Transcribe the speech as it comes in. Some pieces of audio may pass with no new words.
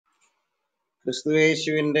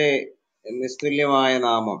ക്രിസ്തുയേശുവിന്റെ നിസ്തുല്യമായ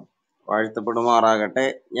നാമം വാഴ്ത്തപ്പെടുമാറാകട്ടെ.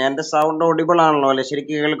 ഞാൻ എന്റെ സൗണ്ട് ഓഡിബിൾ ആണല്ലോ അല്ലെ?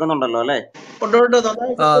 ശരിക്കും കേൾക്കുന്നുണ്ടല്ലോ അല്ലെ? ഉണ്ട്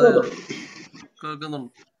നന്നായി ആ അതെ കേൾക്കുന്നുണ്ട്.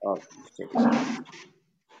 കേൾക്കുന്നുണ്ട്. ശരി.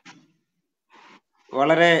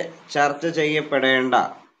 വളരെ ചർച്ച ചെയ്യപ്പെടേണ്ട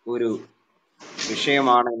ഒരു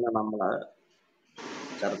വിഷയമാണ് ഇന്ന് നമ്മൾ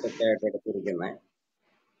ചർച്ചയ്ക്കായിട്ട് എടുത്തിരിക്കുന്നത്.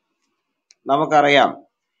 നമുക്കറിയാം,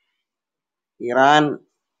 ഇറാൻ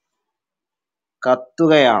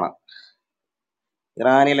കത്തുകയാണ്.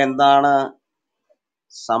 ഇറാനിൽ എന്താണ്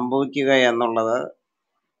സംഭവിക്കുക എന്നുള്ളത്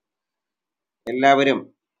എല്ലാവരും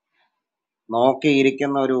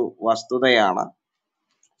നോക്കിയിരിക്കുന്ന ഒരു വസ്തുതയാണ്.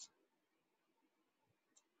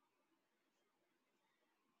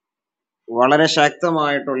 വളരെ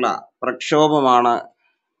ശക്തമായിട്ടുള്ള പ്രക്ഷോഭമാണ്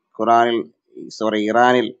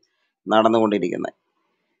ഇറാനിൽ നടന്നുകൊണ്ടിരിക്കുന്നത്.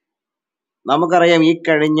 നമുക്കറിയാം, ഈ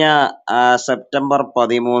കഴിഞ്ഞ സെപ്റ്റംബർ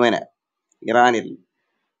 13 ഇറാനിൽ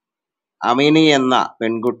അമിനി എന്ന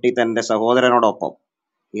പെൺകുട്ടി തന്റെ സഹോദരനോടൊപ്പം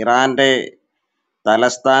ഇറാന്റെ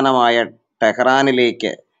തലസ്ഥാനമായ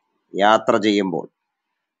ടെഹ്റാനിലേക്ക് യാത്ര ചെയ്യുമ്പോൾ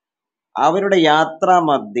അവരുടെ യാത്രാ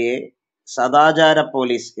മധ്യേ സദാചാര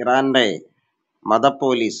പോലീസ്, ഇറാന്റെ മത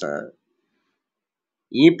പോലീസ്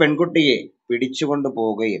ഈ പെൺകുട്ടിയെ പിടിച്ചുകൊണ്ടു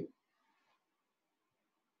പോവുകയും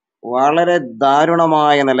വളരെ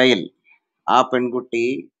ദാരുണമായ നിലയിൽ ആ പെൺകുട്ടി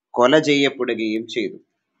കൊല ചെയ്യപ്പെടുകയും ചെയ്തു.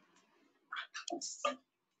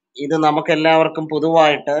 ഇത് നമുക്കെല്ലാവർക്കും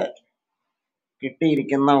പൊതുവായിട്ട്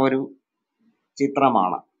കിട്ടിയിരിക്കുന്ന ഒരു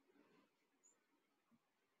ചിത്രമാണ്.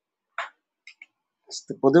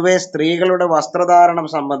 പൊതുവെ സ്ത്രീകളുടെ വസ്ത്രധാരണം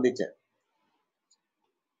സംബന്ധിച്ച്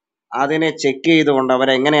അതിനെ ചെക്ക് ചെയ്തുകൊണ്ട്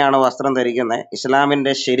അവരെങ്ങനെയാണ് വസ്ത്രം ധരിക്കുന്നത്,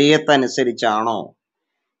 ഇസ്ലാമിന്റെ ശരീഅത്ത് അനുസരിച്ചാണോ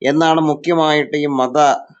എന്നാണ് മുഖ്യമായിട്ട് ഈ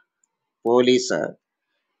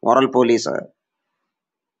മോറൽ പോലീസ്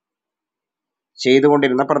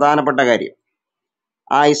ചെയ്തുകൊണ്ടിരുന്ന പ്രധാനപ്പെട്ട കാര്യം.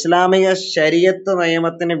 ആ ഇസ്ലാമിക ശരീഅത്ത്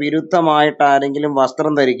നിയമത്തിന് വിരുദ്ധമായിട്ട് ആരെങ്കിലും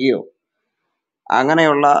വസ്ത്രം ധരിക്കുകയോ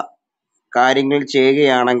അങ്ങനെയുള്ള കാര്യങ്ങൾ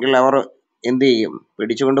ചെയ്യുകയാണെങ്കിൽ അവർ എന്ത് ചെയ്യും?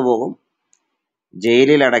 പിടിച്ചുകൊണ്ടു പോകും,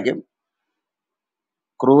 ജയിലിൽ അടയ്ക്കും,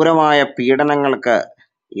 ക്രൂരമായ പീഡനങ്ങൾക്ക്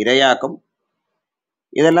ഇരയാക്കും.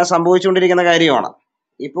 ഇതെല്ലാം സംഭവിച്ചുകൊണ്ടിരിക്കുന്ന കാര്യമാണ്.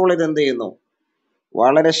 ഇപ്പോൾ ഇതെന്ത് ചെയ്യുന്നു?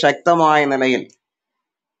 വളരെ ശക്തമായ നിലയിൽ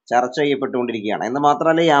ചർച്ച ചെയ്യപ്പെട്ടുകൊണ്ടിരിക്കുകയാണ്. എന്ന്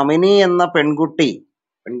മാത്രമല്ല, ഈ അമിനി എന്ന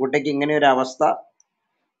പെൺകുട്ടിക്ക് ഇങ്ങനെ ഒരു അവസ്ഥ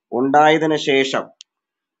ഉണ്ടായതിനു ശേഷം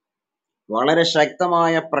വളരെ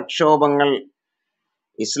ശക്തമായ പ്രക്ഷോഭങ്ങൾ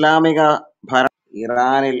ഇസ്ലാമിക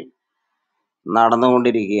ഇറാനിൽ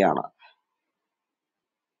നടന്നുകൊണ്ടിരിക്കുകയാണ്.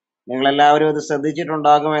 നിങ്ങളെല്ലാവരും ഇത്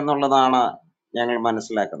ശ്രദ്ധിച്ചിട്ടുണ്ടാകും എന്നുള്ളതാണ് ഞങ്ങൾ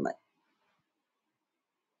മനസ്സിലാക്കുന്നത്.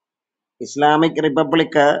 ഇസ്ലാമിക്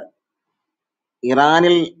റിപ്പബ്ലിക്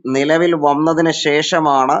ഇറാനിൽ നിലവിൽ വന്നതിന്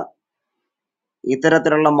ശേഷമാണ്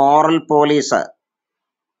ഇത്തരത്തിലുള്ള മോറൽ പോലീസ്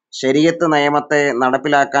ശരീഅത്ത് നിയമത്തെ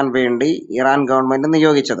നടപ്പിലാക്കാൻ വേണ്ടി ഇറാൻ ഗവൺമെന്റ്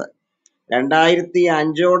നിയോഗിച്ചത്.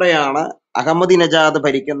 2005 അഹമ്മദിനജാദ്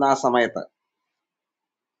ഭരിക്കുന്ന ആ സമയത്ത്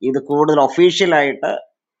ഇത് കൂടുതൽ ഒഫീഷ്യലായിട്ട്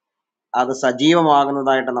അത്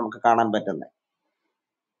സജീവമാകുന്നതായിട്ട് നമുക്ക് കാണാൻ പറ്റുന്നത്.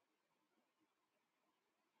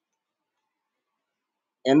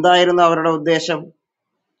 എന്തായിരുന്നു അവരുടെ ഉദ്ദേശം?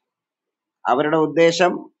 അവരുടെ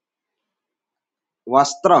ഉദ്ദേശം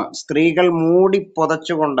വസ്ത്രം സ്ത്രീകൾ മൂടി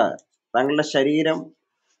പുതച്ചുകൊണ്ട് തങ്ങളുടെ ശരീരം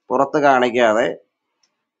പുറത്ത് കാണിക്കാതെ,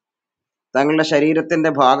 തങ്ങളുടെ ശരീരത്തിന്റെ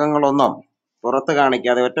ഭാഗങ്ങളൊന്നും പുറത്ത്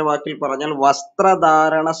കാണിക്കാതെ, ഒറ്റ വാക്കിൽ പറഞ്ഞാൽ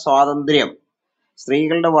വസ്ത്രധാരണ സ്വാതന്ത്ര്യം,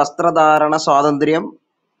 സ്ത്രീകളുടെ വസ്ത്രധാരണ സ്വാതന്ത്ര്യം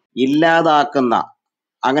ഇല്ലാതാക്കുന്ന,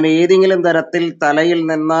 അങ്ങനെ ഏതെങ്കിലും തരത്തിൽ തലയിൽ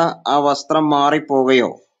നിന്ന് ആ വസ്ത്രം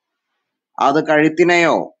മാറിപ്പോവുകയോ അത്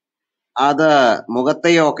കഴുത്തിനെയോ അത്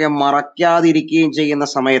മുഖത്തെയോ ഒക്കെ മറയ്ക്കാതിരിക്കുകയും ചെയ്യുന്ന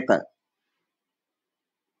സമയത്ത്,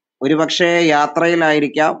 ഒരുപക്ഷെ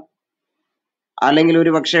യാത്രയിലായിരിക്കാം, അല്ലെങ്കിൽ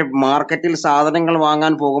ഒരുപക്ഷെ മാർക്കറ്റിൽ സാധനങ്ങൾ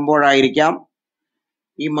വാങ്ങാൻ പോകുമ്പോഴായിരിക്കാം,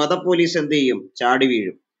 ഈ മത പോലീസ് എന്ത് ചെയ്യും? ചാടി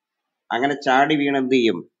വീഴും. അങ്ങനെ ചാടി വീണ് എന്ത്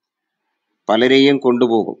ചെയ്യും? പലരെയും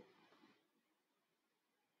കൊണ്ടുപോകും.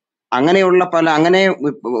 അങ്ങനെ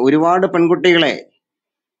ഒരുപാട് പെൺകുട്ടികളെ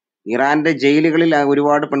ഇറാന്റെ ജയിലുകളിൽ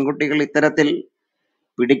ഒരുപാട് പെൺകുട്ടികൾ ഇത്തരത്തിൽ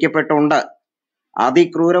പിടിക്കപ്പെട്ടുണ്ട്.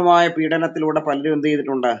 അതിക്രൂരമായ പീഡനത്തിലൂടെ പലരും എന്ത്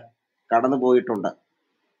ചെയ്തിട്ടുണ്ട്? കടന്നു പോയിട്ടുണ്ട്.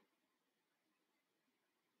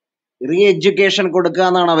 റീ എഡ്യൂക്കേഷൻ കൊടുക്കുക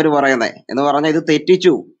എന്നാണ് അവർ പറയുന്നത്. എന്ന് പറഞ്ഞാൽ ഇത്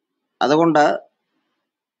തെറ്റിച്ചു, അതുകൊണ്ട്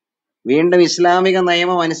വീണ്ടും ഇസ്ലാമിക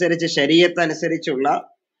നിയമം അനുസരിച്ച് ശരീഅത്ത് അനുസരിച്ചുള്ള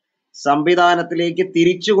സംവിധാനത്തിലേക്ക്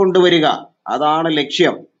തിരിച്ചു കൊണ്ടുവരിക, അതാണ്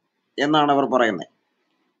ലക്ഷ്യം എന്നാണ് അവർ പറയുന്നത്.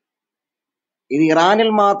 ഇത് ഇറാനിൽ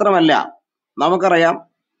മാത്രമല്ല, നമുക്കറിയാം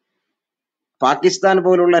പാകിസ്ഥാൻ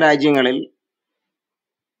പോലുള്ള രാജ്യങ്ങളിൽ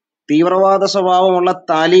തീവ്രവാദ സ്വഭാവമുള്ള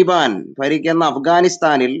താലിബാൻ ഭരിക്കുന്ന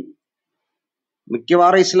അഫ്ഗാനിസ്ഥാനിൽ,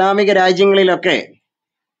 മിക്കവാറും ഇസ്ലാമിക രാജ്യങ്ങളിലൊക്കെ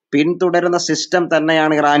പിന്തുടരുന്ന സിസ്റ്റം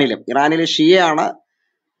തന്നെയാണ് ഇറാനിലും. ഇറാനിലെ ഷിയയാണ്,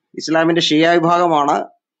 ഇസ്ലാമിന്റെ ഷിയ വിഭാഗമാണ്.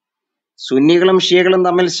 സുന്നികളും ഷിയകളും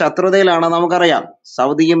തമ്മിൽ ശത്രുതയിലാണ്, നമുക്കറിയാം.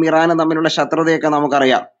 സൗദിയും ഇറാനും തമ്മിലുള്ള ശത്രുതയൊക്കെ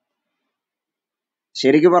നമുക്കറിയാം.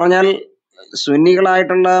 ശരിക്കു പറഞ്ഞാൽ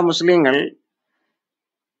സുന്നികളായിട്ടുള്ള മുസ്ലിങ്ങൾ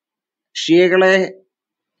ഷിയകളെ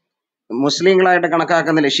മുസ്ലിങ്ങളായിട്ട്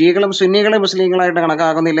കണക്കാക്കുന്നില്ല, ഷിയകളും സുന്നികളെ മുസ്ലിങ്ങളായിട്ട്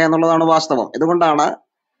കണക്കാക്കുന്നില്ല എന്നുള്ളതാണ് വാസ്തവം. ഇതുകൊണ്ടാണ്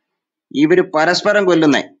ഇവര് പരസ്പരം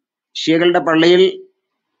കൊല്ലുന്നത്. ഷിയകളുടെ പള്ളിയിൽ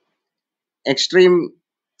എക്സ്ട്രീം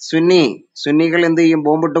സുന്നികൾ എന്ത് ചെയ്യും?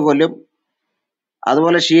 ബോംബിട്ട് കൊല്ലും.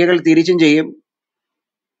 അതുപോലെ ഷിയകൾ തിരിച്ചും ചെയ്യും.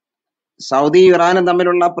 സൗദി ഇറാനും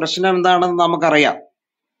തമ്മിലുള്ള പ്രശ്നം എന്താണെന്ന് നമുക്കറിയാം.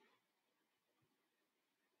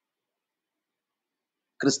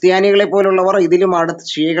 ക്രിസ്ത്യാനികളെ പോലുള്ളവർ ഇതിലും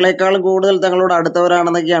ഷിയകളെക്കാളും കൂടുതൽ തങ്ങളോട്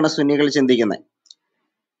അടുത്തവരാണെന്നൊക്കെയാണ് സുന്നികൾ ചിന്തിക്കുന്നത്.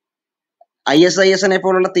 ISIS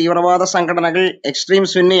പോലുള്ള തീവ്രവാദ സംഘടനകൾ എക്സ്ട്രീം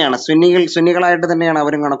സുന്നിയാണ്, സുന്നികളായിട്ട് തന്നെയാണ്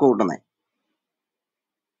അവരും കണക്ക് കൂട്ടുന്നത്.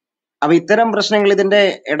 അപ്പൊ ഇത്തരം പ്രശ്നങ്ങൾ ഇതിന്റെ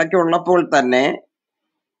ഇടയ്ക്കുള്ളപ്പോൾ തന്നെ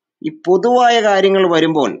ഈ പൊതുവായ കാര്യങ്ങൾ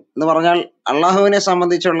വരുമ്പോൾ, എന്ന് പറഞ്ഞാൽ അള്ളാഹുവിനെ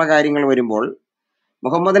സംബന്ധിച്ചുള്ള കാര്യങ്ങൾ വരുമ്പോൾ,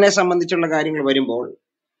 മുഹമ്മദിനെ സംബന്ധിച്ചുള്ള കാര്യങ്ങൾ വരുമ്പോൾ,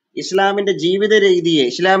 ഇസ്ലാമിന്റെ ജീവിത രീതിയെ,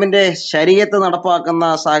 ഇസ്ലാമിന്റെ ശരീഅത്ത് നടപ്പാക്കുന്ന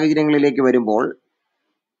സാഹചര്യങ്ങളിലേക്ക് വരുമ്പോൾ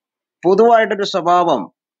പൊതുവായിട്ടൊരു സ്വഭാവം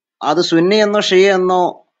അത് സുന്നി എന്നോ ഷിയ എന്നോ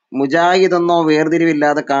മുജാഹിദ് എന്നോ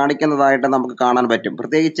വേർതിരിവില്ലാതെ കാണിക്കുന്നതായിട്ട് നമുക്ക് കാണാൻ പറ്റും.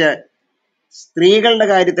 പ്രത്യേകിച്ച് സ്ത്രീകളുടെ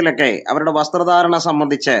കാര്യത്തിലൊക്കെ അവരുടെ വസ്ത്രധാരണ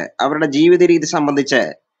സംബന്ധിച്ച്, അവരുടെ ജീവിത രീതി സംബന്ധിച്ച്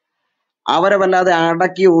അവരെ വല്ലാതെ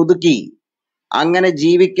അടക്കി ഒതുക്കി അങ്ങനെ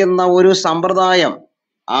ജീവിക്കുന്ന ഒരു സമ്പ്രദായം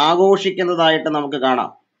ആഘോഷിക്കുന്നതായിട്ട് നമുക്ക്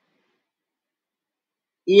കാണാം.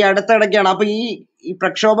 ഈ അടുത്തിടയ്ക്കാണ്. അപ്പൊ ഈ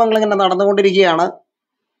പ്രക്ഷോഭങ്ങൾ ഇങ്ങനെ നടന്നുകൊണ്ടിരിക്കുകയാണ്.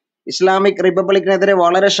 ഇസ്ലാമിക് റിപ്പബ്ലിക്കിനെതിരെ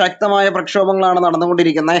വളരെ ശക്തമായ പ്രക്ഷോഭങ്ങളാണ്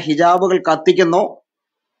നടന്നുകൊണ്ടിരിക്കുന്നത്. ഹിജാബുകൾ കത്തിക്കുന്നു,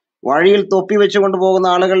 വഴിയിൽ തൊപ്പി വെച്ചുകൊണ്ട് പോകുന്ന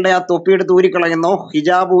ആളുകളുടെ ആ തൊപ്പിയെടുത്ത് ഊരിക്കളയുന്നു,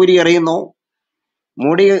 ഹിജാബ് ഊരി എറിയുന്നു,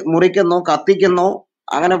 മുടി മുറിക്കുന്നു, കത്തിക്കുന്നു.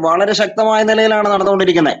 അങ്ങനെ വളരെ ശക്തമായ നിലയിലാണ്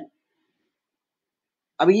നടന്നുകൊണ്ടിരിക്കുന്നത്.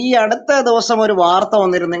 അപ്പൊ ഈ അടുത്ത ദിവസം ഒരു വാർത്ത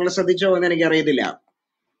വന്നിരുന്നു, നിങ്ങൾ ശ്രദ്ധിച്ചോ എന്ന് എനിക്കറിയത്തില്ല.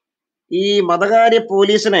 ഈ മതകാര്യ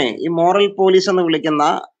പോലീസിനെ, ഈ മോറൽ പോലീസ് എന്ന് വിളിക്കുന്ന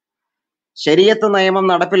ശരീഅത്ത് നിയമം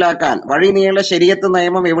നടപ്പിലാക്കാൻ, വഴി നീളെ ശരീഅത്ത്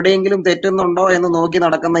നിയമം എവിടെയെങ്കിലും തെറ്റുന്നുണ്ടോ എന്ന് നോക്കി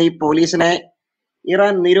നടക്കുന്ന ഈ പോലീസിനെ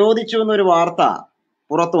ഇറാൻ നിരോധിച്ചു എന്നൊരു വാർത്ത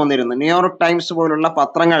പുറത്തു വന്നിരുന്നു. ന്യൂയോർക്ക് ടൈംസ് പോലുള്ള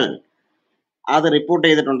പത്രങ്ങൾ അത് റിപ്പോർട്ട്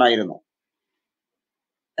ചെയ്തിട്ടുണ്ടായിരുന്നു.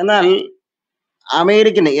 എന്നാൽ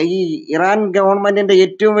അമേരിക്കന്, ഈ ഇറാൻ ഗവൺമെന്റിന്റെ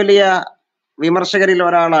ഏറ്റവും വലിയ വിമർശകരിൽ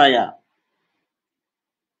ഒരാളായ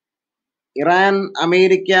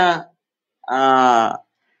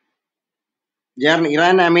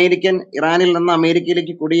ഇറാനിൽ നിന്ന്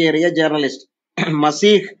അമേരിക്കയിലേക്ക് കുടിയേറിയ ജേർണലിസ്റ്റ്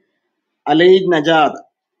മസീഹ് അലൈദ് നജാദ്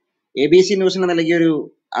ABC ന്യൂസിന് നൽകിയ ഒരു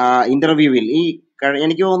ഇന്റർവ്യൂവിൽ,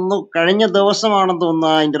 എനിക്ക് തോന്നുന്നു കഴിഞ്ഞ ദിവസമാണെന്ന് തോന്നുന്നു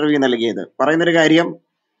ആ ഇന്റർവ്യൂ നൽകിയത്, പറയുന്നൊരു കാര്യം,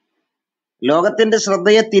 ലോകത്തിന്റെ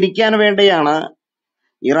ശ്രദ്ധയെ തിരിക്കാൻ വേണ്ടിയാണ്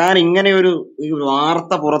ഇറാൻ ഇങ്ങനെ ഒരു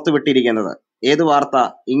വാർത്ത പുറത്തുവിട്ടിരിക്കുന്നത്. ഏത് വാർത്ത?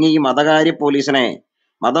 ഈ മതകാര്യ പോലീസിനെ,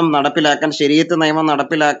 മതം നടപ്പിലാക്കാൻ, ശരീഅത്ത് നിയമം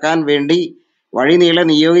നടപ്പിലാക്കാൻ വേണ്ടി വഴി നീളെ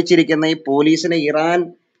നിയോഗിച്ചിരിക്കുന്ന ഈ പോലീസിനെ ഇറാൻ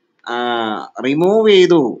റിമൂവ്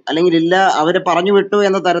ചെയ്തു, അല്ലെങ്കിൽ ഇല്ല, അവരെ പറഞ്ഞു വിട്ടു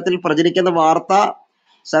എന്ന തരത്തിൽ പ്രചരിക്കുന്ന വാർത്ത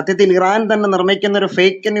സത്യത്തിൽ ഇറാൻ തന്നെ നിർമ്മിക്കുന്ന ഒരു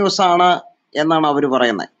ഫേക്ക് ന്യൂസ് ആണ് എന്നാണ് അവർ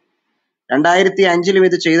പറയുന്നത്. 2005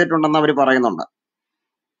 ഇത് ചെയ്തിട്ടുണ്ടെന്ന് അവർ പറയുന്നുണ്ട്.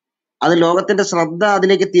 അത് ലോകത്തിന്റെ ശ്രദ്ധ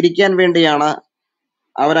അതിലേക്ക് തിരിക്കാൻ വേണ്ടിയാണ്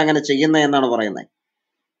അവരങ്ങനെ ചെയ്യുന്നത് എന്നാണ് പറയുന്നത്.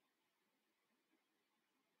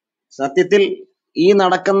 സത്യത്തിൽ ഈ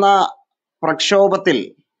നടക്കുന്ന പ്രക്ഷോഭത്തിൽ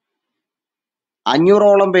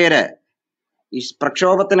 500ഓളം പേര് ഈ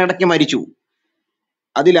പ്രക്ഷോഭത്തിനിടയ്ക്ക് മരിച്ചു.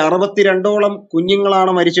 അതിൽ 62ഓളം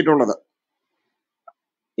കുഞ്ഞുങ്ങളാണ് മരിച്ചിട്ടുള്ളത്.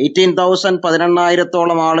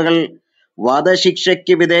 18,000 ആളുകൾ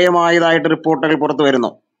വധശിക്ഷയ്ക്ക് വിധേയമായതായിട്ട് റിപ്പോർട്ടുകൾ പുറത്തു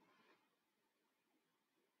വരുന്നു.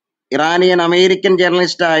 ഇറാനിയൻ അമേരിക്കൻ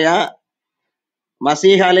ജേർണലിസ്റ്റായ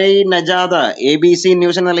മസീഹ് അലൈദ് നജാദ് ABC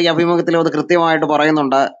ന്യൂസിന് നൽകിയ അഭിമുഖത്തിൽ അത് കൃത്യമായിട്ട്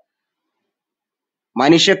പറയുന്നുണ്ട്.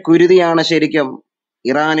 മനുഷ്യക്കുരുതിയാണ് ശരിക്കും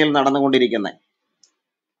ഇറാനിൽ നടന്നുകൊണ്ടിരിക്കുന്നത്.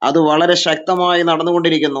 അത് വളരെ ശക്തമായി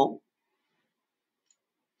നടന്നുകൊണ്ടിരിക്കുന്നു.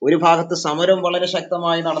 ഒരു ഭാഗത്ത് സമരം വളരെ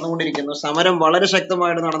ശക്തമായി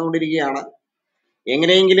നടന്നുകൊണ്ടിരിക്കുകയാണ്.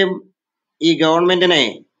 എങ്ങനെയെങ്കിലും ഈ ഗവൺമെന്റിനെ,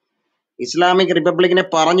 ഇസ്ലാമിക് റിപ്പബ്ലിക്കിനെ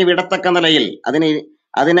പറഞ്ഞു വിടത്തക്ക നിലയിൽ,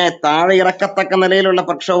 അതിനെ താഴെ ഇറക്കത്തക്ക നിലയിലുള്ള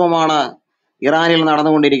പ്രക്ഷോഭമാണ് ഇറാനിൽ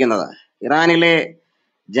നടന്നുകൊണ്ടിരിക്കുന്നത്. ഇറാനിലെ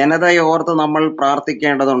ജനതയെ ഓർത്ത് നമ്മൾ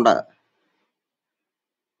പ്രാർത്ഥിക്കേണ്ടതുണ്ട്.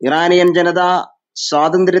 ഇറാനിയൻ ജനത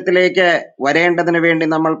സ്വാതന്ത്ര്യത്തിലേക്ക് വരേണ്ടതിന് വേണ്ടി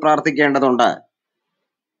നമ്മൾ പ്രാർത്ഥിക്കേണ്ടതുണ്ട്.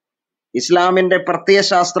 ഇസ്ലാമിന്റെ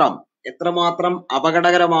പ്രത്യയശാസ്ത്രം എത്രമാത്രം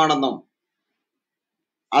അപകടകരമാണെന്നും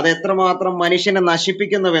അത് എത്രമാത്രം മനുഷ്യനെ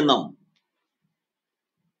നശിപ്പിക്കുന്നുവെന്നും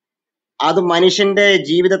അത് മനുഷ്യന്റെ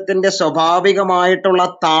ജീവിതത്തിന്റെ സ്വാഭാവികമായിട്ടുള്ള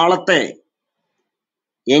താളത്തെ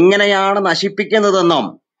എങ്ങനെയാണ് നശിപ്പിക്കുന്നതെന്നും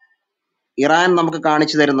ഇറാൻ നമുക്ക്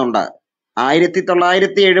കാണിച്ചു തരുന്നുണ്ട്.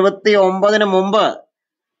 1979 മുമ്പ്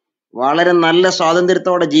വളരെ നല്ല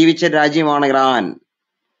സ്വാതന്ത്ര്യത്തോടെ ജീവിച്ച രാജ്യമാണ് ഇറാൻ.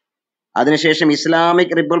 അതിനുശേഷം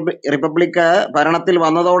ഇസ്ലാമിക് റിപ്പബ്ലിക് ഭരണത്തിൽ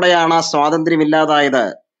വന്നതോടെയാണ് ആ സ്വാതന്ത്ര്യം ഇല്ലാതായത്.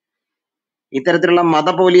 ഇത്തരത്തിലുള്ള മത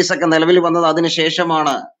പോലീസൊക്കെ നിലവിൽ വന്നത്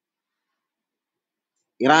അതിനുശേഷമാണ്.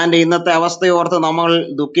 ഇറാന്റെ ഇന്നത്തെ അവസ്ഥയോർത്ത് നമ്മൾ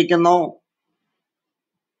ദുഃഖിക്കുന്നു.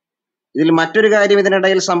 ഇതിൽ മറ്റൊരു കാര്യം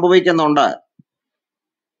ഇതിനിടയിൽ സംഭവിക്കുന്നുണ്ട്.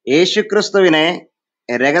 യേശുക്രിസ്തുവിനെ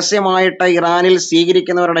രഹസ്യമായിട്ട് ഇറാനിൽ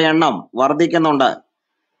സ്വീകരിക്കുന്നവരുടെ എണ്ണം വർദ്ധിക്കുന്നുണ്ട്.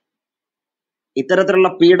 ഇത്തരത്തിലുള്ള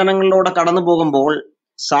പീഡനങ്ങളിലൂടെ കടന്നു പോകുമ്പോൾ,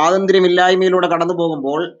 സ്വാതന്ത്ര്യമില്ലായ്മയിലൂടെ കടന്നു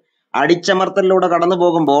പോകുമ്പോൾ, അടിച്ചമർത്തലിലൂടെ കടന്നു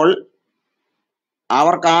പോകുമ്പോൾ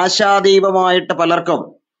അവർക്ക് ആശാദീപമായിട്ട് പലർക്കും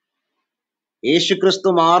യേശുക്രിസ്തു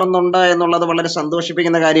മാറുന്നുണ്ട് എന്നുള്ളത് വളരെ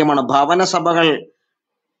സന്തോഷിപ്പിക്കുന്ന കാര്യമാണ്. ഭവന സഭകൾ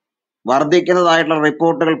വർദ്ധിക്കുന്നതായിട്ടുള്ള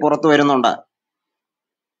റിപ്പോർട്ടുകൾ പുറത്തു വരുന്നുണ്ട്.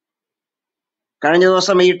 കഴിഞ്ഞ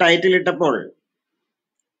ദിവസം ഈ ടൈറ്റിൽ ഇട്ടപ്പോൾ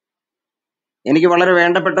എനിക്ക് വളരെ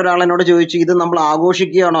വേണ്ടപ്പെട്ട ഒരാൾ എന്നോട് ചോദിച്ചു, ഇത് നമ്മൾ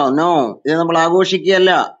ആഘോഷിക്കുകയാണോ? നോ, ഇത് നമ്മൾ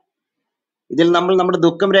ആഘോഷിക്കുകയല്ല. ഇതിൽ നമ്മൾ നമ്മുടെ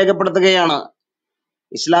ദുഃഖം രേഖപ്പെടുത്തുകയാണ്.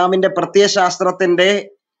 ഇസ്ലാമിന്റെ പ്രത്യയശാസ്ത്രത്തിന്റെ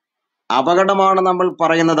അപകടമാണ് നമ്മൾ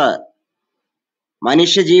പറയുന്നത്.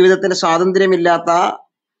 മനുഷ്യ ജീവിതത്തിന് സ്വാതന്ത്ര്യമില്ലാത്ത,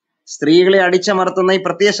 സ്ത്രീകളെ അടിച്ചമർത്തുന്ന ഈ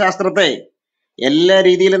പ്രത്യയശാസ്ത്രത്തെ എല്ലാ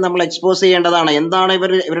രീതിയിലും നമ്മൾ എക്സ്പോസ് ചെയ്യേണ്ടതാണ്. എന്താണ്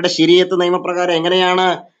ഇവരുടെ ശരീഅത്ത് നിയമപ്രകാരം എങ്ങനെയാണ്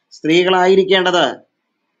സ്ത്രീകളായിരിക്കേണ്ടത്?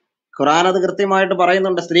 ഖുർആൻ അത് കൃത്യമായിട്ട്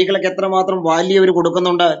പറയുന്നുണ്ട്. സ്ത്രീകൾക്ക് എത്രമാത്രം വാല്യൂ അവർ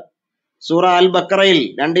കൊടുക്കുന്നുണ്ട്. സൂറ അൽ ബക്കറയിൽ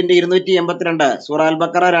 2:282, സൂറ അൽ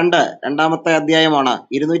ബക്കറ 2-ാമത്തെ അധ്യായമാണ്,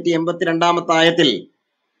 282-ാമത്തെ ആയത്തിൽ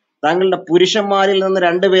തങ്ങളുടെ പുരുഷന്മാരിൽ നിന്ന്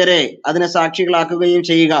 2 പേരെ അതിനെ സാക്ഷികളാക്കുകയും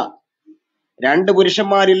ചെയ്യുക. 2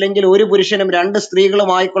 പുരുഷന്മാരില്ലെങ്കിൽ 1 പുരുഷനും 2 സ്ത്രീകളും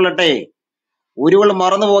ആയിക്കൊള്ളട്ടെ, ഒരുവൾ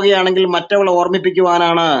മറന്നു പോവുകയാണെങ്കിൽ മറ്റവൾ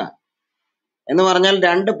ഓർമ്മിപ്പിക്കുവാനാണ് എന്ന് പറഞ്ഞാൽ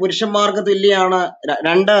 2 പുരുഷന്മാർക്ക് തുല്യാണ്,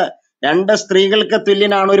 2 സ്ത്രീകൾക്ക്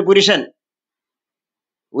തുല്യനാണ് ഒരു പുരുഷൻ.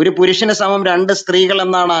 ഒരു പുരുഷന് സമം 2 സ്ത്രീകൾ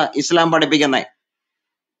എന്നാണ് ഇസ്ലാം പഠിപ്പിക്കുന്നത്.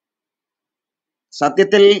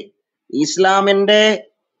 സത്യത്തിൽ ഇസ്ലാമിന്റെ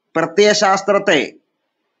പ്രത്യയശാസ്ത്രത്തെ,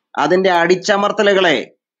 അതിന്റെ അടിച്ചമർത്തലുകളെ,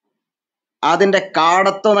 അതിന്റെ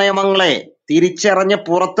കാടത്വ നിയമങ്ങളെ തിരിച്ചറിഞ്ഞ്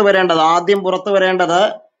ആദ്യം പുറത്തു വരേണ്ടത്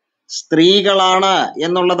സ്ത്രീകളാണ്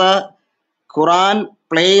എന്നുള്ളത് ഖുർആൻ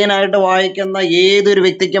പ്ലെയിനായിട്ട് വായിക്കുന്ന ഏതൊരു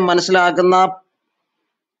വ്യക്തിക്കും മനസ്സിലാക്കുന്ന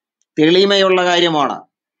തെളിമയുള്ള കാര്യമാണ്.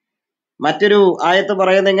 മറ്റൊരു ആയത്ത്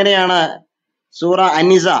പറയുന്നത് എങ്ങനെയാണ്? സൂറ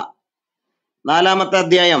അന്നിസ 4-ാമത്തെ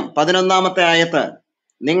അധ്യായം 11-ാമത്തെ ആയത്ത്,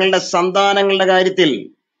 നിങ്ങളുടെ സന്താനങ്ങളുടെ കാര്യത്തിൽ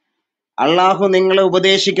അള്ളാഹു നിങ്ങളെ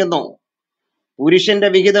ഉപദേശിക്കുന്നു, പുരുഷന്റെ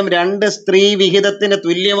വിഹിതം 2 സ്ത്രീ വിഹിതത്തിന്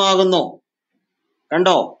തുല്യമാകുന്നു.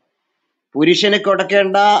 കണ്ടോ, പുരുഷന്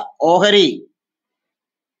കൊടുക്കേണ്ട ഓഹരി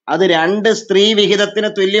അത് 2 സ്ത്രീ വിഹിതത്തിന്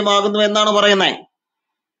തുല്യമാകുന്നു എന്നാണ് പറയുന്നത്.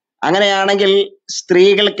 അങ്ങനെയാണെങ്കിൽ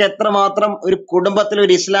സ്ത്രീകൾക്ക് എത്രമാത്രം ഒരു കുടുംബത്തിൽ,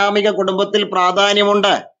 ഒരു ഇസ്ലാമിക കുടുംബത്തിൽ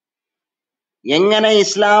പ്രാധാന്യമുണ്ട്. എങ്ങനെ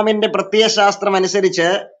ഇസ്ലാമിന്റെ പ്രത്യയശാസ്ത്രം അനുസരിച്ച്,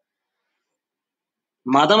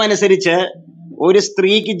 മതമനുസരിച്ച് ഒരു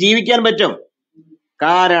സ്ത്രീക്ക് ജീവിക്കാൻ പറ്റും?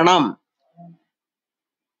 കാരണം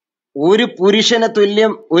ഒരു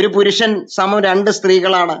പുരുഷൻ സമം 2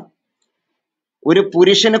 സ്ത്രീകളാണ്. ഒരു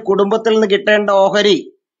പുരുഷന് കുടുംബത്തിൽ നിന്ന് കിട്ടേണ്ട ഓഹരി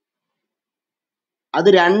അത്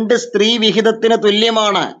 2 സ്ത്രീ വിഹിതത്തിന്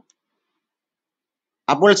തുല്യമാണ്.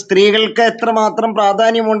 അപ്പോൾ സ്ത്രീകൾക്ക് എത്രമാത്രം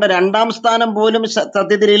പ്രാധാന്യമുണ്ട്? 2-ാം സ്ഥാനം പോലും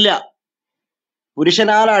സത്യത്തിലില്ല.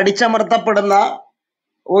 പുരുഷനാൽ അടിച്ചമർത്തപ്പെടുന്ന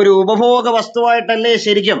ഒരു ഉപഭോഗ വസ്തുവായിട്ടല്ലേ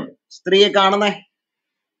ശരിക്കും സ്ത്രീയെ കാണുന്നേ?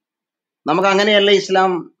 നമുക്ക് അങ്ങനെയല്ല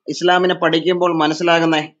ഇസ്ലാമിനെ പഠിക്കുമ്പോൾ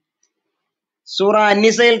മനസ്സിലാകുന്നേ. സൂറ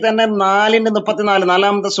അന്നിസയിൽ തന്നെ 4:34,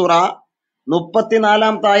 4-ാമത്തെ സൂറ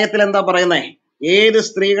 34-ാമത്തെ ആയത്തിൽ എന്താ പറയുന്നേ? ഏത്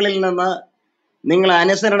സ്ത്രീകളിൽ നിന്ന് നിങ്ങൾ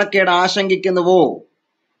അനുസരണക്കേട് ആശങ്കിക്കുന്നുവോ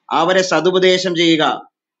അവരെ സതുപദേശം ചെയ്യുക,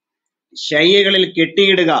 ശയ്യകളിൽ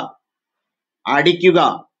കെട്ടിയിടുക, അടിക്കുക.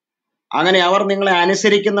 അങ്ങനെ അവർ നിങ്ങളെ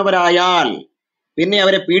അനുസരിക്കുന്നവരായാൽ പിന്നെ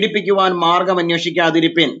അവരെ പീഡിപ്പിക്കുവാൻ മാർഗം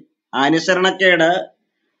അന്വേഷിക്കാതിരിപ്പിൻ. അനുസരണക്കേട്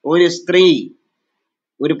ഒരു സ്ത്രീ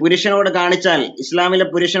ഒരു പുരുഷനോട് കാണിച്ചാൽ, ഇസ്ലാമിലെ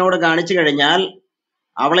പുരുഷനോട് കാണിച്ചു കഴിഞ്ഞാൽ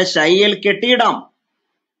അവളെ ശയ്യയിൽ കെട്ടിയിടാം,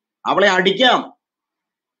 അവളെ അടിക്കാം.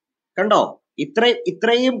 കണ്ടോ,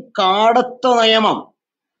 ഇത്രയും കാടത്വ നിയമം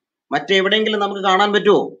മറ്റെവിടെയെങ്കിലും നമുക്ക് കാണാൻ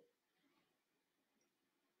പറ്റുമോ?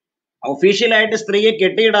 ഒഫീഷ്യലായിട്ട് സ്ത്രീയെ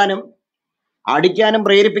കെട്ടിയിടാനും അടിക്കാനും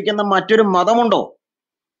പ്രേരിപ്പിക്കുന്ന മറ്റൊരു മതമുണ്ടോ?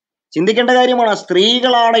 ചിന്തിക്കേണ്ട കാര്യമാണ്.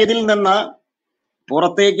 സ്ത്രീകളാണ് ഇതിൽ നിന്ന്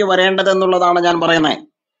പുറത്തേക്ക് വരേണ്ടതെന്നുള്ളതാണ് ഞാൻ പറയുന്നത്.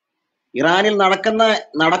 ഇറാനിൽ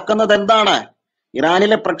നടക്കുന്നത് എന്താണ്?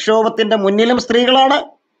 ഇറാനിലെ പ്രക്ഷോഭത്തിന്റെ മുന്നിലും സ്ത്രീകളാണ്.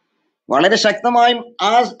 വളരെ ശക്തമായും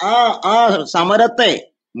ആ സമരത്തെ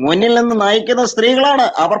മുന്നിൽ നിന്ന് നയിക്കുന്ന സ്ത്രീകളാണ്.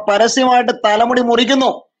 അവർ പരസ്യമായിട്ട് തലമുടി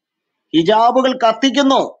മുറിക്കുന്നു, ഹിജാബുകൾ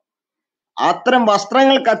കത്തിക്കുന്നു, അത്തരം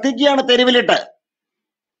വസ്ത്രങ്ങൾ കത്തിക്കുകയാണ് തെരുവിലിട്ട്.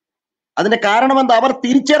 അതിന്റെ കാരണം എന്താ? അവർ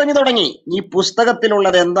തിരിച്ചറിഞ്ഞു തുടങ്ങി ഈ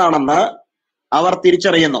പുസ്തകത്തിലുള്ളത് എന്താണെന്ന് അവർ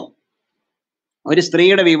തിരിച്ചറിയുന്നു. ഒരു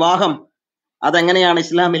സ്ത്രീയുടെ വിവാഹം അതെങ്ങനെയാണ്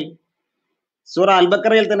ഇസ്ലാമിൽ? സൂറ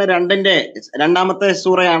അൽബക്കറയിൽ തന്നെ രണ്ടാമത്തെ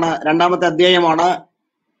സൂറയാണ്, രണ്ടാമത്തെ അധ്യായമാണ്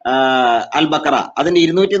അൽബക്കറ. അതിന്റെ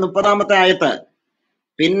 230 ആയത്ത്.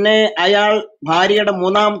 പിന്നെ അയാൾ ഭാര്യയുടെ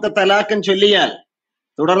 3ാമത്തെ തലാഖൻ ചൊല്ലിയാൽ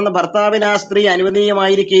തുടർന്ന് ഭർത്താവിന് ആ സ്ത്രീ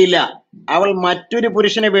അനുവദനീയമായിരിക്കുകയില്ല. അവൾ മറ്റൊരു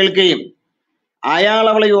പുരുഷനെ വേൾക്കുകയും അയാൾ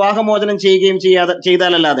അവളെ വിവാഹമോചനം ചെയ്യുകയും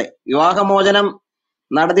ചെയ്താലല്ലാതെ. വിവാഹമോചനം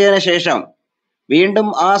നടത്തിയതിനു ശേഷം വീണ്ടും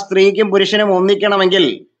ആ സ്ത്രീക്കും പുരുഷനും ഒന്നിക്കണമെങ്കിൽ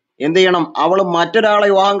എന്ത് ചെയ്യണം? അവൾ മറ്റൊരാളെ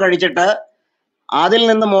വിവാഹം കഴിച്ചിട്ട് അതിൽ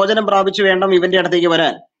നിന്ന് മോചനം പ്രാപിച്ചു വേണം ഇവന്റെ അടുത്തേക്ക്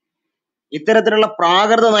വരാൻ. ഇത്തരത്തിലുള്ള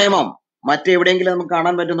പ്രാകൃത നിയമം മറ്റെവിടെയെങ്കിലും നമുക്ക്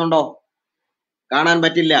കാണാൻ പറ്റുന്നുണ്ടോ? കാണാൻ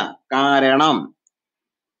പറ്റില്ല. കാരണം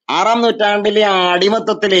 6ാം നൂറ്റാണ്ടിലെ ആ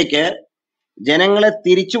അടിമത്തത്തിലേക്ക് ജനങ്ങളെ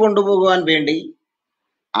തിരിച്ചു കൊണ്ടുപോകുവാൻ വേണ്ടി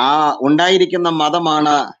ഉണ്ടായിരിക്കുന്ന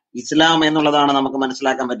മതമാണ് ഇസ്ലാം എന്നുള്ളതാണ് നമുക്ക്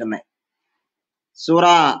മനസ്സിലാക്കാൻ പറ്റുന്നത്. സൂറ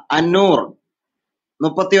അന്നൂർ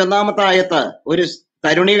 31 ആയത്ത്, ഒരു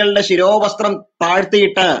തരുണികളുടെ ശിരോവസ്ത്രം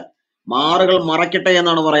താഴ്ത്തിയിട്ട് മാറുകൾ മറയ്ക്കട്ടെ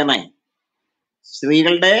എന്നാണ് പറയുന്നത്.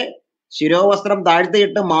 സ്ത്രീകളുടെ ശിരോവസ്ത്രം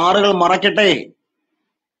താഴ്ത്തിയിട്ട് മാറുകൾ മറയ്ക്കട്ടെ.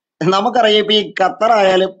 നമുക്കറിയാം, ഇപ്പൊ ഈ ഖത്തർ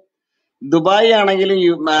ആയാലും ദുബായ് ആണെങ്കിലും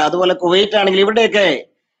അതുപോലെ കുവൈറ്റ് ആണെങ്കിലും ഇവിടെയൊക്കെ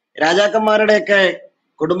രാജാക്കന്മാരുടെയൊക്കെ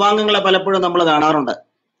കുടുംബാംഗങ്ങളെ പലപ്പോഴും നമ്മൾ കാണാറുണ്ട്.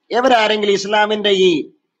 ഇവരാരെങ്കിലും ഇസ്ലാമിന്റെ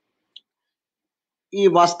ഈ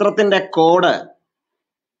വസ്ത്രത്തിന്റെ കോഡ്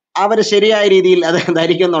അവര് ശരിയായ രീതിയിൽ അത്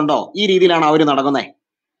ധരിക്കുന്നുണ്ടോ? ഈ രീതിയിലാണ് അവര് നടക്കുന്നത്?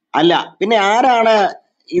 അല്ല. പിന്നെ ആരാണ്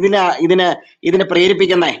ഇതിനെ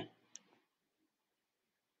പ്രേരിപ്പിക്കുന്നത്?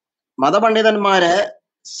 മതപണ്ഡിതന്മാര്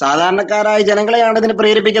സാധാരണക്കാരായ ജനങ്ങളെയാണ് ഇതിന്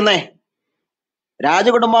പ്രേരിപ്പിക്കുന്നത്.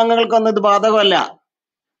 രാജകുടുംബാംഗങ്ങൾക്കൊന്നും ഇത് ബാധകമല്ല.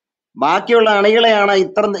 ബാക്കിയുള്ള അണികളെയാണ്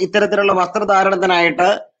ഇത്തരത്തിലുള്ള വസ്ത്രധാരണത്തിനായിട്ട്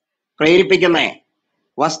പ്രേരിപ്പിക്കുന്നത്.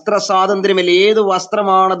 വസ്ത്ര സ്വാതന്ത്ര്യമില്ല. ഏത്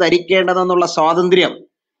വസ്ത്രമാണ് ധരിക്കേണ്ടതെന്നുള്ള സ്വാതന്ത്ര്യം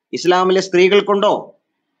ഇസ്ലാമിലെ സ്ത്രീകൾക്കുണ്ടോ?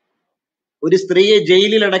 ഒരു സ്ത്രീയെ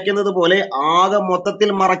ജയിലിൽ അടയ്ക്കുന്നത് പോലെ ആകെ മൊത്തത്തിൽ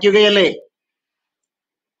മറയ്ക്കുകയല്ലേ?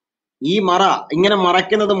 ഈ ഇങ്ങനെ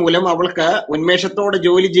മറയ്ക്കുന്നത് മൂലം അവൾക്ക് ഉന്മേഷത്തോടെ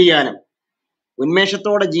ജോലി ചെയ്യാനും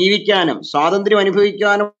ഉന്മേഷത്തോടെ ജീവിക്കാനും സ്വാതന്ത്ര്യം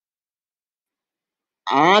അനുഭവിക്കാനും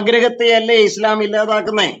ആഗ്രഹത്തെയല്ലേ ഇസ്ലാം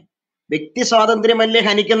ഇല്ലാതാക്കുന്നേ? വ്യക്തി സ്വാതന്ത്ര്യമല്ലേ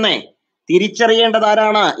ഹനിക്കുന്നേ? തിരിച്ചറിയേണ്ടത്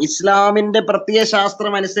ആരാണ്? ഇസ്ലാമിന്റെ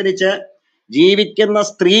പ്രത്യയശാസ്ത്രം അനുസരിച്ച് ജീവിക്കുന്ന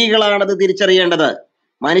സ്ത്രീകളാണത് തിരിച്ചറിയേണ്ടത്.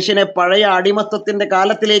 മനുഷ്യനെ പഴയ അടിമത്തത്തിന്റെ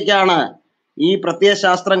കാലത്തിലേക്കാണ് ഈ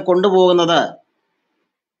പ്രത്യയശാസ്ത്രം കൊണ്ടുപോകുന്നത്.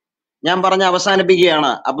 ഞാൻ പറഞ്ഞ്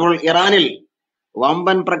അവസാനിപ്പിക്കുകയാണ്. അപ്പോൾ ഇറാനിൽ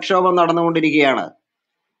വമ്പൻ പ്രക്ഷോഭം നടന്നുകൊണ്ടിരിക്കുകയാണ്.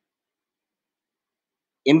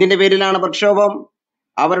 എന്തിന്റെ പേരിലാണ് പ്രക്ഷോഭം?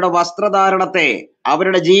 അവരുടെ വസ്ത്രധാരണത്തെ,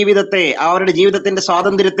 അവരുടെ ജീവിതത്തിന്റെ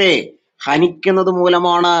സ്വാതന്ത്ര്യത്തെ ഹനിക്കുന്നത്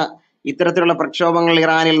മൂലമാണ് ഇത്തരത്തിലുള്ള പ്രക്ഷോഭങ്ങൾ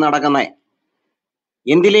ഇറാനിൽ നടക്കുന്നത്.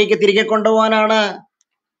 എന്തിലേക്ക് തിരികെ കൊണ്ടുപോകാനാണ്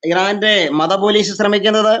ഇറാന്റെ മത പോലീസ്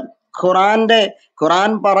ശ്രമിക്കുന്നത്?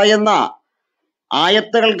 ഖുറാൻ പറയുന്ന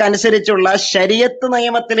ആയത്തുകൾക്കനുസരിച്ചുള്ള ശരീഅത്ത്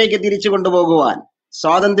നിയമത്തിലേക്ക് തിരിച്ചു കൊണ്ടുപോകുവാൻ,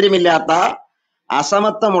 സ്വാതന്ത്ര്യമില്ലാത്ത,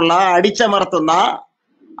 അസമത്വമുള്ള, അടിച്ചമർത്തുന്ന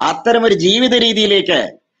അത്തരമൊരു ജീവിത രീതിയിലേക്ക്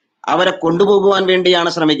അവരെ കൊണ്ടുപോകുവാൻ വേണ്ടിയാണ്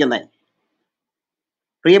ശ്രമിക്കുന്നത്.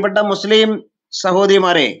 പ്രിയപ്പെട്ട മുസ്ലിം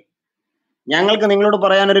സഹോദരിമാരെ, ഞങ്ങൾക്ക് നിങ്ങളോട്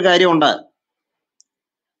പറയാനൊരു കാര്യമുണ്ട്.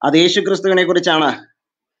 അത് യേശു ക്രിസ്തുവിനെ കുറിച്ചാണ്.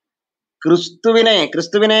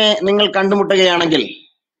 ക്രിസ്തുവിനെ നിങ്ങൾ കണ്ടുമുട്ടുകയാണെങ്കിൽ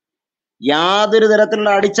യാതൊരു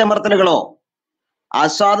തരത്തിലുള്ള അടിച്ചമർത്തലുകളോ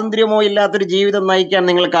അസ്വാതന്ത്ര്യമോ ഇല്ലാത്തൊരു ജീവിതം നയിക്കാൻ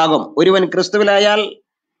നിങ്ങൾക്കാകും. ഒരുവൻ ക്രിസ്തുവിലായാൽ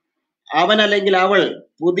അവൻ അല്ലെങ്കിൽ അവൾ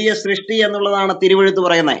പുതിയ സൃഷ്ടി എന്നുള്ളതാണ് തിരുവെഴുത്ത്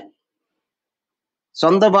പറയുന്നത്.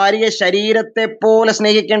 സ്വന്തം ഭാര്യയെ ശരീരത്തെ പോലെ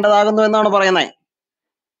സ്നേഹിക്കേണ്ടതാകുന്നു എന്നാണ് പറയുന്നത്.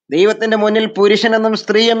 ദൈവത്തിന്റെ മുന്നിൽ പുരുഷനെന്നും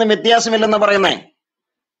സ്ത്രീ എന്നും വ്യത്യാസമില്ലെന്ന് പറയുന്നത്.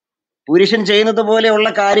 പുരുഷൻ ചെയ്യുന്നത് പോലെയുള്ള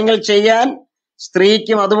കാര്യങ്ങൾ ചെയ്യാൻ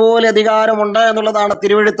സ്ത്രീക്കും അതുപോലെ അധികാരമുണ്ട് എന്നുള്ളതാണ്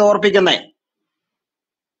തിരുവെഴുത്ത് ഓർപ്പിക്കുന്നത്.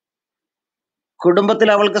 കുടുംബത്തിൽ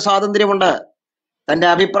അവൾക്ക് സ്വാതന്ത്ര്യമുണ്ട് തന്റെ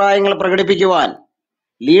അഭിപ്രായങ്ങൾ പ്രകടിപ്പിക്കുവാൻ,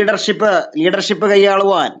 ലീഡർഷിപ്പ്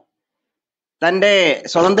കൈയാളുവാൻ, തന്റെ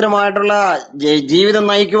സ്വതന്ത്രമായിട്ടുള്ള ജീവിതം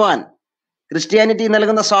നയിക്കുവാൻ. ക്രിസ്ത്യാനിറ്റി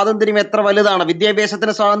നൽകുന്ന സ്വാതന്ത്ര്യം എത്ര വലുതാണ്!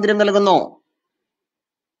 വിദ്യാഭ്യാസത്തിന് സ്വാതന്ത്ര്യം നൽകുന്നു.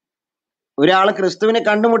 ഒരാൾ ക്രിസ്തുവിനെ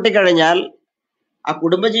കണ്ടുമുട്ടിക്കഴിഞ്ഞാൽ ആ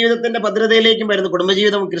കുടുംബജീവിതത്തിന്റെ ഭദ്രതയിലേക്കും വരുന്നു.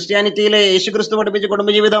 കുടുംബജീവിതം ക്രിസ്ത്യാനിറ്റിയിലെ യേശു ക്രിസ്തു പഠിപ്പിച്ച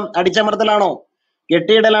കുടുംബജീവിതം അടിച്ചമർത്തലാണോ?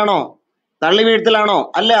 കെട്ടിയിടലാണോ? തള്ളി വീഴ്ത്തലാണോ?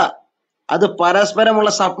 അല്ല. അത് പരസ്പരമുള്ള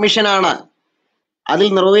സബ്മിഷനാണ്. അതിൽ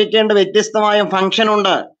നിർവഹിക്കേണ്ട വ്യത്യസ്തമായ ഫംഗ്ഷൻ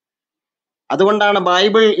ഉണ്ട്. അതുകൊണ്ടാണ്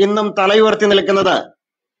ബൈബിൾ ഇന്നും തലയുയർത്തി നിൽക്കുന്നത്.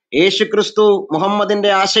 യേശു ക്രിസ്തു മുഹമ്മദിന്റെ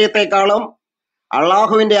ആശയത്തെക്കാളും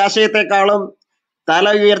അള്ളാഹുവിന്റെ ആശയത്തെക്കാളും തല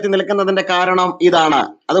ഉയർത്തി നിൽക്കുന്നതിന്റെ കാരണം ഇതാണ്.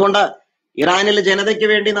 അതുകൊണ്ട് ഇറാനിലെ ജനതയ്ക്ക്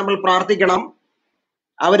വേണ്ടി നമ്മൾ പ്രാർത്ഥിക്കണം.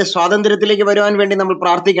 അവര് സ്വാതന്ത്ര്യത്തിലേക്ക് വരുവാൻ വേണ്ടി നമ്മൾ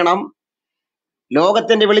പ്രാർത്ഥിക്കണം.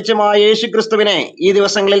 ലോകത്തിന്റെ വെളിച്ചമായ യേശു ക്രിസ്തുവിനെ ഈ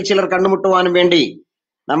ദിവസങ്ങളിൽ ചിലർ കണ്ടുമുട്ടുവാനും വേണ്ടി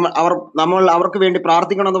നമ്മൾ അവർക്ക് വേണ്ടി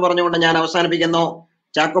പ്രാർത്ഥിക്കണമെന്ന് പറഞ്ഞുകൊണ്ട് ഞാൻ അവസാനിപ്പിക്കുന്നു.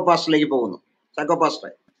 ചാക്കോ പാസ്റ്ററിലേക്ക് പോകുന്നു. ചാക്കോ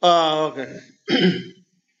പാസ്റ്റർ. ഓക്കെ.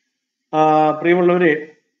 പ്രിയമുള്ളവരെ,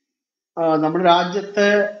 നമ്മുടെ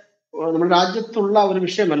രാജ്യത്തുള്ള ഒരു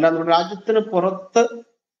വിഷയമല്ല, നമ്മുടെ രാജ്യത്തിന് പുറത്ത്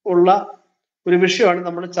ഉള്ള ഒരു വിഷയമാണ്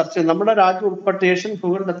നമ്മൾ ചർച്ച ചെയ്യുന്നത്. നമ്മുടെ രാജ്യം ഉൾപ്പെട്ട ഏഷ്യൻ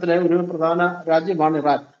ഭൂഖണ്ഡത്തിലെ ഒരു പ്രധാന രാജ്യമാണ്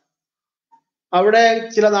ഇറാൻ. അവിടെ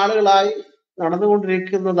ചില നാളുകളായി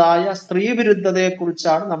നടന്നുകൊണ്ടിരിക്കുന്നതായ സ്ത്രീ വിരുദ്ധതയെ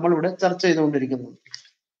കുറിച്ചാണ് നമ്മളിവിടെ ചർച്ച ചെയ്തുകൊണ്ടിരിക്കുന്നത്.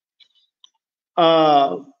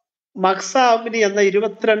 മക്സ അമിനി എന്ന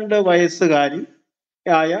 22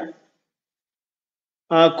 വയസ്സുകാരിയായ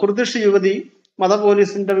കുർദിഷ് യുവതി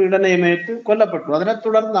മതപോലീസിന്റെ പീഡനമേറ്റ് കൊല്ലപ്പെട്ടു. അതിനെ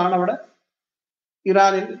തുടർന്നാണ് അവിടെ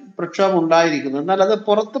ഇറാനിൽ പ്രക്ഷോഭം ഉണ്ടായിരിക്കുന്നത്. എന്നാൽ അത്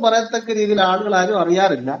പുറത്ത് പറയത്തക്ക രീതിയിൽ ആളുകൾ ആരും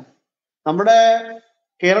അറിയാറില്ല. നമ്മുടെ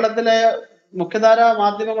കേരളത്തിലെ മുഖ്യധാരാ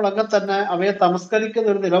മാധ്യമങ്ങളൊക്കെ തന്നെ അവയെ തമസ്കരിക്കുന്ന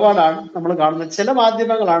ഒരു നിലപാടാണ് നമ്മൾ കാണുന്നത്. ചില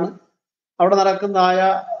മാധ്യമങ്ങളാണ് അവിടെ നടക്കുന്നതായ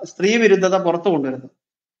സ്ത്രീ വിരുദ്ധത പുറത്തു കൊണ്ടുവരുന്നത്.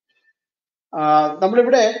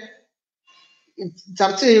 നമ്മളിവിടെ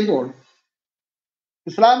ചർച്ച ചെയ്യുമ്പോൾ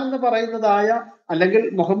ഇസ്ലാം എന്ന് പറയുന്നതായ അല്ലെങ്കിൽ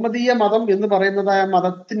മുഹമ്മദീയ മതം എന്ന് പറയുന്നതായ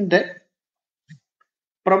മതത്തിന്റെ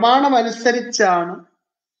പ്രമാണം അനുസരിച്ചാണ്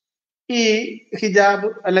ഈ ഹിജാബ്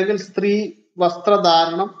അല്ലെങ്കിൽ സ്ത്രീ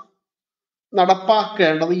വസ്ത്രധാരണം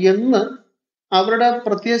നടപ്പാക്കേണ്ടത് എന്ന് അവരുടെ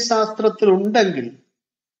പ്രത്യയശാസ്ത്രത്തിൽ ഉണ്ടെങ്കിൽ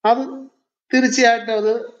അത് തീർച്ചയായിട്ടും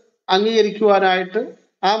അത് അംഗീകരിക്കുവാനായിട്ട്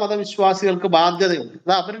ആ മതവിശ്വാസികൾക്ക് ബാധ്യതയുണ്ട്.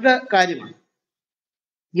 അത് അവരുടെ കാര്യമാണ്.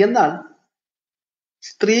 എന്നാൽ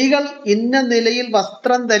സ്ത്രീകൾ ഇന്ന നിലയിൽ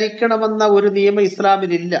വസ്ത്രം ധരിക്കണമെന്ന ഒരു നിയമം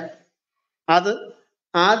ഇസ്ലാമിലില്ല. അത്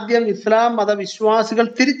ആദ്യം ഇസ്ലാം മതവിശ്വാസികൾ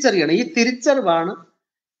തിരിച്ചറിയണം. ഈ തിരിച്ചറിവാണ്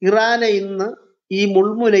ഇറാനെ ഇന്ന് ഈ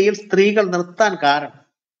മുൾമുനയിൽ സ്ത്രീകൾ നിർത്താൻ കാരണം.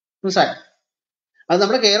 മനസ്സിലായി? അത്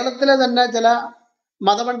നമ്മുടെ കേരളത്തിലെ തന്നെ ചില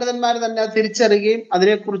മതപണ്ഡിതന്മാർ തന്നെ തിരിച്ചറിയുകയും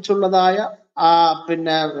അതിനെക്കുറിച്ചുള്ളതായ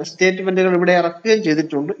സ്റ്റേറ്റ്മെന്റുകൾ ഇവിടെ ഇറക്കുകയും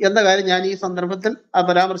ചെയ്തിട്ടുണ്ട് എന്ന കാര്യം ഞാൻ ഈ സന്ദർഭത്തിൽ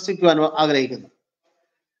പരാമർശിക്കുവാൻ ആഗ്രഹിക്കുന്നു.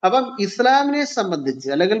 അപ്പം ഇസ്ലാമിനെ സംബന്ധിച്ച്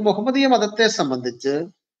അല്ലെങ്കിൽ മുഹമ്മദീയ മതത്തെ സംബന്ധിച്ച്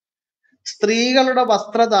സ്ത്രീകളുടെ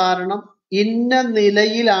വസ്ത്രധാരണം ഇന്ന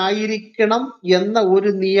നിലയിലായിരിക്കണം എന്ന ഒരു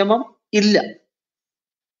നിയമം ഇല്ല.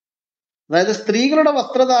 അതായത് സ്ത്രീകളുടെ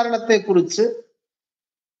വസ്ത്രധാരണത്തെ കുറിച്ച്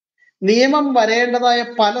നിയമം വരേണ്ടതായ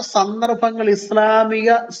പല സന്ദർഭങ്ങൾ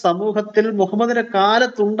ഇസ്ലാമിക സമൂഹത്തിൽ മുഹമ്മദിന്റെ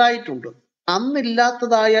കാലത്തുണ്ടായിട്ടുണ്ട്.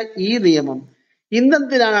 അന്നില്ലാത്തതായ ഈ നിയമം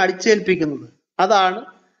ഇന്നെന്തിനാണ് അടിച്ചേൽപ്പിക്കുന്നത്? അതാണ്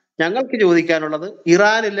ഞങ്ങൾക്ക് ചോദിക്കാനുള്ളത്.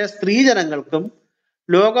 ഇറാനിലെ സ്ത്രീജനങ്ങൾക്കും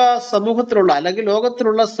ലോക സമൂഹത്തിലുള്ള അല്ലെങ്കിൽ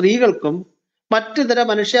ലോകത്തിലുള്ള സ്ത്രീകൾക്കും മറ്റിതര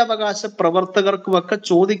മനുഷ്യാവകാശ പ്രവർത്തകർക്കുമൊക്കെ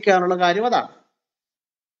ചോദിക്കാനുള്ള കാര്യം അതാണ്.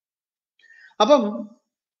 അപ്പം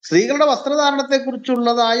സ്ത്രീകളുടെ വസ്ത്രധാരണത്തെ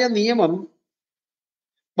കുറിച്ചുള്ളതായ നിയമം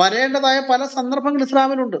വരേണ്ടതായ പല സന്ദർഭങ്ങൾ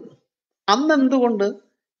ഇസ്ലാമിലുണ്ട്. അന്നെന്തുകൊണ്ട്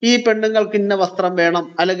ഈ പെണ്ണുങ്ങൾക്ക് ഇന്ന വസ്ത്രം വേണം,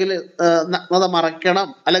 അല്ലെങ്കിൽ നഗ്നത മറയ്ക്കണം,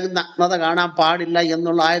 അല്ലെങ്കിൽ നഗ്നത കാണാൻ പാടില്ല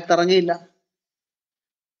എന്നുള്ള ആയത്തിറങ്ങിയില്ല?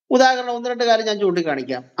 ഉദാഹരണം 1-2 കാര്യം ഞാൻ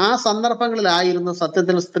ചൂണ്ടിക്കാണിക്കാം. ആ സന്ദർഭങ്ങളിലായിരുന്നു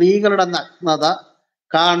സത്യത്തിൽ സ്ത്രീകളുടെ നഗ്നത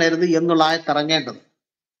കാണരുത് എന്നുള്ള ആയത്തിറങ്ങേണ്ടത്.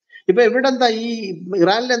 ഇപ്പൊ ഇവിടെ എന്താ, ഈ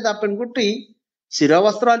ഇറാനിലെന്താ, പെൺകുട്ടി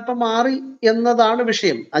ശിരോവസ്ത്രം അല്പം മാറി എന്നതാണ്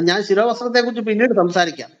വിഷയം. ഞാൻ ശിരോവസ്ത്രത്തെ കുറിച്ച് പിന്നീട്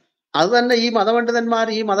സംസാരിക്കാം. അത് തന്നെ ഈ മതപണ്ഡിതന്മാർ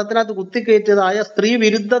ഈ മതത്തിനകത്ത് കുത്തിക്കയറ്റിയതായ സ്ത്രീ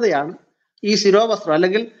വിരുദ്ധതയാണ് ഈ ശിരോവസ്ത്രം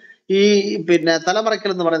അല്ലെങ്കിൽ ഈ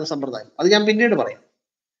തലമറയ്ക്കൽ എന്ന് പറയുന്ന സമ്പ്രദായം. അത് ഞാൻ പിന്നീട് പറയാം.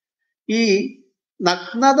 ഈ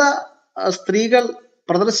നഗ്നത സ്ത്രീകൾ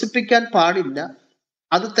പ്രദർശിപ്പിക്കാൻ പാടില്ല,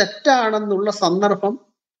 അത് തെറ്റാണെന്നുള്ള സന്ദർഭം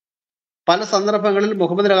പല സന്ദർഭങ്ങളിൽ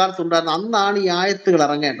മുഹമ്മദിന്റെ കാലത്തുണ്ടായിരുന്നു. അന്നാണ് ഈ ആയത്തുകൾ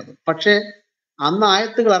ഇറങ്ങേണ്ടത്. പക്ഷെ അന്ന്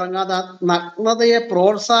ആയത്തുകൾ ഇറങ്ങാതെ നഗ്നതയെ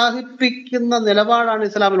പ്രോത്സാഹിപ്പിക്കുന്ന നിലപാടാണ്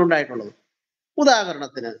ഇസ്ലാമിൽ ഉണ്ടായിട്ടുള്ളത്.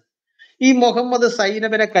 ഉദാഹരണത്തിന് ഈ മുഹമ്മദ്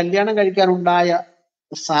സൈനബിനെ കല്യാണം കഴിക്കാനുണ്ടായ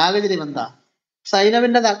സാഹചര്യം എന്താ?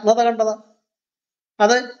 സൈനബിന്റെ നഗ്നത കണ്ടതാ?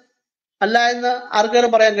 അത് അല്ല എന്ന്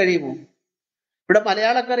ആർക്കെങ്കിലും പറയാൻ കഴിയുമോ? ഇവിടെ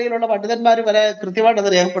മലയാളക്കരയിലുള്ള പണ്ഡിതന്മാർ വരെ കൃത്യമായിട്ട് അത്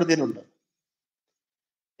രേഖപ്പെടുത്തിയിട്ടുണ്ട്.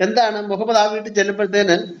 എന്താണ്, മുഹമ്മദ് ആ വീട്ടിൽ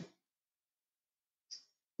ചെല്ലുമ്പോഴത്തേന്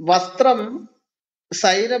വസ്ത്രം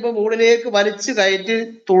സൈനബ് മുകളിലേക്ക് വലിച്ചു കയറ്റി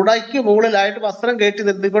തുടയ്ക്ക് മുകളിലായിട്ട് വസ്ത്രം കയറ്റി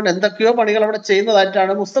നിർത്തിക്കൊണ്ട് എന്തൊക്കെയോ പണികൾ അവിടെ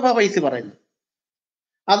ചെയ്യുന്നതായിട്ടാണ് മുസ്തഫ ഫൈസി പറയുന്നത്.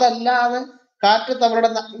 അതല്ലാതെ കാറ്റത്ത് അവരുടെ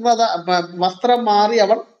നഗ്നത, വസ്ത്രം മാറി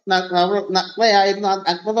അവൾ നഗ്നയായിരുന്നു, ആ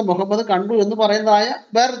നഗ്നത മുഹമ്മദ് കണ്ടു എന്ന് പറയുന്നതായ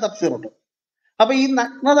വേറൊരു തഫ്സീറുണ്ട്. അപ്പൊ ഈ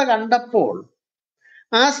നഗ്നത കണ്ടപ്പോൾ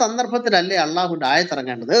ആ സന്ദർഭത്തിലല്ലേ അള്ളാഹുവിന്റെ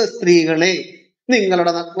ആയത്തിറങ്ങേണ്ടത്? സ്ത്രീകളെ,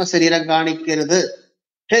 നിങ്ങളുടെ നഗ്ന ശരീരം കാണിക്കരുത്,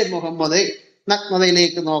 ഹേ മുഹമ്മദേ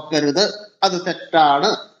നഗ്നതയിലേക്ക് നോക്കരുത്, അത് തെറ്റാണ്,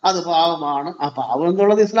 അത് പാവമാണ്. ആ പാവം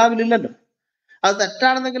എന്നുള്ളത് ഇസ്ലാമിലില്ലല്ലോ. അത്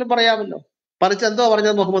തെറ്റാണെന്നെങ്കിലും പറയാമല്ലോ. പറിച്ച് എന്തോ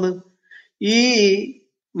പറഞ്ഞത് മുഹമ്മദ്? ഈ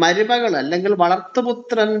മരുമകൾ അല്ലെങ്കിൽ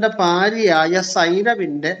വളർത്തുപുത്രന്റെ ഭാര്യയായ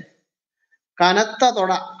സൈനബിന്റെ കനത്ത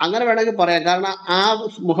തുട, അങ്ങനെ വേണമെങ്കിൽ പറയാം. കാരണം ആ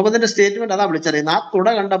മുഹമ്മദിന്റെ സ്റ്റേറ്റ്മെന്റ് അതാ വിളിച്ചറിയുന്നത്. ആ തുട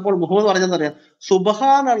കണ്ടപ്പോൾ മുഹമ്മദ് പറഞ്ഞെന്നറിയാം,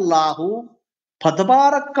 സുബ്ഹാനല്ലാഹു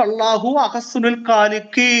ഫതബാറക്കല്ലാഹു അഹസ്സുനുൽ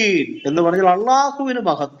ഖാലിഖീൻ എന്ന് പറഞ്ഞാൽ അള്ളാഹുവിന്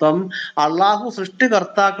മഹത്വം, അള്ളാഹു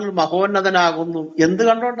സൃഷ്ടികർത്താക്കൾ മഹോന്നതനാകുന്നു. എന്ത്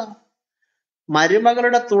കണ്ടോണ്ടാ?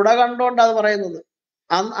 മരുമകളുടെ തുട കണ്ടോണ്ടാ അത് പറയുന്നത്.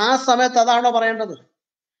 ആ സമയത്ത് അതാണോ പറയേണ്ടത്?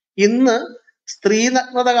 ഇന്ന് സ്ത്രീ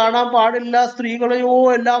നഗ്നത കാണാൻ പാടില്ല, സ്ത്രീകളെയോ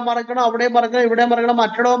എല്ലാം മറക്കണം, അവിടെ മറക്കണം, ഇവിടെ മറക്കണം,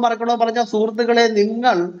 മറ്റിടവും മറക്കണോ പറഞ്ഞ സുഹൃത്തുക്കളെ,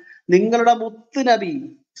 നിങ്ങളുടെ മുത്ത് നബി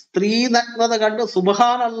സ്ത്രീ നഗ്നത കണ്ട്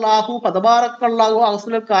സുബ്ഹാനല്ലാഹു ഫതബാറക്കല്ലാഹു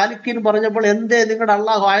അഹ്സനുൽ ഖാലിഖീൻ പറഞ്ഞപ്പോൾ എന്തേ നിങ്ങളുടെ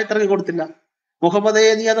അള്ളാഹു ആയത്തിറങ്ങി കൊടുത്തില്ല? മുഹമ്മദേ,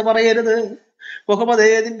 നീ അത് പറയരുത്. മുഹമ്മദേ,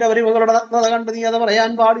 നിന്റെ മരുമകളുടെ നഗ്നത കണ്ട് നീ അത്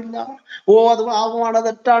പറയാൻ പാടില്ല. ഓ, അത് പാവമാണ്,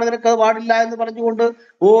 തെറ്റാണ്, നിനക്കത് പാടില്ല എന്ന് പറഞ്ഞുകൊണ്ട്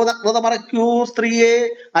നഗ്നത മറയ്ക്കൂ സ്ത്രീയെ,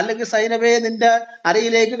 അല്ലെങ്കിൽ സൈനബേ നിന്റെ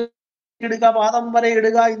അരയിലേക്ക് ഇടുക, പാദം വരെ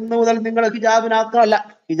ഇടുക. ഇന്ന് മുതൽ നിങ്ങൾ ഹിജാബിനകത്തല്ല,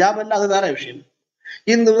 ഹിജാബല്ല, അത് വേറെ വിഷയം.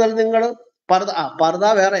 ഇന്ന് മുതൽ നിങ്ങൾ പർദ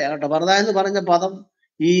വേറെയാ കേട്ടോ. പർദ എന്ന് പറഞ്ഞ പദം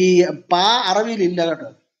ഈ അറബിയിലില്ല കേട്ടോ.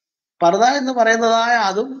 പർദ എന്ന് പറയുന്നതായ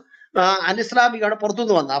അതും അനിസ്ലാമികമാണ്,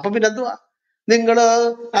 പുറത്തുനിന്ന് വന്ന. അപ്പൊ പിന്നെ എന്തുവാ? നിങ്ങള്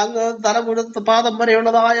അങ്ങ് തല മുഴുത്ത് പാദം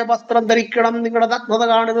വരെയുള്ളതായ വസ്ത്രം ധരിക്കണം, നിങ്ങളുടെ നഗ്നത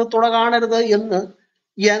കാണരുത്, തുട കാണരുത്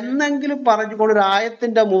എന്നെങ്കിലും പറഞ്ഞുകൊണ്ട് ഒരു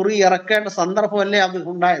ആയത്തിന്റെ മുറി ഇറക്കേണ്ട സന്ദർഭമല്ലേ അത്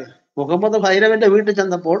ഉണ്ടായത്? മുഹമ്മദ് സൈനബിന്റെ വീട്ടിൽ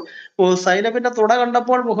ചെന്നപ്പോൾ സൈനബിന്റെ തുട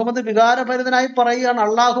കണ്ടപ്പോൾ മുഹമ്മദ് വികാരഭരിതനായി പറയുകയാണ്,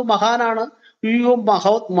 അള്ളാഹു മഹാനാണ്, അയ്യോ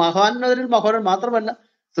മഹാനവരിൽ മഹാൻ മാത്രമല്ല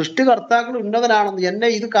സൃഷ്ടികർത്താക്കൾ ഉന്നതനാണെന്ന്, എന്നെ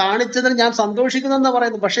ഇത് കാണിച്ചതിന് ഞാൻ സന്തോഷിക്കുന്നെന്ന്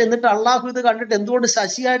പറയുന്നു. പക്ഷെ എന്നിട്ട് അള്ളാഹു ഇത് കണ്ടിട്ട് എന്തുകൊണ്ട്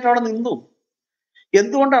ശശിയായിട്ട് അവിടെ നിന്നു?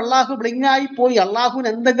 എന്തുകൊണ്ട് അള്ളാഹു ബ്ലിങ്ങായി പോയി? അള്ളാഹുവിന്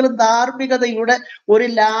എന്തെങ്കിലും ധാർമ്മികതയുടെ ഒരു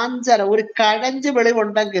ലാഞ്ചന, ഒരു കഴഞ്ച്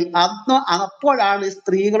വെളിവുണ്ടെങ്കിൽ അപ്പോഴാണ് ഈ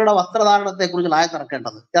സ്ത്രീകളുടെ വസ്ത്രധാരണത്തെ കുറിച്ച്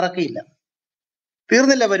ആയത്തിറക്കേണ്ടത്. ഇറക്കിയില്ല,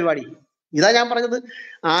 തീർന്നില്ല പരിപാടി. ഇതാ ഞാൻ പറഞ്ഞത്,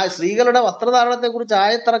 ആ സ്ത്രീകളുടെ വസ്ത്രധാരണത്തെ കുറിച്ച്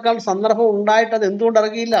ആയത്തിറക്കാൻ സന്ദർഭം ഉണ്ടായിട്ട് അത് എന്തുകൊണ്ട്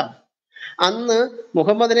ഇറക്കിയില്ല? അന്ന്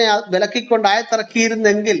മുഹമ്മദിനെ വിലക്കിക്കൊണ്ട്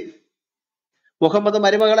ആയത്തിറക്കിയിരുന്നെങ്കിൽ മുഹമ്മദ്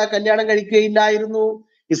മരുമകളെ കല്യാണം കഴിക്കുകയില്ലായിരുന്നു.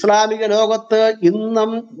 ഇസ്ലാമിക ലോകത്ത്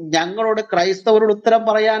ഇന്നും ഞങ്ങളോട് ക്രൈസ്തവരോട് ഉത്തരം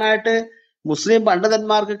പറയാനായിട്ട് മുസ്ലിം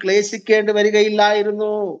പണ്ഡിതന്മാർക്ക് ക്ലേശിക്കേണ്ടി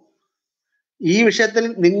വരികയില്ലായിരുന്നു. ഈ വിഷയത്തിൽ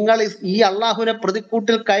നിങ്ങൾ ഈ അള്ളാഹുവിനെ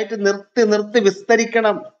പ്രതിക്കൂട്ടിൽ കയറ്റി നിർത്തി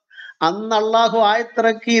വിസ്തരിക്കണം. അന്ന് അള്ളാഹു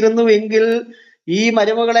ആയത്തിറക്കിയിരുന്നുവെങ്കിൽ ഈ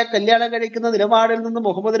മരുമകളെ കല്യാണം കഴിക്കുന്ന നിലപാടിൽ നിന്ന്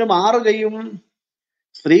മുഹമ്മദിന് മാറുകയും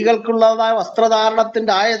സ്ത്രീകൾക്കുള്ളതായ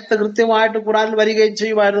വസ്ത്രധാരണത്തിന്റെ ആയത്ത് കൃത്യമായിട്ട് ഖുർആനിൽ വരികയും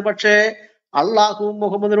ചെയ്യുമായിരുന്നു. പക്ഷേ അള്ളാഹു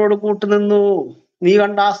മുഹമ്മദിനോട് കൂട്ടുനിന്നു. നീ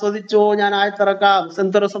കണ്ടാസ്വദിച്ചോ, ഞാൻ ആയത്തിറക്കാം,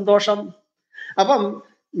 എന്തൊരു സന്തോഷം. അപ്പം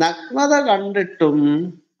നഗ്നത കണ്ടിട്ടും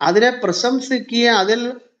അതിനെ പ്രശംസിക്കുകയും അതിൽ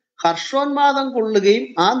ഹർഷോന്മാദം കൊള്ളുകയും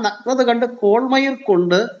ആ നഗ്നത കണ്ട് കോൾമയിർ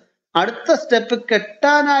കൊണ്ട് അടുത്ത സ്റ്റെപ്പ്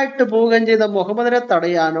കെട്ടാനായിട്ട് പോവുകയും ചെയ്ത മുഹമ്മദിനെ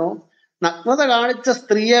തടയാനോ, നഗ്നത കാണിച്ച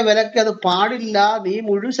സ്ത്രീയെ വിലക്കി അത് പാടില്ല, നീ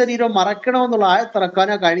മുഴുവൻ ശരീരം മറക്കണമെന്നുള്ള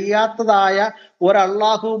ആയത്തിറക്കാനോ കഴിയാത്തതായ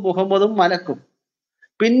ഒരല്ലാഹു മുഹമ്മദും മലക്കും.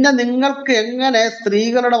 പിന്നെ നിങ്ങൾക്ക് എങ്ങനെ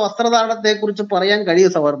സ്ത്രീകളുടെ വസ്ത്രധാരണത്തെ കുറിച്ച് പറയാൻ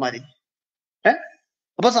കഴിയും സഹോദരന്മാരെ?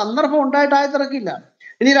 അപ്പൊ സന്ദർഭം ഉണ്ടായിട്ട് ആയത്തിറക്കില്ല.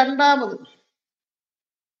 ഇനി രണ്ടാമത്,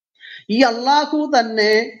 ഈ അള്ളാഹു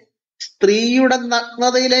തന്നെ സ്ത്രീയുടെ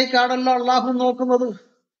നഗ്നതയിലേക്കാണല്ലോ അള്ളാഹു നോക്കുന്നത്.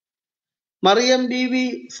 മറിയം ബീവി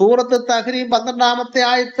സൂറത്ത് തഹ്രീം 12-ാമത്തെ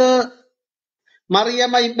ആയത്ത്,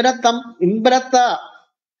 മറിയമ ഇംബ്രത്ത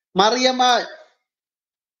മറിയമ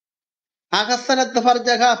അഹസനത്ത്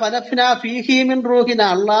ഫർജഹ ഫനഫ്നാ ഫീഹി മിൻ റൂഹിന.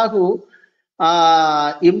 അള്ളാഹു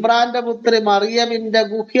ഇമ്രാന്റെ പുത്രി മറിയമിന്റെ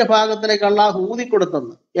ഗുഹ്യഭാഗത്തിലേക്ക് അള്ളാഹു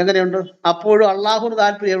ഊതിക്കൊടുത്തെന്ന്. എങ്ങനെയുണ്ട്? അപ്പോഴും അള്ളാഹുവിന്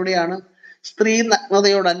താല്പര്യം എവിടെയാണ്? സ്ത്രീ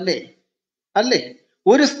നഗ്നതയോടല്ലേ? അല്ലേ?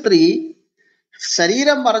 ഒരു സ്ത്രീ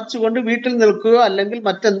ശരീരം മറച്ചുകൊണ്ട് വീട്ടിൽ നിൽക്കുകയോ അല്ലെങ്കിൽ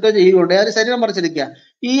മറ്റെന്തോ ചെയ്യുകൊണ്ട് അത് ശരീരം മറച്ചിരിക്കുക.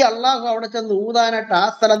 ഈ അള്ളാഹു അവിടെ ചെന്ന് ഊതാനായിട്ട് ആ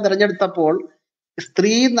സ്ഥലം തിരഞ്ഞെടുത്തപ്പോൾ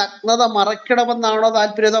സ്ത്രീ നഗ്നത മറയ്ക്കണമെന്നാണോ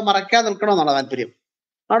താല്പര്യം, അതോ മറയ്ക്കാൻ നിൽക്കണമെന്നാണോ താല്പര്യം?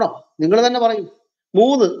 ആണോ? നിങ്ങൾ തന്നെ പറയും.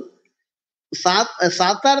 3,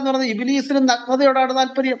 സാത്താൻ എന്ന് പറയുന്നത് ഇബ്ലീസിനും നഗ്നതയോടാണ്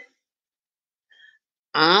താല്പര്യം.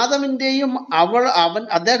 ആദമിന്റെയും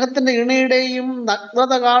അദ്ദേഹത്തിന്റെ ഇണയുടെയും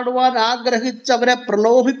നഗ്നത കാണുവാൻ ആഗ്രഹിച്ച് അവരെ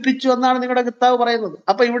പ്രലോഭിപ്പിച്ചു എന്നാണ് നിങ്ങളുടെ കിതാബ് പറയുന്നത്.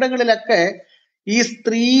 അപ്പൊ ഇവിടങ്ങളിലൊക്കെ ഈ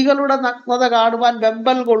സ്ത്രീകളുടെ നഗ്നത കാണുവാൻ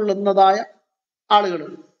വെമ്പൽ കൊള്ളുന്നതായ ആളുകൾ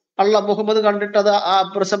മുഹമ്മദ് കണ്ടിട്ട് അത്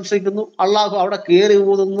പ്രശംസിക്കുന്നു, അള്ളാഹു അവിടെ കയറി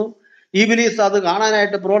ഊതുന്നു, ഇബ്ലീസ് അത്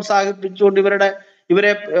കാണാനായിട്ട് പ്രോത്സാഹിപ്പിച്ചുകൊണ്ട്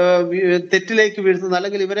ഇവരെ തെറ്റിലേക്ക് വീഴ്ത്തുന്നു,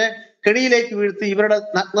 അല്ലെങ്കിൽ ഇവരെ കെണിയിലേക്ക് വീഴ്ത്തി ഇവരുടെ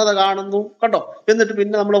നഗ്നത കാണുന്നു. കണ്ടോ? എന്നിട്ട്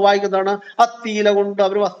പിന്നെ നമ്മൾ വായിക്കുന്നതാണ്, അത്തീല കൊണ്ട്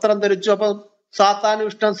അവർ വസ്ത്രം ധരിച്ചു. അപ്പൊ സാത്താനും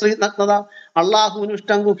ഇഷ്ടം സ്ത്രീ നഗ്നത, അള്ളാഹുവിനും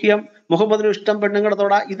ഇഷ്ടം ഗുഹ്യം, മുഹമ്മദിനും ഇഷ്ടം പെണ്ണുങ്ങളുടെ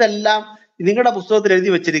തൊട. ഇതെല്ലാം നിങ്ങളുടെ പുസ്തകത്തിൽ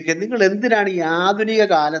എഴുതി വെച്ചിരിക്കുക. നിങ്ങൾ എന്തിനാണ് ഈ ആധുനിക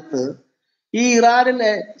കാലത്ത് ഈ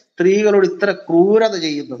ഇറാനിലെ സ്ത്രീകളോട് ഇത്ര ക്രൂരത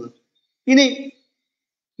ചെയ്യുന്നത്? ഇനി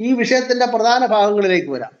ഈ വിഷയത്തിന്റെ പ്രധാന ഭാഗങ്ങളിലേക്ക്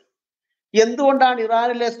വരാം. എന്തുകൊണ്ടാണ്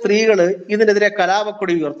ഇറാനിലെ സ്ത്രീകൾ ഇതിനെതിരെ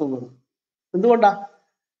കലാപക്കൊടി ഉയർത്തുന്നത്? എന്തുകൊണ്ടാ?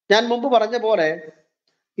 ഞാൻ മുമ്പ് പറഞ്ഞ പോലെ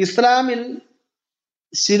ഇസ്ലാമിൽ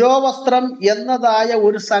ശിരോവസ്ത്രം എന്നതായ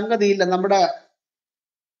ഒരു സംഗതിയില്ല. നമ്മുടെ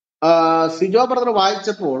സിജോ ബ്രദർ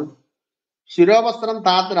വായിച്ചപ്പോൾ ശിരോവസ്ത്രം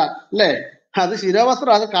താത്ര അല്ലേ, അത്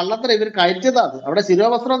ശിരോവസ്ത്രം, അത് കള്ളത്തരം ഇവർ കയറ്റിയതാണ്. അവിടെ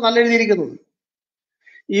ശിരോവസ്ത്രം നല്ല എഴുതിയിരിക്കുന്നത്.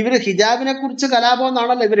 ഇവര് ഹിജാബിനെ കുറിച്ച് കലാപം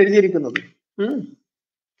എന്നാണല്ലോ ഇവർ എഴുതിയിരിക്കുന്നത്.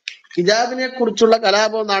 ഹിജാബിനെ കുറിച്ചുള്ള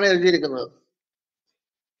കലാപം എന്നാണ് എഴുതിയിരിക്കുന്നത്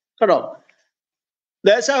കേട്ടോ.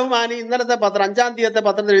 ദേശാഭിമാനി ഇന്നലത്തെ പത്രം 5-ാം തീയതിയത്തെ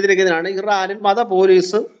പത്രത്തിൽ എഴുതിയിരിക്കുന്നതാണ് ഇറാനിൽ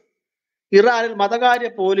മതകാര്യ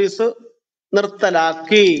പോലീസ്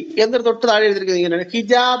നിർത്തലാക്കി എന്നൊരു തൊട്ട് താഴെ എഴുതിയിരിക്കുന്നത് ഇങ്ങനെയാണ്: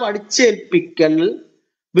 ഹിജാബ് അടിച്ചേൽപ്പിക്കൽ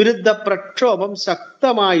വിരുദ്ധ പ്രക്ഷോഭം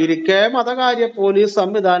ശക്തമായിരിക്കെ മതകാര്യ പോലീസ്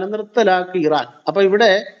സംവിധാനം നിർത്തലാക്കി ഇറാൻ. അപ്പൊ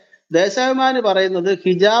ഇവിടെ ദേശാഭിമാനി പറയുന്നത്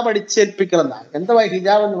ഹിജാബ് അടിച്ചേൽപ്പിക്കൽ എന്നാണ്. എന്തുവാ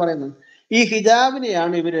ഹിജാബ് എന്ന് പറയുന്നത്? ഈ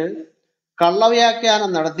ഹിജാബിനെയാണ് ഇവര്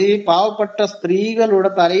കള്ളവ്യാഖ്യാനം നടത്തി പാവപ്പെട്ട സ്ത്രീകളുടെ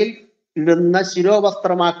തലയിൽ ഇടുന്ന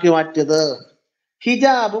ശിരോവസ്ത്രമാക്കി മാറ്റിയത്.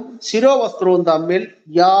 ഹിജാബും ശിരോവസ്ത്രവും തമ്മിൽ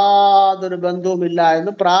യാതൊരു ബന്ധവുമില്ല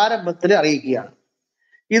എന്ന് പ്രാരംഭത്തിൽ അറിയിക്കുകയാണ്.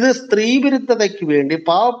 ഇത് സ്ത്രീവിരുദ്ധതയ്ക്ക് വേണ്ടി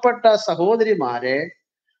പാവപ്പെട്ട സഹോദരിമാരെ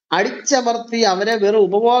അടിച്ചമർത്തി അവരെ വെറും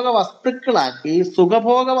ഉപഭോഗ വസ്തുക്കളാക്കി,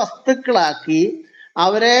 സുഖഭോഗ വസ്തുക്കളാക്കി,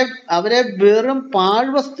 അവരെ വെറും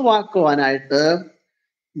പാഴ്വസ്തുവാക്കുവാനായിട്ട്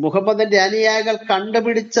മുഹമ്മദിന്റെ അനുയായികൾ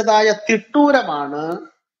കണ്ടുപിടിച്ചതായ തിട്ടൂരമാണ്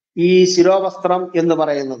ഈ ശിരോവസ്ത്രം എന്ന്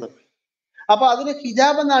പറയുന്നത്. അപ്പൊ അതിന്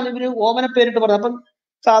ഹിജാബ് എന്നാണ് ഇവര് ഓമന പേരിട്ട് പറഞ്ഞത്. അപ്പം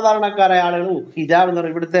സാധാരണക്കാരായ ആളുകൾ ഹിജാബ് എന്ന്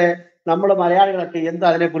പറയും. ഇവിടുത്തെ നമ്മള് മലയാളികളൊക്കെ എന്താ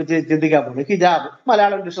അതിനെക്കുറിച്ച് ചിന്തിക്കാൻ പോകുന്നത്? ഹിജാബ്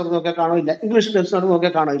മലയാളം ഡിക്ഷണറി നോക്കിയാൽ കാണില്ല, ഇംഗ്ലീഷ് ഡിക്ഷണറി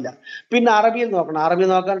നോക്കിയാൽ കാണില്ല. പിന്നെ അറബിയിൽ നോക്കണം, അറബി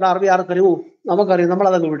നോക്കേണ്ട അറബി ആർക്കറിയൂ? നമുക്കറിയാം,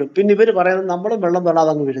 നമ്മളതങ്ങ് വിടും. പിന്നെ ഇവര് പറയുന്നത് നമ്മളും വെള്ളം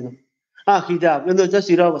തൊടാതെ അങ്ങ് വിടുന്നു. ഹിജാബ് എന്ന് വെച്ചാൽ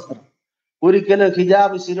ശിരോവസ്ത്രം. ഒരിക്കലും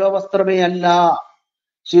ഹിജാബ് ശിരോവസ്ത്രമേ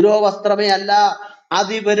അല്ല.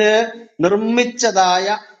 അതിവര് നിർമ്മിച്ചതായ,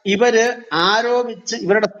 ഇവര് ആരോപിച്ച്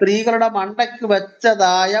ഇവരുടെ സ്ത്രീകളുടെ മണ്ടയ്ക്ക്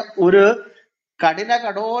വെച്ചതായ ഒരു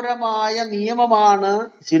കഠോരമായ നിയമമാണ്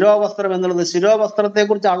ശിരോവസ്ത്രം എന്നുള്ളത്. ശിരോവസ്ത്രത്തെ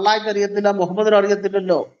കുറിച്ച് അള്ളാഹ്ക്ക് അറിയത്തില്ല, മുഹമ്മദിനും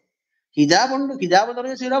അറിയത്തില്ലല്ലോ. ഹിജാബ് ഉണ്ട്. ഹിജാബ് എന്ന്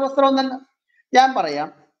പറഞ്ഞാൽ ശിരോവസ്ത്രം ഒന്നല്ല. ഞാൻ പറയാം,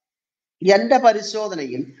 എന്റെ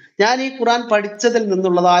പരിശോധനയിൽ ഞാൻ ഈ ഖുർആൻ പഠിച്ചതിൽ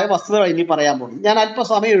നിന്നുള്ളതായ വസ്തുതകൾ ഇനി പറയാൻ പോകുന്നു. ഞാൻ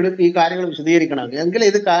അല്പസമയം എടുക്കും ഈ കാര്യങ്ങൾ വിശദീകരിക്കണമെങ്കിൽ, എങ്കിലും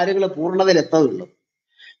ഇത് കാര്യങ്ങൾ പൂർണ്ണതയിൽ എത്തുകയുള്ളൂ.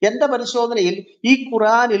 എന്റെ പരിശോധനയിൽ ഈ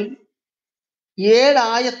ഖുർആനിൽ 7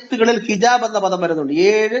 ആയത്തുകളിൽ ഹിജാബ് എന്ന പദം വരുന്നുണ്ട്.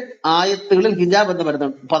 7 ആയത്തുകളിൽ ഹിജാബ് എന്ന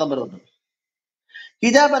പദം വരുന്നുണ്ട്.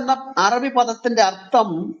 ഹിജാബ് എന്ന അറബി പദത്തിന്റെ അർത്ഥം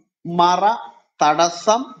മറ,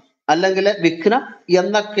 തടസ്സം അല്ലെങ്കിൽ വിഘ്നം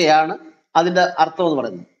എന്നൊക്കെയാണ് അതിന്റെ അർത്ഥം എന്ന്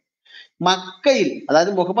പറയുന്നത്. മക്കയിൽ,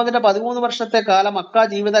 അതായത് മുഹമ്മദിന്റെ 13 വർഷത്തെ കാലം മക്ക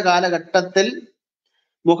ജീവിത കാലഘട്ടത്തിൽ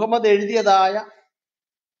മുഹമ്മദ് എഴുതിയതായ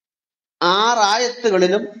 6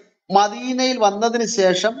 ആയത്തുകളിലും മദീനയിൽ വന്നതിന്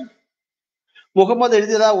ശേഷം മുഹമ്മദ്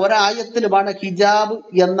എഴുതിയത ഒരായത്തിലുമാണ് ഹിജാബ്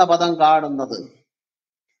എന്ന പദം കാണുന്നത്.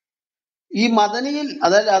 ഈ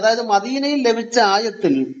അതായത് മദീനയിൽ ലഭിച്ച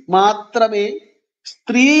ആയത്തിൽ മാത്രമേ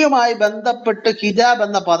സ്ത്രീയുമായി ബന്ധപ്പെട്ട് ഹിജാബ്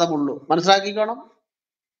എന്ന പദമുള്ളൂ. മനസ്സിലാക്കിക്കോണം,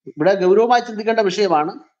 ഇവിടെ ഗൗരവമായി ചിന്തിക്കേണ്ട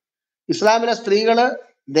വിഷയമാണ്. ഇസ്ലാമിലെ സ്ത്രീകള്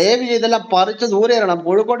ദയവ് ചെയ്തെല്ലാം പറിച്ച് ദൂരെ എറിയണം.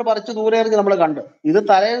 കോഴിക്കോട് പറിച്ച് ദൂരെ എറിഞ്ഞ് നമ്മൾ കണ്ട്. ഇത്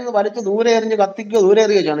തലയിൽ നിന്ന് വലിച്ച് ദൂരെ എറിഞ്ഞ് കത്തിക്കുകയോ ദൂരെ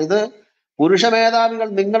എറിയുകയോ ചെയ്യണം. ഇത് പുരുഷ മേധാവികൾ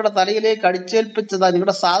നിങ്ങളുടെ തലയിലേക്ക് അടിച്ചേൽപ്പിച്ചതാ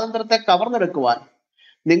നിങ്ങളുടെ സ്വാതന്ത്ര്യത്തെ കവർന്നെടുക്കുവാൻ.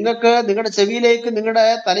 നിങ്ങൾക്ക് നിങ്ങളുടെ ചെവിയിലേക്കും നിങ്ങളുടെ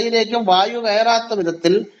തലയിലേക്കും വായു കയറാത്ത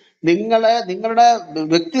വിധത്തിൽ നിങ്ങളുടെ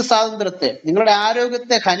വ്യക്തി സ്വാതന്ത്ര്യത്തെ, നിങ്ങളുടെ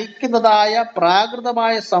ആരോഗ്യത്തെ ഹനിക്കുന്നതായ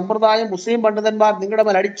പ്രാകൃതമായ സമ്പ്രദായം മുസ്ലിം പണ്ഡിതന്മാർ നിങ്ങളുടെ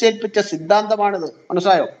മേൽ അടിച്ചേൽപ്പിച്ച സിദ്ധാന്തമാണിത്.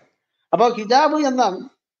 മനസ്സിലായോ? അപ്പൊ ഹിജാബ് എന്ന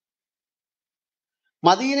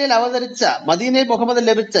മദീനയിൽ മുഹമ്മദ്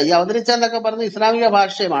ലഭിച്ച, ഈ അവതരിച്ച എന്നൊക്കെ പറയുന്നത് ഇസ്ലാമിക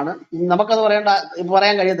ഭാഷയുമാണ്. നമുക്കത്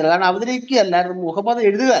പറയാൻ കഴിയത്തില്ല, കാരണം അവതരിക്കുകയല്ലായിരുന്നു, മുഹമ്മദ്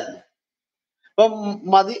എഴുതുകയല്ല. അപ്പൊ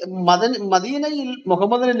മദീനയിൽ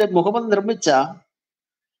മുഹമ്മദ് നിർമ്മിച്ച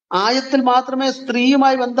ആയത്തിൽ മാത്രമേ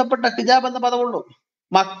സ്ത്രീയുമായി ബന്ധപ്പെട്ട ഹിജാബ് എന്ന പദമുള്ളൂ.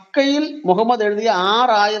 മക്കയിൽ മുഹമ്മദ് എഴുതിയ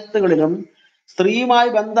 6 ആയത്തുകളിലും സ്ത്രീയുമായി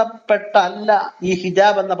ബന്ധപ്പെട്ടല്ല ഈ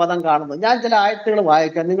ഹിജാബ് എന്ന പദം കാണുന്നത്. ഞാൻ ചില ആയത്തുകൾ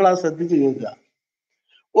വായിക്കാം, നിങ്ങൾ അത് ശ്രദ്ധിച്ചു കേൾക്കുക.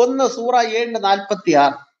 1 സൂറ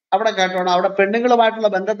 7:46. അവിടെ കേട്ടോണം, അവിടെ പെണ്ണുങ്ങളുമായിട്ടുള്ള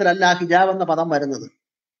ബന്ധത്തിലല്ല ഹിജാബ് എന്ന പദം വരുന്നത്.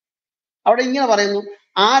 അവിടെ ഇങ്ങനെ പറയുന്നു: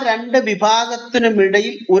 ആ 2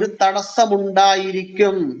 വിഭാഗത്തിനുമിടയിൽ ഒരു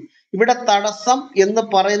തടസ്സമുണ്ടായിരിക്കും. ഇവിടെ തടസ്സം എന്ന്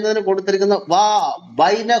പറയുന്നതിന് കൊടുത്തിരിക്കുന്ന വാ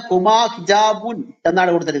ബൈന ഹുമാ ഹിജാബുൻ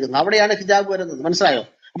എന്നാണ് കൊടുത്തിരിക്കുന്നത്. അവിടെയാണ് ഹിജാബ് വരുന്നത്. മനസ്സിലായോ?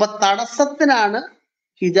 അപ്പൊ തടസ്സത്തിനാണ്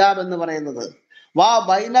ഹിജാബ് എന്ന് പറയുന്നത്. വാ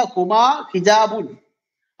ബൈന ഹുമാ ഹിജാബുൻ.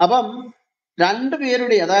 അപ്പം 2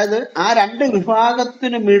 പേരുടെ, അതായത് ആ 2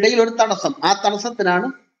 വിഭാഗത്തിനുമിടയിൽ ഒരു തടസ്സം, ആ തടസ്സത്തിനാണ്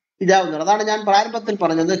ഹിജാബ് എന്ന് പറയുന്നത്. അതാണ് ഞാൻ പ്രാരംഭത്തിൽ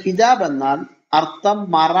പറഞ്ഞത്. ഹിജാബ് എന്നാൽ അർത്ഥം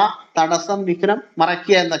മറ, തടസ്സം, വിഘ്നം,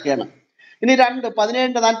 മറയ്ക്കുക എന്നൊക്കെയാണ്. ഇനി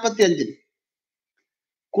 2:17-45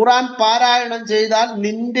 ഖുർആൻ പാരായണം ചെയ്താൽ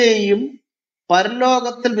നിന്റെയും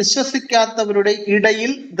പരലോകത്തിൽ വിശ്വസിക്കാത്തവരുടെ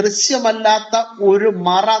ഇടയിൽ ദൃശ്യമല്ലാത്ത ഒരു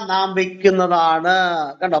മറ നാം വെക്കുന്നതാണ്.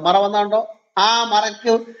 കണ്ടോ, മറ വന്നാണ്ടോ? ആ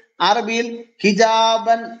മറയ്ക്ക് അറബിയിൽ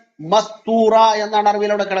ഹിജാബൻ മസ്തൂറ എന്നാണ്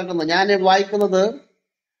അറബിയിൽ അവിടെ കിടക്കുന്നത്. ഞാൻ വായിക്കുന്നത്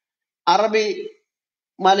അറബി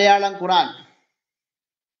മലയാളം ഖുറാൻ.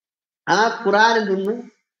 ആ ഖുറാനിൽ നിന്ന്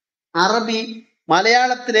അറബി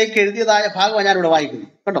മലയാളത്തിലേക്ക് എഴുതിയതായ ഭാഗമാണ് ഞാൻ ഇവിടെ വായിക്കുന്നത്.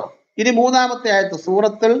 കേട്ടോ, ഇനി 3-ാമത്തെ ആയത്ത്,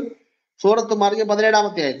 സൂറത്ത് മറിയം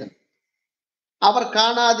 17-ാമത്തെ ആയത്ത്. അവർ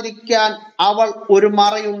കാണാതിരിക്കാൻ അവൾ ഒരു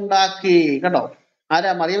മറയുണ്ടാക്കി. കണ്ടോ,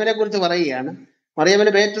 ആരാ? മറിയമിനെ കുറിച്ച് പറയുകയാണ്.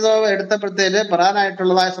 മറിയമിന് പേറ്റുതോ എടുത്തപ്പോഴത്തേന്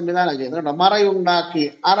പറയാനായിട്ടുള്ളതായ സംവിധാനം ചെയ്തു. കേട്ടോ, മറയുണ്ടാക്കി.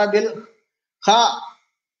 അറബിൽ ഹ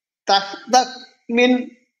തഹ്ദക് മിൻ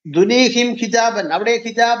ദുനീഹിം ഹിജാബൻ, അവിടെ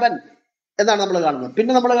ഹിജാബൻ എന്നാണ് നമ്മൾ കാണുന്നത്.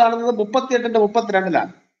 പിന്നെ നമ്മൾ കാണുന്നത് 38-ന്റെ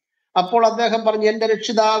 32-ലാണ്. അപ്പോൾ അദ്ദേഹം പറഞ്ഞു, എന്റെ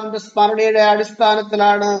രക്ഷിതാവിന്റെ സ്മരണയുടെ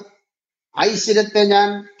അടിസ്ഥാനത്തിലാണ് ഐശ്വര്യത്തെ ഞാൻ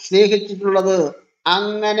സ്നേഹിച്ചിട്ടുള്ളത്.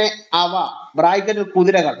 അങ്ങനെ അവ ബ്രാക്കറ്റിൽ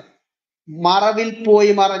കുതിരകൾ മറവിൽ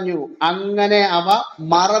പോയി മറഞ്ഞു. അങ്ങനെ അവ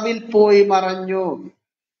മറവിൽ പോയി മറഞ്ഞു.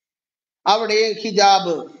 അവിടെ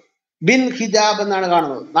ഹിജാബ് ബിൻ ഹിജാബ് എന്നാണ്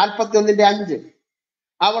കാണുന്നത്. 41-ന്റെ 5.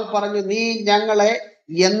 അവൾ പറഞ്ഞു, നീ ഞങ്ങളെ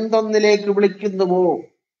എന്തൊന്നിലേക്ക് വിളിക്കുന്നുവോ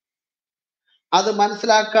അത്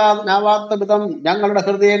മനസ്സിലാക്കാനാവാത്ത വിധം ഞങ്ങളുടെ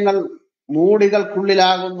ഹൃദയങ്ങൾ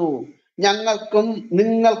മൂടികൾക്കുള്ളിലാകുന്നു. ഞങ്ങൾക്കും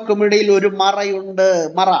നിങ്ങൾക്കുമിടയിൽ ഒരു മറയുണ്ട്.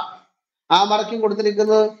 മറ, ആ മറയ്ക്കും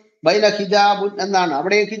കൊടുത്തിരിക്കുന്നത് ബൈന ഹിജാബുൻ എന്നാണ്.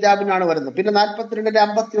 അവിടെ ഹിജാബിനാണ് വരുന്നത്. പിന്നെ 42-ന്റെ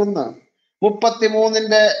 51,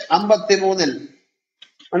 33-ന്റെ 53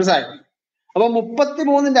 മനസ്സിലായോ? അപ്പൊ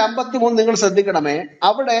 33-ന്റെ 53 നിങ്ങൾ ശ്രദ്ധിക്കണമേ.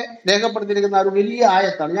 അവിടെ രേഖപ്പെടുത്തിയിരിക്കുന്ന ഒരു വലിയ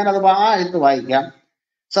ആയത്താണ്. ഞാനത് ആ ആയത്ത് വായിക്കാം.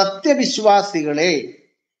 സത്യവിശ്വാസികളെ,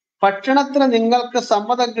 ഭക്ഷണത്തിന് നിങ്ങൾക്ക്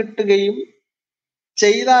സമ്മതം കിട്ടുകയും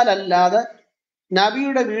ചെയ്താലല്ലാതെ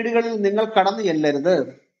നബിയുടെ വീടുകളിൽ നിങ്ങൾ കടന്നു ചെല്ലരുത്.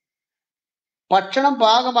 ഭക്ഷണം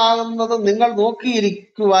പാകമാകുന്നത് നിങ്ങൾ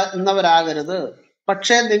നോക്കിയിരിക്കുന്നവരാകരുത്.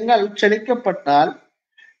 പക്ഷേ നിങ്ങൾ ക്ഷണിക്കപ്പെട്ടാൽ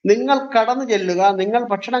നിങ്ങൾ കടന്നു ചെല്ലുക. നിങ്ങൾ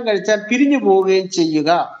ഭക്ഷണം കഴിച്ചാൽ പിരിഞ്ഞു പോവുകയും ചെയ്യുക.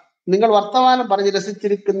 നിങ്ങൾ വർത്തമാനം പറഞ്ഞ്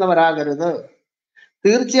രസിച്ചിരിക്കുന്നവരാകരുത്.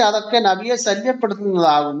 തീർച്ചയായും അതൊക്കെ നബിയെ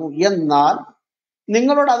ശല്യപ്പെടുത്തുന്നതാകുന്നു. എന്നാൽ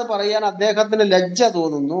നിങ്ങളോട് അത് പറയാൻ അദ്ദേഹത്തിന് ലജ്ജ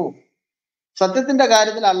തോന്നുന്നു. സത്യത്തിന്റെ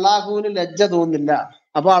കാര്യത്തിൽ അള്ളാഹുവിന് ലജ്ജ തോന്നുന്നില്ല.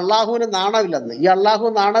 അപ്പൊ അള്ളാഹുവിന് നാണമില്ലെന്ന്. ഈ അള്ളാഹു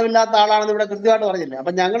നാണമില്ലാത്ത ആളാണെന്ന് ഇവിടെ കൃത്യമായിട്ട് പറഞ്ഞില്ലേ.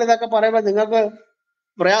 അപ്പൊ ഞങ്ങൾ ഇതൊക്കെ പറയുമ്പോൾ നിങ്ങൾക്ക്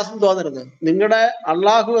പ്രയാസം തോന്നരുത്. നിങ്ങളുടെ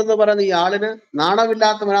അള്ളാഹു എന്ന് പറയുന്ന ഈ ആളിന്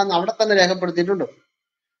നാണമില്ലാത്തവനാണെന്ന് അവിടെ തന്നെ രേഖപ്പെടുത്തിയിട്ടുണ്ട്.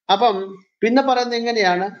 അപ്പം പിന്നെ പറയുന്നത്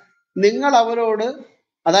ഇങ്ങനെയാണ്, നിങ്ങൾ അവരോട്,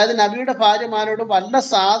 അതായത് നബിയുടെ ഭാര്യമാരോട് വല്ല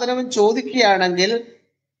സാധനവും ചോദിക്കുകയാണെങ്കിൽ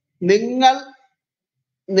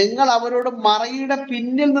നിങ്ങൾ അവരോട് മറയുടെ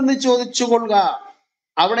പിന്നിൽ നിന്ന് ചോദിച്ചു കൊള്ളുക.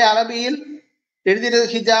 അവിടെ അറബിയിൽ എഴുതിയത്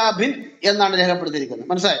ഹിജാബിൻ എന്നാണ് രേഖപ്പെടുത്തിയിരിക്കുന്നത്.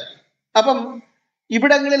 മനസ്സിലായോ? അപ്പം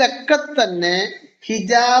ഇവിടങ്ങളിലൊക്കെ തന്നെ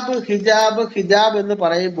ഹിജാബ് ഹിജാബ് ഹിജാബ് എന്ന്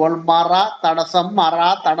പറയുമ്പോൾ മറ തടസ്സം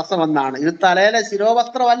എന്നാണ്. ഇത് തലയിലെ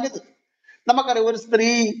ശിരോവസ്ത്രമല്ലത്. നമുക്കറിയാം, ഒരു സ്ത്രീ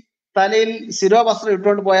തലയിൽ ശിരോവസ്ത്രം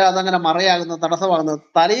ഇട്ടുകൊണ്ട് പോയാൽ അതങ്ങനെ മറയാകുന്നത്, തടസ്സമാകുന്നത്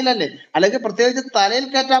തലയിലല്ലേ, അല്ലെങ്കിൽ പ്രത്യേകിച്ച് തലയിൽ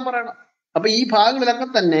കയറ്റാൻ പറയണം. അപ്പൊ ഈ ഭാഗങ്ങളിലൊക്കെ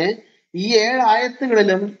തന്നെ ഈ 7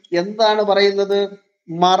 ആയത്തുകളിലും എന്താണ് പറയുന്നത്?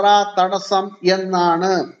 മറ, തടസ്സം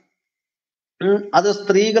എന്നാണ്. അത്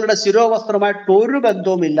സ്ത്രീകളുടെ ശിരോവസ്ത്രമായിട്ട് ഒരു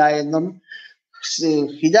ബന്ധവുമില്ല എന്നും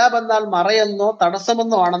ഹിജാബ് എന്നാൽ മറയെന്നോ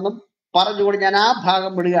തടസ്സമെന്നോ ആണെന്നും പറഞ്ഞുകൊണ്ട് ഞാൻ ആ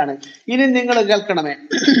ഭാഗം വിടുകയാണ്. ഇനി നിങ്ങൾ കേൾക്കണമേ,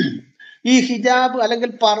 ഈ ഹിജാബ്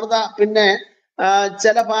അല്ലെങ്കിൽ പർദ, പിന്നെ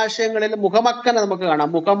ചില ഭാഷകളിൽ മുഖമക്കന നമുക്ക് കാണാം.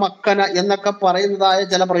 മുഖമക്കന എന്നൊക്കെ പറയുന്നതായ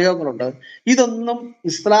ചില പ്രയോഗങ്ങളുണ്ട്. ഇതൊന്നും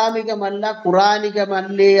ഇസ്ലാമികമല്ല,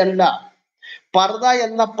 ഖുറാനികമല്ലേ അല്ല. പർദ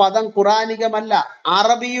എന്ന പദം ഖുറാനികമല്ല,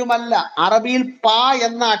 അറബിയുമല്ല. അറബിയിൽ പ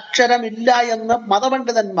എന്ന അക്ഷരമില്ല എന്ന്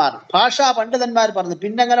മതപണ്ഡിതന്മാർ, ഭാഷാ പണ്ഡിതന്മാർ പറഞ്ഞു.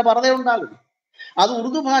 പിന്നെ അങ്ങനെ പർദയുണ്ടാകും. അത്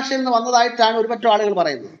ഉറുദു ഭാഷയിൽ നിന്ന് വന്നതായിട്ടാണ് ഒരുപറ്റം ആളുകൾ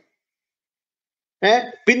പറയുന്നത്.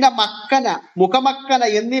 പിന്നെ മക്കന, മുഖമക്കന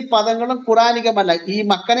എന്നീ പദങ്ങളും ഖുറാനികമല്ല. ഈ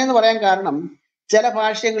മക്കന എന്ന് പറയാൻ കാരണം ചില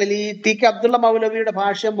ഭാഷ്യങ്ങളിൽ, ഈ ടി കെ അബ്ദുള്ള മൗലവിയുടെ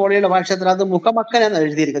ഭാഷ്യം പോലെയുള്ള ഭാഷ്യത്തിൽ അത് മുഖമക്കന എന്ന്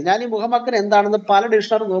എഴുതിയിരിക്കുന്നത്. ഞാൻ ഈ മുഖമക്കന എന്താണെന്ന് പല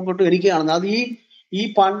ഡിക്ഷണറി നോക്കിയിട്ട് എനിക്ക് കാണുന്നത് അത് ഈ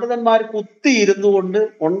പണ്ഡിതന്മാർ കുത്തിയിരുന്നു കൊണ്ട്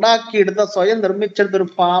ഉണ്ടാക്കിയെടുത്ത, സ്വയം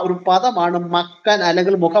നിർമ്മിച്ചെടുത്ത ഒരു പദമാണ് മക്കൻ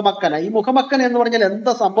അല്ലെങ്കിൽ മുഖമക്കന. ഈ മുഖമക്കന എന്ന് പറഞ്ഞാൽ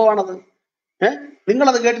എന്താ സംഭവമാണത്?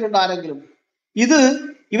 നിങ്ങളത് കേട്ടിട്ടുണ്ടോ ആരെങ്കിലും? ഇത്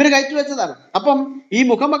ഇവര് കയറ്റി വെച്ചതാണ്. അപ്പം ഈ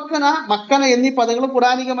മുഖമക്കന, മക്കന എന്നീ പദങ്ങൾ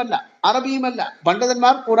ഖുറാനികമല്ല, അറബിയുമല്ല.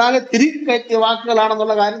 പണ്ഡിതന്മാർ ഖുറാനെ തിരികെ കയറ്റിയ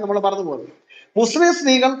വാക്കുകളാണെന്നുള്ള കാര്യം നമ്മൾ പറഞ്ഞു പോകും. മുസ്ലിം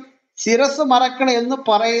സ്ത്രീകൾ ശിരസ് മറക്കണം എന്ന്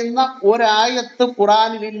പറയുന്ന ഒരായത്ത്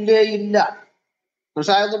ഖുറാനിലില്ലേ? ഇല്ല.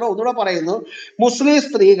 മനസ്സിലായതുകൊണ്ട് ഒന്നുകൂടെ പറയുന്നു, മുസ്ലിം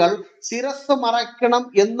സ്ത്രീകൾ ശിരസ് മറക്കണം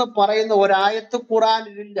എന്ന് പറയുന്ന ഒരായത്ത്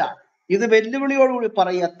ഖുറാനിലില്ല. ഇത് വെല്ലുവിളിയോടുകൂടി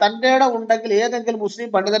പറയുക. തന്റെ ഇടം ഉണ്ടെങ്കിൽ ഏതെങ്കിലും മുസ്ലിം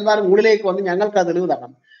പണ്ഡിതന്മാർ മുകളിലേക്ക് വന്ന് ഞങ്ങൾക്ക് അത് തെളിവ്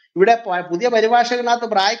തരണം. ഇവിടെ പുതിയ പരിഭാഷകളിനകത്ത്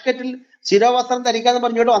ബ്രാക്കറ്റിൽ ശിരോവസ്ത്രം ധരിക്കാന്ന്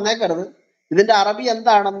പറഞ്ഞുകൊണ്ട് വന്നേക്കരുത്. ഇതിന്റെ അറബി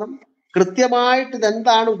എന്താണെന്നും കൃത്യമായിട്ട്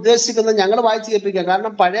ഇതെന്താണ് ഉദ്ദേശിക്കുന്നത് ഞങ്ങൾ വായിച്ചു കേൾപ്പിക്കുക.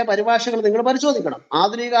 കാരണം പഴയ പരിഭാഷകൾ നിങ്ങൾ പരിശോധിക്കണം.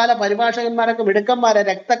 ആധുനികകാല പരിഭാഷകന്മാരൊക്കെ മിടുക്കന്മാരെ,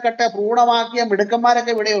 രക്തക്കട്ടെ ഭ്രൂണമാക്കിയ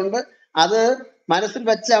മിടുക്കന്മാരൊക്കെ ഇവിടെയുണ്ട്. അത് മനസ്സിൽ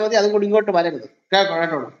വെച്ചാൽ മതി, അതും കൂടി ഇങ്ങോട്ട് വരരുത്.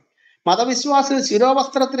 കേട്ടോളൂ. മതവിശ്വാസികൾ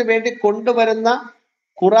ശിരോവസ്ത്രത്തിന് വേണ്ടി കൊണ്ടുവരുന്ന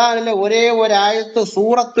ഖുറാനിലെ ഒരേ ഒരായത്ത്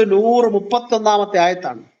സൂറത്ത് നൂർ 31-ാമത്തെ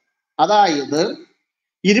ആയത്താണ്. അതായത്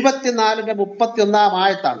 24-ന്റെ 31-ാം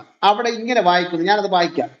ആയത്താണ്. അവിടെ ഇങ്ങനെ വായിക്കുന്നു, ഞാനത്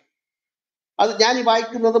വായിക്കാം. അത് ഞാൻ ഈ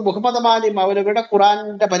വായിക്കുന്നത് മുഹമ്മദ് അമാനി മൗലവിയുടെ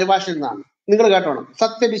ഖുറാനിന്റെ പരിഭാഷയിൽ നിന്നാണ്. നിങ്ങൾ കേട്ടോണം.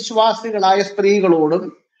 സത്യവിശ്വാസികളായ സ്ത്രീകളോടും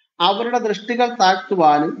അവരുടെ ദൃഷ്ടികൾ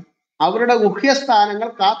താഴ്ത്തുവാനും അവരുടെ ഗുഹ്യസ്ഥാനങ്ങൾ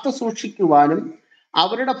കാത്തു സൂക്ഷിക്കുവാനും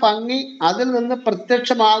അവരുടെ ഭംഗി അതിൽ നിന്ന്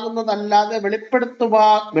പ്രത്യക്ഷമാകുന്നതല്ലാതെ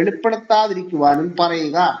വെളിപ്പെടുത്താതിരിക്കുവാനും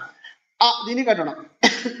പറയുക. ഇനി കേട്ടോണം.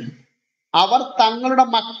 അവർ തങ്ങളുടെ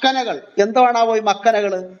മക്കനകൾ, എന്തുവാണാവോ ഈ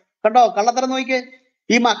മക്കനകള്? കണ്ടോ, കള്ളത്തരം നോക്കിക്കേ.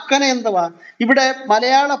 ഈ മക്കന എന്തുവാ? ഇവിടെ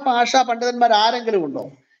മലയാള ഭാഷാ പണ്ഡിതന്മാർ ആരെങ്കിലും ഉണ്ടോ?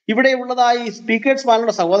 ഇവിടെ ഉള്ളതായി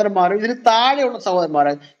സ്പീക്കേഴ്സ്മാരുടെ സഹോദരന്മാരും ഇതിന് താഴെയുള്ള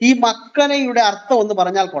സഹോദരന്മാരും ഈ മക്കനയുടെ അർത്ഥം ഒന്ന്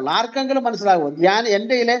പറഞ്ഞാൽ കൊള്ളാം. ആർക്കെങ്കിലും മനസ്സിലാകുമോ? ഞാൻ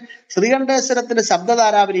എൻ്റെ ശ്രീകണ്ഠേശ്വരത്തിന്റെ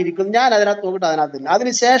ശബ്ദധാരാവലി ഇരിക്കുന്നു, ഞാൻ അതിനകത്ത് നോക്കിയിട്ട് അതിനകത്തില്ല.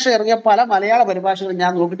 അതിനുശേഷം ഇറങ്ങിയ പല മലയാള പരിഭാഷകളും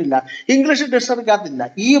ഞാൻ നോക്കിയിട്ടില്ല, ഇംഗ്ലീഷ് ഡിക്ഷണറിക്കകത്തില്ല.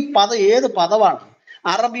 ഈ പദം ഏത് പദമാണ്?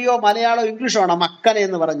 അറബിയോ മലയാളോ ഇംഗ്ലീഷോ ആണോ മക്കന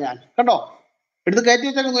എന്ന് പറഞ്ഞാൽ? കണ്ടോ, എടുത്ത് കയറ്റി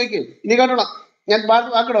വെച്ചൊക്കെ നോക്കിയും. ഇനി കേട്ടോളാം, ഞാൻ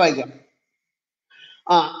വാക്കോടെ വായിക്കാം.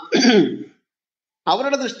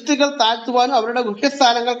 അവരുടെ ദൃഷ്ടികൾ താഴ്ത്തുവാനും അവരുടെ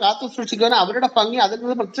ഗുഹ്യസ്ഥാനങ്ങൾ കാത്തു സൂക്ഷിക്കുവാനും അവരുടെ ഭംഗി അതിൽ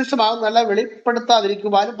നിന്ന് പ്രത്യക്ഷമാകുന്നതല്ല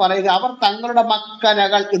വെളിപ്പെടുത്താതിരിക്കുവാനും പറയുക. അവർ തങ്ങളുടെ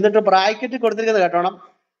മക്കനകൾ, എന്നിട്ട് ബ്രാക്കറ്റിൽ കൊടുത്തിരിക്കുന്നത് കേട്ടോണം,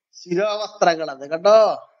 ശിരോവസ്ത്രങ്ങൾ. അത് കണ്ടോ,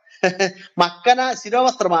 മക്കന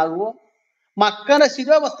ശിരോവസ്ത്രമാകുമോ? മക്കന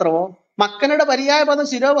ശിരോവസ്ത്രമോ? മക്കനയുടെ പര്യായ പദം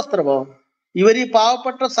ശിരോവസ്ത്രമോ? ഇവർ ഈ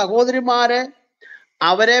പാവപ്പെട്ട സഹോദരിമാരെ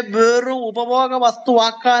അവരെ വെറും ഉപഭോഗ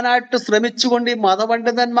വസ്തുവാക്കാനായിട്ട് ശ്രമിച്ചുകൊണ്ട് ഈ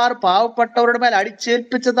മതപണ്ഡിതന്മാർ പാവപ്പെട്ടവരുടെ മേൽ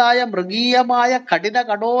അടിച്ചേൽപ്പിച്ചതായ മൃഗീയമായ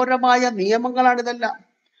കഠോരമായ നിയമങ്ങളാണ് ഇതെല്ലാം.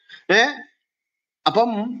 അപ്പം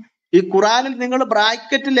ഈ ഖുറാനിൽ നിങ്ങൾ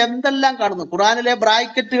ബ്രാക്കറ്റിൽ എന്തെല്ലാം കാണുന്നു? ഖുറാനിലെ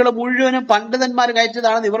ബ്രാക്കറ്റുകൾ മുഴുവനും പണ്ഡിതന്മാർ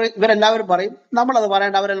കയറ്റിയതാണെന്ന് ഇവരെല്ലാവരും പറയും. നമ്മളത്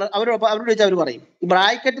പറയേണ്ട, അവരോട് ചോദിച്ചാൽ അവർ പറയും. ഈ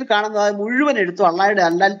ബ്രാക്കറ്റിൽ കാണുന്നത് മുഴുവൻ എഴുത്തും അള്ളാഹയുടെ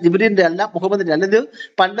അല്ല, ജിബ്രീലിന്റെ അല്ല, മുഹമ്മദിന്റെ അല്ല. ഇത്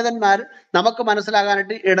പണ്ഡിതന്മാർ നമുക്ക്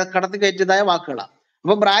മനസ്സിലാകാനായിട്ട് കടത്തി കയറ്റിയതായ വാക്കുകളാണ്.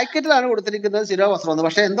 അപ്പൊ ബ്രാക്കറ്റിലാണ് കൊടുത്തിരിക്കുന്നത് ശിരോവസ്ത്രം എന്ന്.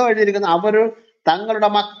 പക്ഷെ എന്തോ എഴുതിയിരിക്കുന്നത്, അവർ തങ്ങളുടെ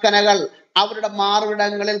മക്കനകൾ അവരുടെ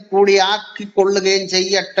മാർവിടങ്ങളിൽ കൂടി ആക്കിക്കൊള്ളുകയും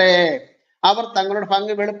ചെയ്യട്ടെ. അവർ തങ്ങളുടെ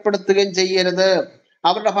ഭംഗി വെളിപ്പെടുത്തുകയും ചെയ്യരുത്.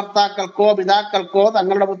 അവരുടെ ഭർത്താക്കൾക്കോ പിതാക്കൾക്കോ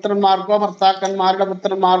തങ്ങളുടെ പുത്രന്മാർക്കോ ഭർത്താക്കന്മാരുടെ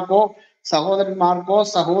പുത്രന്മാർക്കോ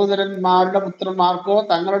സഹോദരന്മാരുടെ പുത്രന്മാർക്കോ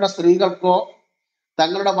തങ്ങളുടെ സ്ത്രീകൾക്കോ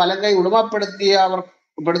തങ്ങളുടെ വലങ്കൈ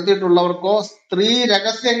ഉടമപ്പെടുത്തിയിട്ടുള്ളവർക്കോ സ്ത്രീ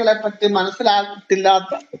രഹസ്യങ്ങളെ പറ്റി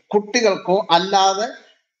മനസ്സിലാക്കിയിട്ടില്ലാത്ത കുട്ടികൾക്കോ അല്ലാതെ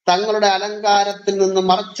തങ്ങളുടെ അലങ്കാരത്തിൽ നിന്ന്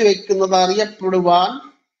മറച്ചു വെക്കുന്നത് അറിയപ്പെടുവാൻ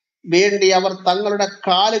വേണ്ടി അവർ തങ്ങളുടെ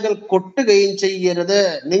കാലുകൾ കൊട്ടുകയും ചെയ്യരുത്.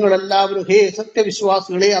 നിങ്ങളെല്ലാവരും ഹേ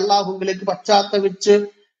സത്യവിശ്വാസികളെ അള്ളാഹുവിലേക്ക്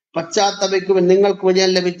പശ്ചാത്തപിക്കുമ്പോൾ നിങ്ങൾക്ക്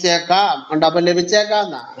വിജയം ലഭിച്ചേക്കാം. അപ്പൊ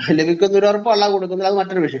ലഭിച്ചേക്കാന്നാ, ലഭിക്കുന്ന ഒരു ഉറപ്പ് അള്ളാഹ് കൊടുക്കുന്നത്, അത്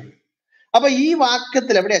മറ്റൊരു വിഷയം. അപ്പൊ ഈ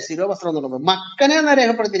വാക്യത്തിൽ എവിടെയാ ശിരോവസ്ത്രം എന്നുള്ളത്? മക്കനെ എന്നാ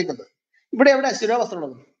രേഖപ്പെടുത്തിയിരിക്കുന്നത്. ഇവിടെ എവിടെയാ ശിരോവസ്ത്രം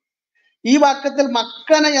ഉള്ളത്? ഈ വാക്യത്തിൽ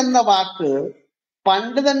മക്കന എന്ന വാക്ക്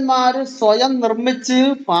പണ്ഡിതന്മാര് സ്വയം നിർമ്മിച്ച്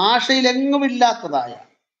ഭാഷയിലെങ്ങുമില്ലാത്തതായ,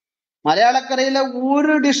 മലയാളക്കരയിലെ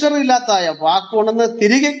ഒരു ഡിക്ഷണറി ഇല്ലാത്തതായ വാക്കുകൊണ്ടെന്ന്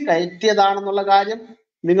തിരികെ കയറ്റിയതാണെന്നുള്ള കാര്യം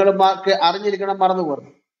നിങ്ങൾ അറിഞ്ഞിരിക്കണം, മറന്നുപോകരുത്.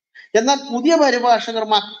 എന്നാൽ പുതിയ പരിഭാഷകർ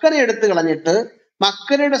മക്കനെ എടുത്തു കളഞ്ഞിട്ട്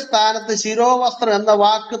മക്കനയുടെ സ്ഥാനത്ത് ശിരോവസ്ത്രം എന്ന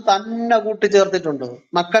വാക്ക് തന്നെ കൂട്ടിച്ചേർത്തിട്ടുണ്ട്.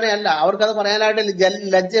 മക്കനയല്ല, അവർക്കത് പറയാനായിട്ട്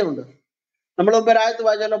ലജ്ജയുണ്ട്. നമ്മൾ മുമ്പ് രാജ്യത്ത്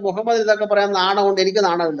വായിച്ചാലോ, മുഹമ്മദ് ഇതൊക്കെ പറയാൻ നാണമുണ്ട്, എനിക്ക്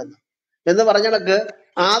നാണമില്ലെന്ന് എന്ന് പറഞ്ഞിടക്ക്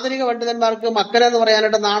ആധുനിക പണ്ഡിതന്മാർക്ക് മക്കന എന്ന്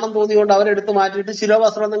പറയാനായിട്ട് നാണം തോന്നിയുകൊണ്ട് അവരെടുത്ത് മാറ്റിയിട്ട്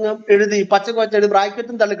ശിരോവസ്ത്രം നിങ്ങൾ എഴുതി പച്ചക്കൊച്ചെഴുതി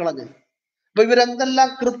ബ്രാക്കറ്റും തള്ളിക്കളഞ്ഞു. അപ്പൊ ഇവരെന്തെല്ലാം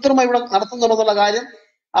കൃത്രിമം ഇവിടെ നടത്തുന്നുണ്ടെന്നുള്ള കാര്യം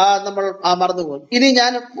നമ്മൾ മറന്നുപോകും. ഇനി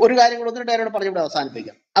ഞാൻ ഒരു കാര്യം കൂടെ ഒന്നിട്ട് അവരോട് പറഞ്ഞിവിടെ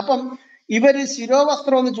അവസാനിപ്പിക്കാം. അപ്പം ഇവര്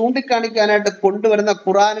ശിരോവസ്ത്രം ഒന്ന് ചൂണ്ടിക്കാണിക്കാനായിട്ട് കൊണ്ടുവരുന്ന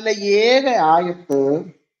ഖുറാനിലെ ഏക ആയത്ത്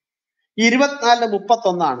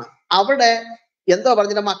 24-31 അവിടെ എന്തോ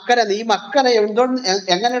പറഞ്ഞില്ല, മക്കന. ഈ മക്കന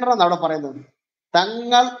എങ്ങനെ ഇടണം അവിടെ പറയുന്നത്?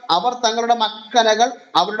 അവർ തങ്ങളുടെ മക്കനകൾ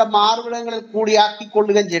അവരുടെ മാർവിടങ്ങളിൽ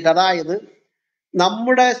കൂടിയാക്കിക്കൊള്ളുകയും ചെയ്യട്ടെ. അതായത്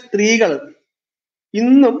നമ്മുടെ സ്ത്രീകൾ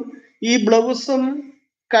ഇന്നും ഈ ബ്ലൗസും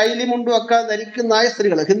കൈലിമുണ്ടും ഒക്കെ ധരിക്കുന്ന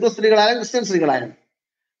സ്ത്രീകൾ, ഹിന്ദു സ്ത്രീകളായാലും ക്രിസ്ത്യൻ സ്ത്രീകളായാലും,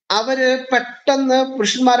 അവര് പെട്ടെന്ന്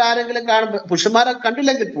പുരുഷന്മാരാരെങ്കിലും കാണുമ്പോൾ, പുരുഷന്മാരെ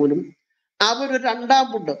കണ്ടില്ലെങ്കിൽ പോലും അവരൊരു രണ്ടാം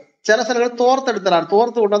മുണ്ട് ചില സ്ഥലങ്ങളിൽ തോർത്തെടുത്തലാണ്.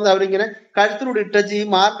 തോർത്ത് കൊണ്ടുവന്ന് അവരിങ്ങനെ കഴുത്തിലൂടെ ഇട്ടച്ച് ഈ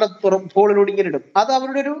മാറിന്റെ തോളിലൂടെ ഇങ്ങനെ ഇടും. അത്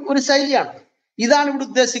അവരുടെ ഒരു ശൈലിയാണ്. ഇതാണ് ഇവിടെ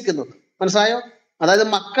ഉദ്ദേശിക്കുന്നത്, മനസ്സിലായോ? അതായത്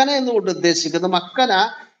മക്കന എന്നുകൊണ്ട് ഉദ്ദേശിക്കുന്നത്, മക്കന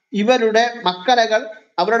ഇവരുടെ മക്കനകൾ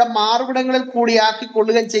അവരുടെ മാർവിടങ്ങളിൽ കൂടി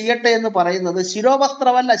ആക്കിക്കൊള്ളുകയും ചെയ്യട്ടെ എന്ന് പറയുന്നത്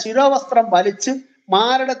ശിരോവസ്ത്രമല്ല. ശിരോവസ്ത്രം വലിച്ച്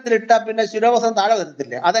മാറിടത്തിലിട്ടാ പിന്നെ ശിരോവസ്ത്രം താഴെ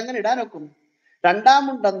വരത്തില്ലേ? അതെങ്ങനെ ഇടാൻ വെക്കും?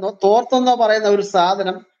 രണ്ടാമുണ്ടെന്നോ തോർത്തെന്നോ പറയുന്ന ഒരു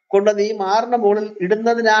സാധനം കൊണ്ടുവന്ന് ഈ മാറിന്റെ മുകളിൽ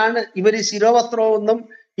ഇടുന്നതിനാണ് ഇവർ ഈ ശിരോവസ്ത്രമെന്നും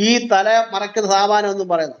ഈ തല മറയ്ക്കുന്ന സാമാനം എന്നും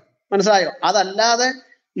പറയുന്നത്. മനസ്സിലായോ? അതല്ലാതെ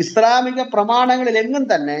ഇസ്ലാമിക പ്രമാണങ്ങളിൽ എങ്ങും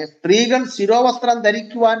തന്നെ സ്ത്രീകൾ ശിരോവസ്ത്രം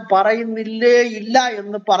ധരിക്കുവാൻ പറയുന്നില്ലേ ഇല്ല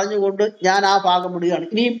എന്ന് പറഞ്ഞുകൊണ്ട് ഞാൻ ആ ഭാഗം വിടുകയാണ്.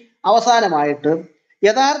 ഇനിയും അവസാനമായിട്ട്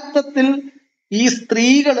യഥാർത്ഥത്തിൽ ഈ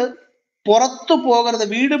സ്ത്രീകള് പുറത്തു പോകരുത്,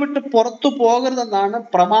 വീട് വിട്ട് പുറത്തു പോകരുതെന്നാണ്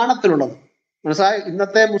പ്രമാണത്തിലുള്ളത്. മനസ്സിലായോ?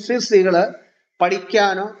 ഇന്നത്തെ മുസ്ലിം സ്ത്രീകള്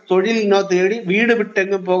പഠിക്കാനോ തൊഴിലിനോ തേടി വീട്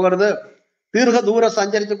വിട്ടെങ്ങും പോകരുത്, ദീർഘദൂരം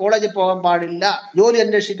സഞ്ചരിച്ച് കോളേജിൽ പോകാൻ പാടില്ല, ജോലി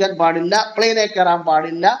അന്വേഷിക്കാൻ പാടില്ല, പ്ലെയിനെ കയറാൻ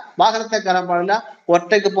പാടില്ല, വാഹനത്തെ കയറാൻ പാടില്ല,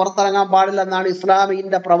 ഒറ്റയ്ക്ക് പുറത്തിറങ്ങാൻ പാടില്ല എന്നാണ്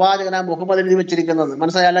ഇസ്ലാമിന്റെ പ്രവാചകനായ മുഹമ്മദ് എഴുതി വെച്ചിരിക്കുന്നത്.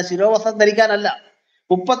 മനസ്സിലായല്ല? ശിരോവസ്ത്രം ധരിക്കാനല്ല.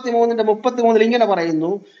 33 ഇങ്ങനെ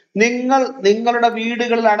പറയുന്നു, നിങ്ങൾ നിങ്ങളുടെ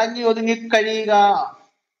വീടുകളിൽ അടങ്ങി ഒതുങ്ങി കഴിയുക.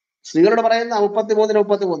 സ്ത്രീകളോട് പറയുന്ന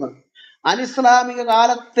 33 അനിസ്ലാമിക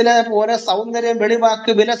കാലത്തിലെ പോലെ സൗന്ദര്യം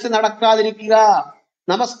വെളിവാക്കി വിലസി നടക്കാതിരിക്കുക,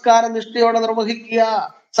 നമസ്കാരം നിഷ്ഠയോടെ നിർവഹിക്കുക,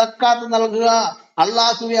 സക്കാത്ത് നൽകുക,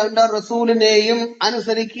 അള്ളാഹുവെ അവന്റെ റസൂലിനെയും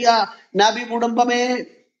അനുസരിക്കുക. നബി കുടുംബമേ,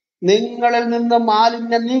 നിങ്ങളിൽ നിന്ന്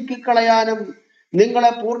മാലിന്യം നീക്കിക്കളയാനും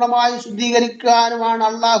നിങ്ങളെ പൂർണ്ണമായി ശുദ്ധീകരിക്കാനുമാണ്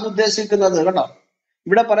അള്ളാഹു ഉദ്ദേശിക്കുന്നത്. കേട്ടോ,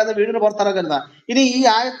 ഇവിടെ പറയുന്ന വീടിന് പുറത്തിറങ്ങുന്ന. ഇനി ഈ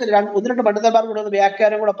ആയത്തിൽ 1-2 പണ്ഡിതന്മാർ കൂടെ ഒന്ന്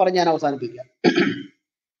വ്യാഖ്യാനം കൂടെ പറഞ്ഞ് ഞാൻ അവസാനിപ്പിക്കാം.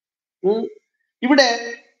 ഇവിടെ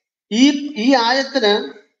ഈ ആയത്തിന്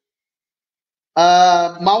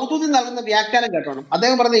മൗദൂദി നൽകുന്ന വ്യാഖ്യാനം കേട്ടോണം.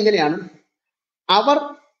 അദ്ദേഹം പറഞ്ഞത് ഇങ്ങനെയാണ്: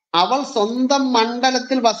 അവൾ സ്വന്തം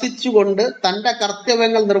മണ്ഡലത്തിൽ വസിച്ചുകൊണ്ട് തന്റെ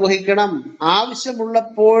കർത്തവ്യങ്ങൾ നിർവഹിക്കണം,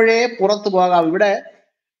 ആവശ്യമുള്ളപ്പോഴേ പുറത്തു പോകാം. ഇവിടെ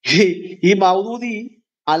ഈ മൗദൂദി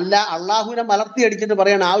അള്ളാഹുവിനെ മലർത്തി അടിച്ചിട്ട്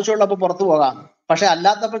പറയണം ആവശ്യമുള്ളപ്പോൾ പുറത്തു പോകാം, പക്ഷെ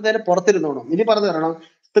അല്ലാത്തപ്പോഴത്തേന് പുറത്തിരുന്നോണം. ഇനി പറഞ്ഞു തരണം,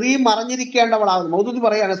 സ്ത്രീ മറഞ്ഞിരിക്കേണ്ടവളാകുന്നു. മൗദൂദി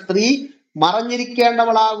പറയാണ്, സ്ത്രീ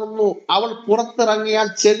മറഞ്ഞിരിക്കേണ്ടവളാകുന്നു, അവൾ പുറത്തിറങ്ങിയാൽ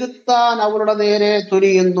ചെകുത്താൻ അവളുടെ നേരെ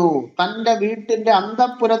തുനിയുന്നു. തന്റെ വീട്ടിന്റെ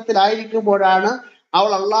അന്തഃപുരത്തിലായിരിക്കുമ്പോഴാണ്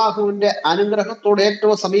അവൾ അള്ളാഹുവിന്റെ അനുഗ്രഹത്തോട്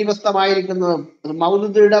ഏറ്റവും സമീപസ്ഥമായിരിക്കുന്നത്.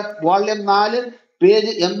 മൗദൂദിയുടെ വോള്യം 4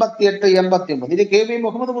 പേജ് 88-89. ഇനി കെ വി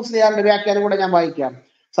മുഹമ്മദ് മുസ്ലിയാറിന്റെ വ്യാഖ്യാനം കൂടെ ഞാൻ വായിക്കാം.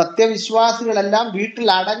 സത്യവിശ്വാസികളെല്ലാം വീട്ടിൽ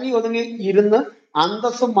അടങ്ങി ഒതുങ്ങി ഇരുന്ന്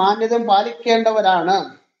അന്തസ്സും മാന്യതയും പാലിക്കേണ്ടവരാണ്.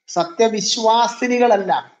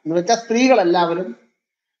 സത്യവിശ്വാസിനികളല്ല എന്ന് വെച്ചാൽ സ്ത്രീകളെല്ലാവരും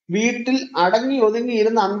വീട്ടിൽ അടങ്ങി ഒതുങ്ങി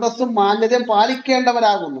ഇരുന്ന് അന്തസ്സും മാന്യതയും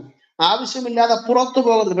പാലിക്കേണ്ടവരാകുന്നു. ആവശ്യമില്ലാതെ പുറത്തു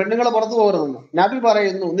പോകരുത്, പെണ്ണുങ്ങൾ പുറത്തു പോകരുതെന്ന് നബി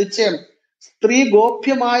പറയുന്നു. നിശ്ചയം സ്ത്രീ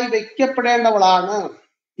ഗോപ്യമായി വെക്കപ്പെടേണ്ടവളാണ്.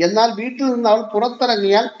 എന്നാൽ വീട്ടിൽ നിന്ന് അവൾ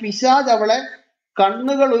പുറത്തിറങ്ങിയാൽ പിശാച് അവളെ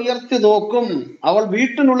കണ്ണുകൾ ഉയർത്തി നോക്കും. അവൾ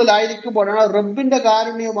വീട്ടിനുള്ളിലായിരിക്കുമ്പോഴാണ് റബ്ബിന്റെ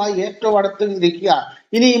കാരുണ്യവുമായി ഏറ്റവും അടുത്ത് ഇരിക്കുക.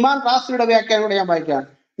 ഇനി ഇമാം റാസിയുടെ വ്യാഖ്യാനം കൂടെ ഞാൻ വായിക്കാം.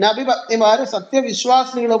 നബി ഭക്തിമാര്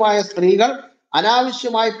സത്യവിശ്വാസികളുമായ സ്ത്രീകൾ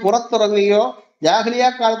അനാവശ്യമായി പുറത്തിറങ്ങുകയോ ജാഹിലിയ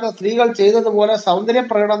കാലത്തെ സ്ത്രീകൾ ചെയ്തതുപോലെ സൗന്ദര്യ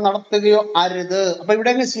പ്രകടനം നടത്തുകയോ അരുത്. അപ്പൊ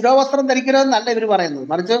ഇവിടെ ശിരോവസ്ത്രം ധരിക്കരുതെന്നല്ല ഇവർ പറയുന്നത്,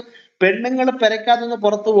 മറിച്ച് പെണ്ണുങ്ങൾ പെരക്കാത്തുനിന്ന്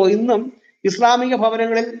പുറത്തു പോകും. ഇന്നും ഇസ്ലാമിക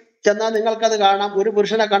ഭവനങ്ങളിൽ ചെന്നാൽ നിങ്ങൾക്കത് കാണാം. ഒരു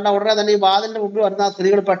പുരുഷനെ കണ്ട ഉടനെ തന്നെ ഈ വാതിലിന്റെ മുമ്പിൽ വരുന്ന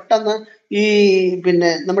സ്ത്രീകൾ പെട്ടെന്ന് ഈ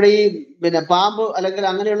നമ്മുടെ ഈ പാമ്പ് അല്ലെങ്കിൽ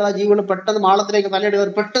അങ്ങനെയുള്ള ജീവികൾ പെട്ടെന്ന് മാളത്തിലേക്ക് തലയിടുക,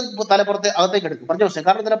 പെട്ടെന്ന് തലപ്പുറത്ത് അകത്തേക്ക് എടുക്കും. പറഞ്ഞ പക്ഷേ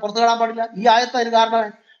കാരണം തന്നെ പുറത്ത് കാണാൻ പാടില്ല. ഈ ആയത്തതിന്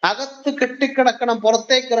കാരണം അകത്ത് കെട്ടിക്കിടക്കണം,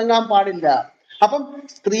 പുറത്തേക്ക് ഇറങ്ങാൻ പാടില്ല. അപ്പം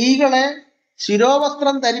സ്ത്രീകളെ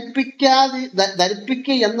ശിരോവസ്ത്രം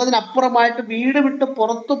ധരിപ്പിക്കുക എന്നതിനപ്പുറമായിട്ട് വീട് വിട്ട്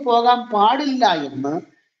പുറത്തു പോകാൻ പാടില്ല എന്ന്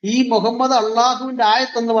ഈ മുഹമ്മദ് അള്ളാഹുവിന്റെ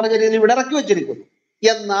ആയത്തെന്ന് പറഞ്ഞ രീതിയിൽ ഇവിടെ ഇറക്കി വെച്ചിരിക്കുന്നു.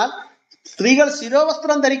 എന്നാൽ സ്ത്രീകൾ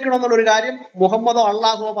ശിരോവസ്ത്രം ധരിക്കണം എന്നുള്ളൊരു കാര്യം മുഹമ്മദോ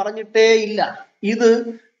അള്ളാഹുവോ പറഞ്ഞിട്ടേ ഇല്ല. ഇത്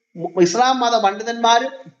ഇസ്ലാം മത പണ്ഡിതന്മാര്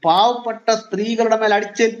പാവപ്പെട്ട സ്ത്രീകളുടെ മേൽ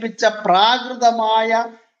അടിച്ചേൽപ്പിച്ച പ്രാകൃതമായ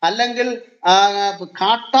അല്ലെങ്കിൽ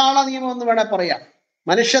കാട്ടാള നിയമം എന്ന് വേണേൽ പറയാം.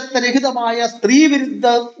 മനുഷ്യത്വരഹിതമായ സ്ത്രീ വിരുദ്ധ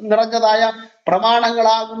നിറഞ്ഞതായ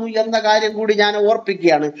പ്രമാണങ്ങളാകുന്നു എന്ന കാര്യം കൂടി ഞാൻ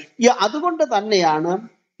ഓർപ്പിക്കുകയാണ്. അതുകൊണ്ട് തന്നെയാണ്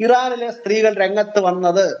ഇറാനിലെ സ്ത്രീകൾ രംഗത്ത്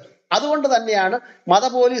വന്നത്. അതുകൊണ്ട് തന്നെയാണ് മത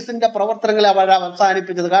പോലീസിന്റെ പ്രവർത്തനങ്ങളെ അവർ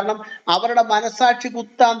അവസാനിപ്പിച്ചത്. കാരണം അവരുടെ മനസാക്ഷി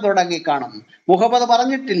കുത്താൻ തുടങ്ങി കാണും. മുഹമ്മദ്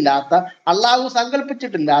പറഞ്ഞിട്ടില്ലാത്ത, അള്ളാഹു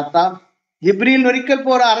സങ്കല്പിച്ചിട്ടില്ലാത്ത, ജിബ്രീലിന് ഒരിക്കൽ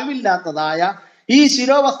പോലും അറിവില്ലാത്തതായ ഈ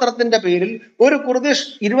ശിരോവസ്ത്രത്തിന്റെ പേരിൽ ഒരു കുർദിഷ്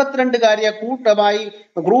 22കാരിയെ കൂട്ടമായി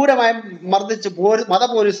ക്രൂരമായി മർദ്ദിച്ച് മത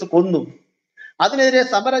പോലീസ് കൊന്നു. അതിനെതിരെ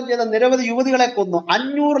സമരം ചെയ്ത നിരവധി യുവതികളെ കൊന്നു.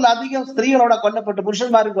 500-ലധികം സ്ത്രീകളോടെ കൊല്ലപ്പെട്ടു,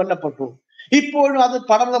 പുരുഷന്മാരും കൊല്ലപ്പെട്ടു. ഇപ്പോഴും അത്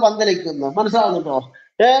പടർന്ന് പന്തലിക്കുന്നു. മനസ്സിലാവുന്നുണ്ടോ?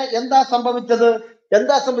 എന്താ സംഭവിച്ചത്?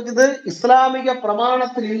 ഇസ്ലാമിക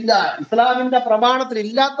പ്രമാണത്തിലില്ല, ഇസ്ലാമിന്റെ പ്രമാണത്തിൽ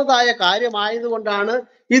ഇല്ലാത്തതായ കാര്യമായതുകൊണ്ടാണ്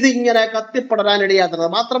ഇതിങ്ങനെ കത്തിപ്പടരാനിടയാത്തത്.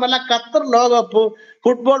 മാത്രമല്ല, ഖത്തർ ലോകകപ്പ്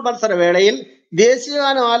ഫുട്ബോൾ മത്സരവേളയിൽ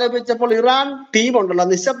ദേശീയഗാനം ആലപിച്ചപ്പോൾ ഇറാൻ ടീമുണ്ടല്ലോ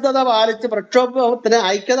നിശബ്ദത പാലിച്ച് പ്രക്ഷോഭത്തിന്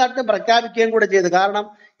ഐക്യദാർഢ്യം പ്രഖ്യാപിക്കുകയും കൂടെ ചെയ്തു. കാരണം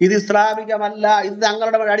ഇത് ഇസ്ലാമികമല്ല, ഇത്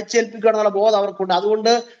തങ്ങളുടെ അടിച്ചേൽപ്പിക്കുക എന്നുള്ള ബോധം അവർക്കുണ്ട്.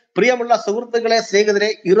 അതുകൊണ്ട് പ്രിയമുള്ള സുഹൃത്തുക്കളെ, സ്നേഹിതരെ,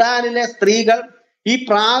 ഇറാനിലെ സ്ത്രീകൾ ഈ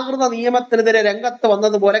പ്രാകൃത നിയമത്തിനെതിരെ രംഗത്ത്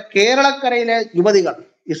വന്നതുപോലെ കേരളക്കരയിലെ യുവതികൾ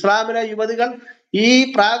ഇസ്ലാമിലെ യുവതികൾ ഈ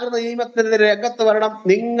പ്രാകൃത നിയമത്തിനെതിരെ രംഗത്ത് വരണം.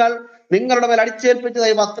 നിങ്ങളുടെ മേൽ അടിച്ചേൽപ്പിച്ചത്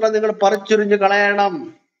ഈ വസ്ത്രം നിങ്ങൾ പറിച്ചുരിഞ്ഞു കളയണം.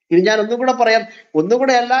 ഇനി ഞാൻ ഒന്നുകൂടെ പറയാം,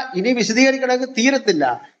 ഒന്നുകൂടെ അല്ല, ഇനി വിശദീകരിക്കണമെങ്കിൽ തീരത്തില്ല.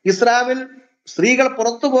 ഇസ്ലാമിൽ സ്ത്രീകൾ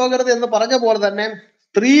പുറത്തു പോകരുത് എന്ന് പറഞ്ഞ പോലെ തന്നെ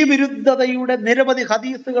സ്ത്രീ വിരുദ്ധതയുടെ നിരവധി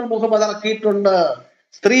ഹദീസുകൾ മുഹമ്മദ് ഇറക്കിയിട്ടുണ്ട്.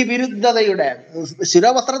 സ്ത്രീ വിരുദ്ധതയുടെ,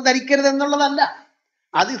 ശിരോവസ്ത്രം ധരിക്കരുത് എന്നുള്ളതല്ല,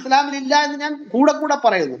 അത് ഇസ്ലാമിലില്ല എന്ന് ഞാൻ കൂടെ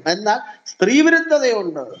പറയുന്നു. എന്നാൽ സ്ത്രീ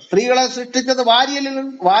വിരുദ്ധതയുണ്ട്. സ്ത്രീകളെ സൃഷ്ടിച്ചത്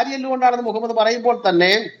വാരിയല്ലുകൊണ്ടാണെന്ന് മുഹമ്മദ് പറയുമ്പോൾ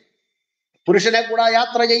തന്നെ പുരുഷനെ കൂടെ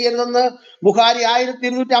യാത്ര ചെയ്യരുതെന്ന് ബുഖാരി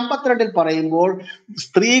 1252 പറയുമ്പോൾ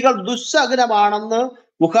സ്ത്രീകൾ ദുസ്സഹനമാണെന്ന്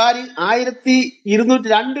ബുഖാരി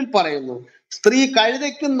 1202 പറയുന്നു. സ്ത്രീ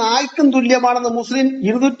കഴുതയ്ക്കും നായ്ക്കും തുല്യമാണെന്ന് മുസ്ലിം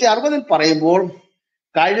 260 പറയുമ്പോൾ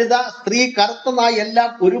കഴുത, സ്ത്രീ, കറുത്ത നായ് എല്ലാം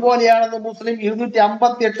ഒരുപോലെയാണെന്ന് മുസ്ലിം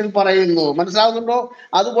 258 പറയുന്നു. മനസ്സിലാവുന്നുണ്ടോ?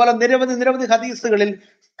 അതുപോലെ നിരവധി ഹദീസുകളിൽ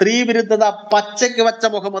സ്ത്രീ വിരുദ്ധത പച്ചയ്ക്ക് വച്ച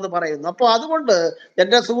മുഹമ്മദ് പറയുന്നു. അപ്പൊ അതുകൊണ്ട്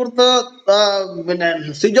എന്റെ സുഹൃത്ത്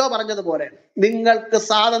സിജോ പറഞ്ഞതുപോലെ നിങ്ങൾക്ക്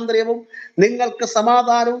സ്വാതന്ത്ര്യവും നിങ്ങൾക്ക്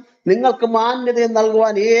സമാധാനവും നിങ്ങൾക്ക് മാന്യതയും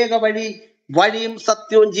നൽകുവാൻ ഏക വഴിയും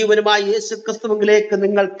സത്യവും ജീവനുമായി യേശു ക്രിസ്തുവിലേക്ക്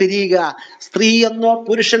നിങ്ങൾ തിരിയുക. സ്ത്രീ എന്നോ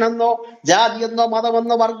പുരുഷനെന്നോ ജാതിയെന്നോ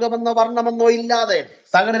മതമെന്നോ വർഗമെന്നോ വർണ്ണമെന്നോ ഇല്ലാതെ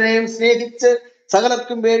സകലരെയും സ്നേഹിച്ച്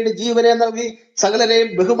സകലർക്കും വേണ്ടി ജീവനെ നൽകി സകലരെയും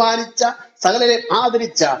ബഹുമാനിച്ച സകലരെയും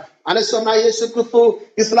ആദരിച്ച അനശ്വരനായ യേശു ക്രിസ്തു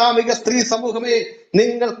ഇസ്ലാമിക സ്ത്രീ സമൂഹമേ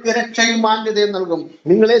നിങ്ങൾക്ക് രക്ഷയും മാന്യതയും നൽകും.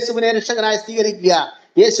 നിങ്ങൾ യേശുവിനെ രക്ഷകനായി സ്വീകരിക്കുക.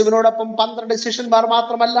 യേശുവിനോടൊപ്പം 12 ശിഷ്യന്മാർ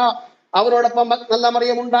മാത്രമല്ല, അവരോടൊപ്പം നല്ല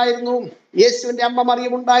മറിയം ഉണ്ടായിരുന്നു, യേശുവിന്റെ അമ്മ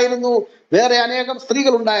മറിയം ഉണ്ടായിരുന്നു, വേറെ അനേകം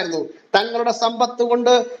സ്ത്രീകൾ ഉണ്ടായിരുന്നു. തങ്ങളുടെ സമ്പത്ത്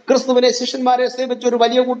കൊണ്ട് ക്രിസ്തുവിനെ ശിഷ്യന്മാരെ സേവിച്ച ഒരു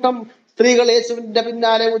വലിയ കൂട്ടം സ്ത്രീകൾ യേശുവിന്റെ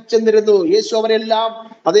പിന്നാലെ ഉച്ചെന്നിരുന്നു. യേശു അവരെല്ലാം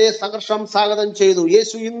അതേ സംഘർഷം സ്വാഗതം ചെയ്തു.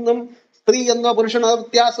 യേശു ഇന്നും സ്ത്രീ എന്നോ പുരുഷനോ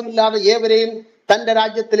വ്യത്യാസമില്ലാതെ ഏവരെയും തന്റെ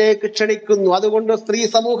രാജ്യത്തിലേക്ക് ക്ഷണിക്കുന്നു. അതുകൊണ്ട് സ്ത്രീ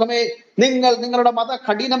സമൂഹമേ, നിങ്ങളുടെ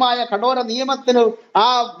കഠോര നിയമത്തിന്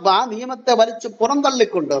ആ നിയമത്തെ വലിച്ചു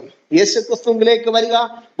പുറന്തള്ളിക്കൊണ്ട് യേശുക്രിസ്തുവിലേക്ക് വരിക.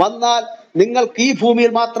 വന്നാൽ നിങ്ങൾക്ക് ഈ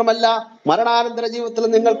ഭൂമിയിൽ മാത്രമല്ല മരണാനന്തര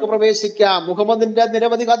ജീവിതത്തിൽ നിങ്ങൾക്ക് പ്രവേശിക്കാം. മുഹമ്മദിന്റെ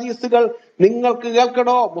നിരവധി ഹദീസുകൾ നിങ്ങൾക്ക്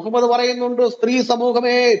കേൾക്കണോ? മുഹമ്മദ് പറയുന്നുണ്ട്, സ്ത്രീ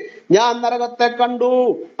സമൂഹമേ, ഞാൻ നരകത്തെ കണ്ടു,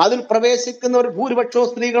 അതിൽ പ്രവേശിക്കുന്നവർ ഭൂരിപക്ഷവും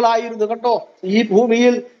സ്ത്രീകളായിരുന്നു. കേട്ടോ, ഈ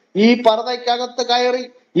ഭൂമിയിൽ ഈ പർദ്ദയ്ക്കകത്ത് കയറി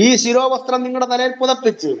ഈ ശിരോവസ്ത്രം നിങ്ങളുടെ തലയിൽ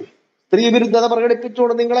പുതപ്പിച്ച് സ്ത്രീ വിരുദ്ധത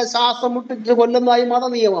പ്രകടിപ്പിച്ചുകൊണ്ട് നിങ്ങളെ ശ്വാസം മുട്ടിച്ച് കൊല്ലുന്നതായി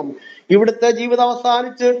മതനിയമം. ഇവിടുത്തെ ജീവിതം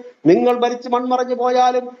അവസാനിച്ച് നിങ്ങൾ ഭരിച്ച് മൺമറഞ്ഞു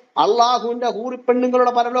പോയാലും അള്ളാഹുവിന്റെ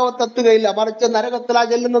ഹൂറിപ്പെണ്ണുങ്ങളുടെ പരലോകത്തെത്തുകയില്ല, മറിച്ച് നരകത്തിലാ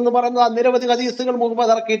ചെല്ലുന്നെന്ന് പറയുന്ന നിരവധി ഹദീസുകൾ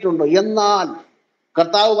മുഹമ്മദ് ഇറക്കിയിട്ടുണ്ട്. എന്നാൽ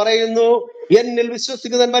കർത്താവ് പറയുന്നു, എന്നിൽ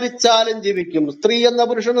വിശ്വസിക്കുന്നവൻ മരിച്ചാലും ജീവിക്കും. സ്ത്രീ എന്ന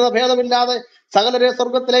പുരുഷൻ എന്ന ഭേദമില്ലാതെ സകലരെ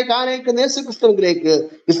സ്വർഗത്തിലേക്ക് ആനയിക്കുന്ന യേശുക്രിസ്തുവിലേക്ക്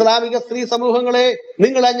ഇസ്ലാമിക സ്ത്രീ സമൂഹങ്ങളെ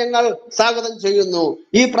നിങ്ങളെ ഞങ്ങൾ സ്വാഗതം ചെയ്യുന്നു.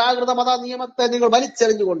 ഈ പ്രാകൃത മത നിയമത്തെ നിങ്ങൾ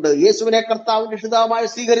വലിച്ചെറിഞ്ഞുകൊണ്ട് യേശുവിനെ കർത്താവിന്റെ രക്ഷിതാവായി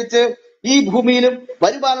സ്വീകരിച്ച് ഈ ഭൂമിയിലും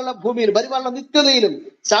വരുവാനുള്ള നിത്യതയിലും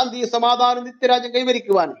ശാന്തി, സമാധാനം, നിത്യരാജ്യം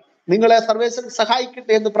കൈവരിക്കുവാൻ നിങ്ങളെ സർവേശ്വരൻ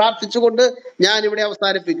സഹായിക്കട്ടെ എന്ന് പ്രാർത്ഥിച്ചുകൊണ്ട് ഞാൻ ഇവിടെ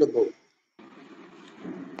അവസാനിപ്പിക്കുന്നു.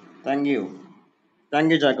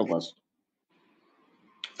 Thank you Chacko pastor.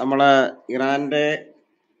 നമ്മള് ഇറാന്റെ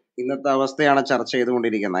ഇന്നത്തെ അവസ്ഥയാണ് ചർച്ച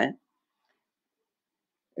ചെയ്തുകൊണ്ടിരിക്കുന്നത്.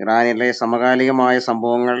 ഇറാനിലെ സമകാലികമായ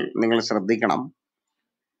സംഭവങ്ങൾ നിങ്ങൾ ശ്രദ്ധിക്കണം.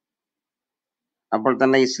 അപ്പോൾ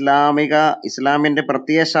തന്നെ ഇസ്ലാമിന്റെ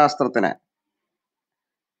പ്രത്യയശാസ്ത്രത്തിന്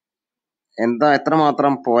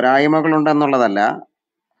എത്രമാത്രം പോരായ്മകളുണ്ടെന്നുള്ളതല്ല,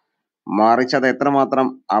 മറിച്ച് അത് എത്രമാത്രം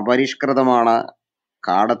അപരിഷ്കൃതമാണ്,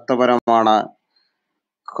 കാടത്തപരമാണ്.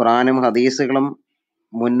 ഖുറാനും ഹദീസുകളും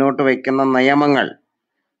മുന്നോട്ട് വയ്ക്കുന്ന നിയമങ്ങൾ,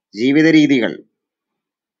 ജീവിത രീതികൾ,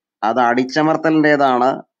 അത് അടിച്ചമർത്തലിൻ്റെതാണ്,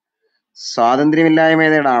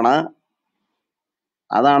 സ്വാതന്ത്ര്യമില്ലായ്മയുടേതാണ്.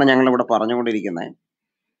 അതാണ് ഞങ്ങളിവിടെ പറഞ്ഞുകൊണ്ടിരിക്കുന്നത്.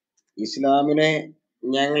 ഇസ്ലാമിനെ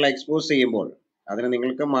ഞങ്ങൾ എക്സ്പോസ് ചെയ്യുമ്പോൾ അതിന്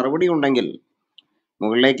നിങ്ങൾക്ക് മറുപടി ഉണ്ടെങ്കിൽ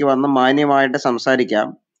മുകളിലേക്ക് വന്ന് മാന്യമായിട്ട് സംസാരിക്കാം.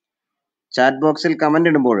 ചാറ്റ് ബോക്സിൽ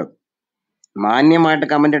കമൻ്റ് ഇടുമ്പോഴും മാന്യമായിട്ട്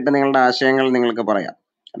കമൻ്റ് ഇട്ട് നിങ്ങളുടെ ആശയങ്ങൾ നിങ്ങൾക്ക് പറയാം.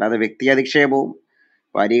 അല്ലാതെ വ്യക്തി അധിക്ഷേപവും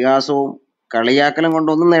പരിഹാസവും കളിയാക്കലും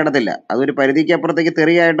കൊണ്ടൊന്നും നേടത്തില്ല. അതൊരു പരിധിക്കപ്പുറത്തേക്ക്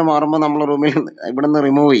തെറിയായിട്ട് മാറുമ്പോൾ നമ്മൾ ഇവിടുന്ന്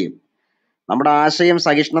റിമൂവ് ചെയ്യും. നമ്മുടെ ആശയം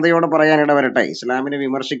സഹിഷ്ണുതയോടെ പറയാനിട വരട്ടെ. ഇസ്ലാമിനെ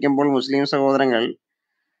വിമർശിക്കുമ്പോൾ മുസ്ലിം സഹോദരങ്ങൾ,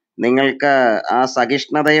 നിങ്ങൾക്ക് ആ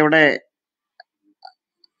സഹിഷ്ണുതയുടെ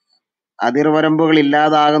അതിർവരമ്പുകൾ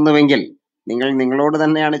ഇല്ലാതാകുന്നുവെങ്കിൽ നിങ്ങളോട്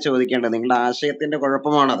തന്നെയാണ് ചോദിക്കേണ്ടത്. നിങ്ങളുടെ ആശയത്തിന്റെ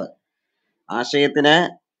കുഴപ്പമാണത്. ആശയത്തിന്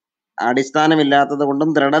അടിസ്ഥാനമില്ലാത്തത് കൊണ്ടും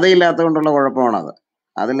ദൃഢതയില്ലാത്തത് കൊണ്ടുള്ള കുഴപ്പമാണത്.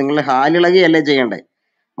 അതിൽ നിങ്ങൾ ഹാലിളകിയല്ലേ ചെയ്യണ്ടേ,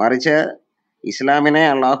 മറിച്ച് ഇസ്ലാമിനെ,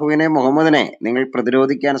 അള്ളാഹുവിനെ, മുഹമ്മദിനെ നിങ്ങൾ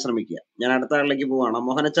പ്രതിരോധിക്കാൻ ശ്രമിക്കുക. ഞാൻ അടുത്ത ആളിലേക്ക് പോവാണ്.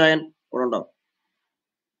 മോഹനച്ചായൻ ഇവിടെ ഉണ്ടോ?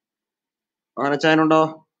 മോഹനച്ചായനുണ്ടോ?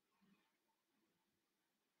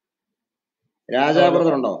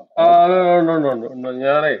 രാജാബ്രദറുണ്ടോ?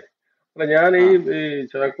 ഞാൻ ഈ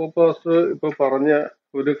ചാക്കോ പാസ്റ്റർ ഇപ്പൊ പറഞ്ഞ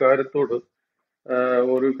ഒരു കാര്യത്തോട്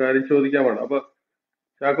ഒരു കാര്യം ചോദിക്കാൻ വേണം. അപ്പൊ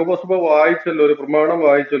ചാക്കോ പാസ്റ്റർ വായിച്ചല്ലോ, ഒരു പ്രമാണം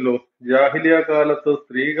വായിച്ചല്ലോ, ജാഹിലിയ കാലത്ത്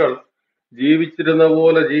സ്ത്രീകൾ ജീവിച്ചിരുന്ന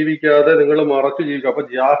പോലെ ജീവിക്കാതെ നിങ്ങൾ മറച്ചു ജീവിക്കുക. അപ്പൊ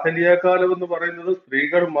ജാഹിലിയ കാലം എന്ന് പറയുന്നത്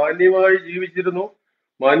സ്ത്രീകൾ മാന്യമായി ജീവിച്ചിരുന്നു,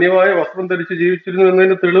 മാന്യമായ വസ്ത്രം ധരിച്ച് ജീവിച്ചിരുന്നു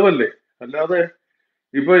എന്നതിന് തെളിവല്ലേ? അല്ലാതെ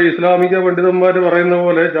ഇപ്പൊ ഇസ്ലാമിക പണ്ഡിതന്മാര് പറയുന്ന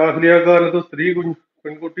പോലെ ജാഹിലിയ കാലത്ത്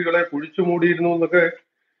പെൺകുട്ടികളെ കുഴിച്ചു മൂടിയിരുന്നു എന്നൊക്കെ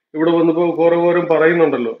ഇവിടെ വന്നപ്പോ ഘോരഘോരം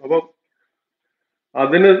പറയുന്നുണ്ടല്ലോ. അപ്പൊ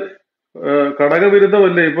അതിന്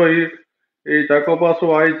ഘടകവിരുദ്ധമല്ലേ ഇപ്പൊ ഈ ചാക്കോ പാസ്റ്റർ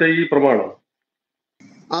വായിച്ച ഈ പ്രമാണം?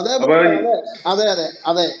 അതെ അപ്പൊ അതെ അതെ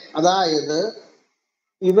അതെ അതായത്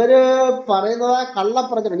ഇവര് പറയുന്നത്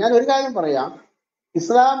കള്ളപ്രചരണം. ഞാൻ ഒരു കാര്യം പറയാം,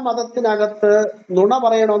 ഇസ്ലാം മതത്തിനകത്ത് നുണ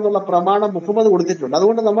പറയണമെന്നുള്ള പ്രമാണം മുഹമ്മദ് കൊടുത്തിട്ടുണ്ട്.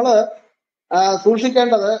 അതുകൊണ്ട് നമ്മള്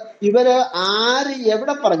സൂക്ഷിക്കേണ്ടത്, ഇവര് ആര്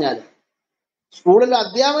എവിടെ പറഞ്ഞാലും, സ്കൂളിലെ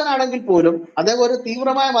അധ്യാപകനാണെങ്കിൽ പോലും അദ്ദേഹം ഒരു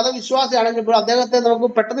തീവ്രമായ മതവിശ്വാസിയാണെങ്കിൽ പോലും അദ്ദേഹത്തെ നമുക്ക്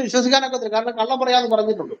പെട്ടെന്ന് വിശ്വസിക്കാനൊക്കെ പറ്റില്ല, കാരണം കള്ളം പറയാന്ന്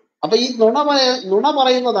പറഞ്ഞിട്ടുണ്ട്. അപ്പൊ ഈ നുണ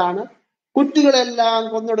പറയുന്നതാണ്. കുട്ടികളെല്ലാം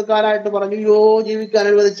കൊന്നെടുക്കാനായിട്ട് പറഞ്ഞു, യോ ജീവിക്കാൻ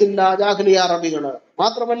അനുവദിച്ചില്ല ജാഹ്ലിയ അറബികള്.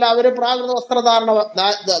 മാത്രമല്ല അവര് പ്രാകൃത വസ്ത്രധാരണ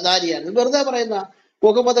ധാരിയായിരുന്നു. വെറുതെ പറയുന്ന.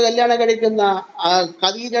 മുഹമ്മദ് കല്യാണം കഴിക്കുന്ന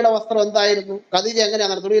ഖദീജയുടെ വസ്ത്രം എന്തായിരുന്നു? ഖദീജ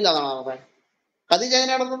എങ്ങനെയാണ് തുണിയില്ലാതാണ് നടന്നത്? ഖദീജ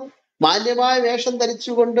എങ്ങനെയാണ് നടന്നത്? മാന്യമായ വേഷം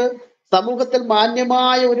ധരിച്ചുകൊണ്ട് സമൂഹത്തിൽ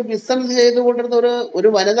മാന്യമായ ഒരു ബിസിനസ് ചെയ്തുകൊണ്ടിരുന്ന ഒരു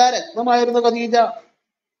വനിതാ രത്നമായിരുന്നു ഖദീജ.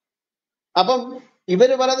 അപ്പം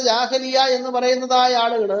ഇവര് പറയുന്നത് ജാഹലിയ എന്ന് പറയുന്നതായ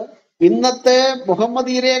ആളുകള് ഇന്നത്തെ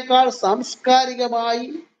മുഹമ്മദീയരെക്കാൾ സാംസ്കാരികമായി,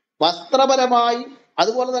 വസ്ത്രപരമായി,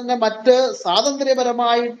 അതുപോലെ തന്നെ മറ്റ്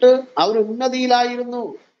സ്വാതന്ത്ര്യപരമായിട്ട് അവർ ഉന്നതിയിലായിരുന്നു.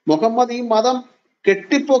 മുഹമ്മദ് ഈ മതം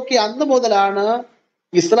കെട്ടിപ്പൊക്കി അന്ന് മുതലാണ്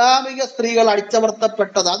ഇസ്ലാമിക സ്ത്രീകൾ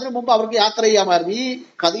അടിച്ചമർത്തപ്പെട്ടത്. അതിനു മുമ്പ് അവർക്ക് യാത്ര ചെയ്യാമായിരുന്നു. ഈ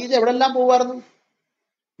ഖദീജ എവിടെല്ലാം പോകുമായിരുന്നു?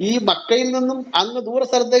 ഈ മക്കയിൽ നിന്നും അങ്ങ് ദൂര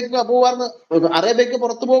സ്ഥലത്തേക്ക് പോകുമായിരുന്നു, അറേബ്യക്ക്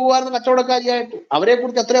പുറത്തു പോകുമായിരുന്നു കച്ചവടക്കാരിയായിട്ട്. അവരെ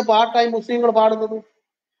കുറിച്ച് എത്രയോ പാട്ടായി മുസ്ലിങ്ങൾ പാടുന്നത്.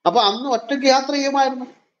 അപ്പൊ അന്ന് ഒറ്റയ്ക്ക് യാത്ര ചെയ്യുമായിരുന്നു,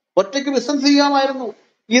 ഒറ്റയ്ക്ക് ബിസിനസ് ചെയ്യാമായിരുന്നു.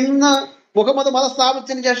 ഇന്ന് മുഹമ്മദ് മതം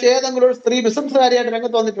സ്ഥാപിച്ചതിന് ശേഷം ഏതെങ്കിലും ഒരു സ്ത്രീ ബിസിനസ്സുകാരിയായിട്ട്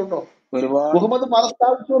രംഗത്ത് വന്നിട്ടുണ്ടോ? മുഹമ്മദ് മതം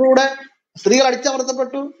സ്ഥാപിച്ചതോടുകൂടെ സ്ത്രീകൾ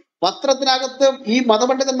അടിച്ചമർത്തപ്പെട്ടു. വസ്ത്രത്തിനകത്ത് ഈ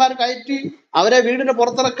മതപണ്ഡിതന്മാർ കയറ്റി അവരെ വീടിന്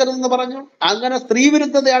പുറത്തിറക്കരുതെന്ന് പറഞ്ഞു. അങ്ങനെ സ്ത്രീ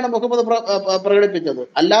വിരുദ്ധതയാണ് മുഹമ്മദ് പ്രകടിപ്പിച്ചത്.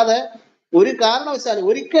 അല്ലാതെ ഒരു കാരണവശാലും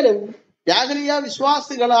ഒരിക്കലും ജാഹ്ലിയ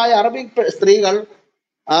വിശ്വാസികളായ അറബി സ്ത്രീകൾ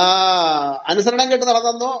അനുസരണം കേട്ട്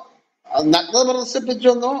നടന്നെന്നോ നഗ്നത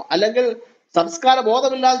പ്രദർശിപ്പിച്ചെന്നോ അല്ലെങ്കിൽ സംസ്കാര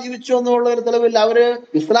ബോധമില്ലാതെ ജീവിച്ചു എന്നുള്ള ഒരു തെളിവില്ല. അവര്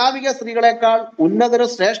ഇസ്ലാമിക സ്ത്രീകളെക്കാൾ ഉന്നതരും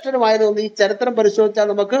ശ്രേഷ്ഠരുമായിരുന്നു. ഈ ചരിത്രം പരിശോധിച്ചാൽ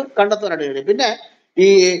നമുക്ക് കണ്ടെത്താനായിട്ട് കഴിയും. പിന്നെ ഈ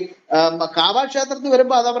കാബ ക്ഷേത്രത്തിൽ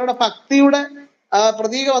വരുമ്പോൾ അത് അവരുടെ ഭക്തിയുടെ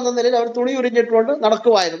പ്രതീകം എന്ന നിലയിൽ അവർ തുണി ഉരിഞ്ഞിട്ടുകൊണ്ട്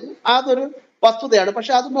നടക്കുമായിരുന്നു. അതൊരു വസ്തുതയാണ്.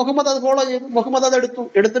 പക്ഷെ അത് മുഹമ്മദ് അത് ഫോളോ ചെയ്തു. മുഹമ്മദ് അത്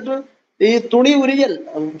എടുത്തിട്ട് ഈ തുണി ഉരിയൽ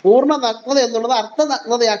പൂർണ്ണ നഗ്നത എന്നുള്ളത് അർത്ഥ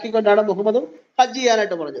നഗ്നതയാക്കിക്കൊണ്ടാണ് മുഹമ്മദ് ഹജ്ജ്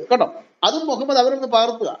ചെയ്യാനായിട്ട് പറഞ്ഞത് കേട്ടോ. അതും മുഹമ്മദ് അവരിൽ നിന്ന്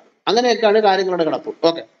പകർത്തുക. അങ്ങനെയൊക്കെയാണ് കാര്യങ്ങളുടെ കിടപ്പ്.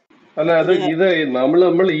 ഓക്കെ. അല്ല, ഇത്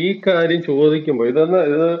നമ്മൾ ഈ കാര്യം ചോദിക്കുമ്പോ ഇത്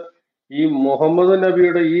ഈ മുഹമ്മദ്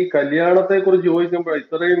നബിയുടെ ഈ കല്യാണത്തെ കുറിച്ച് ചോദിക്കുമ്പോൾ,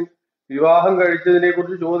 ഇത്രയും വിവാഹം കഴിച്ചതിനെ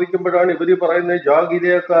കുറിച്ച് ചോദിക്കുമ്പോഴാണ് ഇവര് പറയുന്നത്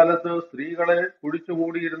ജാഹിലിയ കാലത്ത് സ്ത്രീകളെ കുഴിച്ചു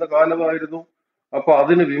മൂടിയിരുന്ന കാലമായിരുന്നു, അപ്പൊ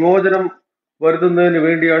അതിന് വിമോചനം വരുത്തുന്നതിന്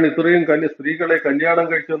വേണ്ടിയാണ് ഇത്രയും സ്ത്രീകളെ കല്യാണം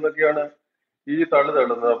കഴിച്ചതെന്നൊക്കെയാണ് ഈ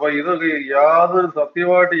തള്ളുന്നത്. അപ്പൊ ഇതൊക്കെ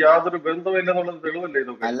സത്യമായിട്ട് യാതൊരു ബന്ധമില്ലെന്നുള്ളത് തെളിവല്ലേ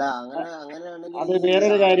ഇതൊക്കെ? അത്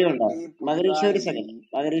വേറൊരു കാര്യമുണ്ടോ മകരീഷ? ഒരു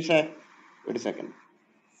സെക്കൻഡ്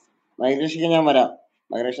മകരീഷയ്ക്ക് ഞാൻ വരാം.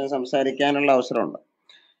 മകരീഷ സംസാരിക്കാനുള്ള അവസരമുണ്ട്.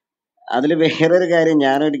 അതിൽ വേറൊരു കാര്യം,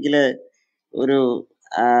 ഞാനൊരിക്കല് ഒരു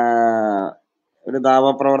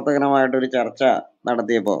ദാവപ്രവർത്തകനുമായിട്ടൊരു ചർച്ച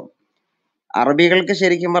നടത്തിയപ്പോൾ അറബികൾക്ക്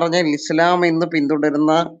ശരിക്കും പറഞ്ഞാൽ ഇസ്ലാം ഇന്ന്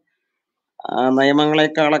പിന്തുടരുന്ന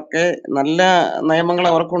നിയമങ്ങളെക്കാളൊക്കെ നല്ല നിയമങ്ങൾ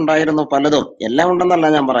അവർക്കുണ്ടായിരുന്നു. പലതും, എല്ലാം ഉണ്ടെന്നല്ല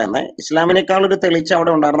ഞാൻ പറയുന്നത്. ഇസ്ലാമിനേക്കാൾ ഒരു തെളിച്ച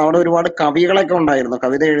അവിടെ ഉണ്ടായിരുന്നു. അവിടെ ഒരുപാട് കവികളൊക്കെ ഉണ്ടായിരുന്നു,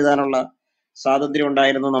 കവിത എഴുതാനുള്ള സ്വാതന്ത്ര്യം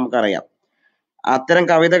ഉണ്ടായിരുന്നു, നമുക്കറിയാം. അത്തരം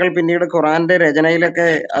കവിതകൾ പിന്നീട് ഖുറാന്റെ രചനയിലൊക്കെ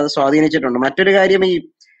അത് സ്വാധീനിച്ചിട്ടുണ്ട്. മറ്റൊരു കാര്യം, ഈ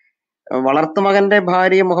വളർത്തുമകന്റെ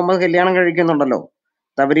ഭാര്യ മുഹമ്മദ് കല്യാണം കഴിക്കുന്നുണ്ടല്ലോ.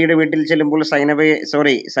 തബരിയുടെ വീട്ടിൽ ചെല്ലുമ്പോൾ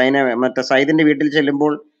സൈദിന്റെ വീട്ടിൽ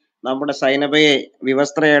ചെല്ലുമ്പോൾ നമ്മുടെ സൈനബയെ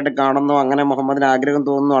വിവസ്ത്രയായിട്ട് കാണുന്നു. അങ്ങനെ മുഹമ്മദിന് ആഗ്രഹം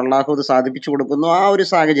തോന്നുന്നു, അള്ളാഹു അത് സാധിപ്പിച്ചു കൊടുക്കുന്നു. ആ ഒരു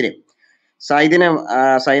സാഹചര്യം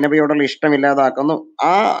സൈനബയോടുള്ള ഇഷ്ടമില്ലാതാക്കുന്നു.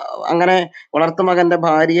 അങ്ങനെ വളർത്തുമകന്റെ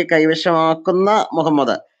ഭാര്യയെ കൈവശമാക്കുന്ന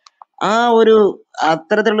മുഹമ്മദ്,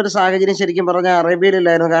 അത്തരത്തിലുള്ളൊരു സാഹചര്യം ശരിക്കും പറഞ്ഞാൽ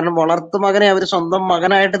അറേബ്യയിലില്ലായിരുന്നു. കാരണം വളർത്തുമകനെ അവർ സ്വന്തം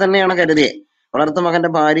മകനായിട്ട് തന്നെയാണ് കരുതിയത്. വളർത്തുമകന്റെ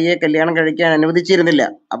ഭാര്യയെ കല്യാണം കഴിക്കാൻ അനുവദിച്ചിരുന്നില്ല.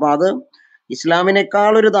 അപ്പൊ അത്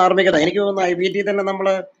ഇസ്ലാമിനേക്കാൾ ഒരു ധാർമ്മികത. എനിക്ക് തോന്നുന്നു IBT തന്നെ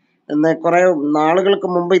നമ്മള് കുറെ നാളുകൾക്ക്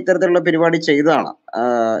മുമ്പ് ഇത്തരത്തിലുള്ള പരിപാടി ചെയ്തതാണ്.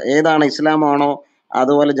 ഏതാണ്, ഇസ്ലാമാണോ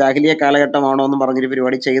അതുപോലെ ജാഹിലിയ കാലഘട്ടമാണോ എന്ന് പറഞ്ഞൊരു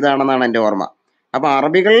പരിപാടി ചെയ്തതാണെന്നാണ് എൻ്റെ ഓർമ്മ. അപ്പൊ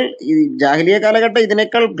അറബികൾ ഈ ജാഹിലിയ കാലഘട്ടം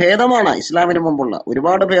ഇതിനേക്കാൾ ഭേദമാണ്, ഇസ്ലാമിന് മുമ്പുള്ള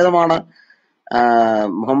ഒരുപാട് ഭേദമാണ്.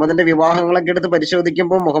 മുഹമ്മദിന്റെ വിവാഹങ്ങളൊക്കെ എടുത്ത്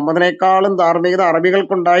പരിശോധിക്കുമ്പോൾ മുഹമ്മദിനേക്കാളും ധാർമ്മികത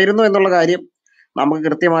അറബികൾക്കുണ്ടായിരുന്നു എന്നുള്ള കാര്യം നമുക്ക്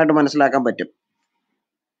കൃത്യമായിട്ട് മനസ്സിലാക്കാൻ പറ്റും.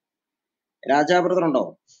 രാജാ ബ്രദർ ഉണ്ടോ?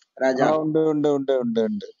 ആ രാജാ, ഉണ്ട് ഉണ്ട് ഉണ്ട് ഉണ്ട്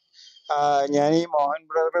ഉണ്ട്. ഞാൻ ഈ മോഹൻ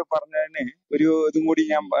ബ്രദർ പറഞ്ഞതിന് ഒരു ഇതും കൂടി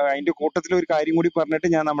ഞാൻ അതിന്റെ കൂട്ടത്തിൽ ഒരു കാര്യം കൂടി പറഞ്ഞിട്ട്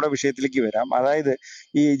ഞാൻ നമ്മുടെ വിഷയത്തിലേക്ക് വരാം. അതായത്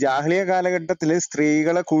ഈ ജാഹ്ലിയ കാലഘട്ടത്തിൽ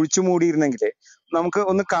സ്ത്രീകളെ കുഴിച്ചു മൂടിയിരുന്നെങ്കിൽ നമുക്ക്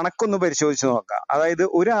ഒന്ന് കണക്കൊന്ന് പരിശോധിച്ച് നോക്കാം. അതായത്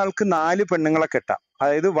ഒരാൾക്ക് 4 പെണ്ണുങ്ങളെ കെട്ടാം.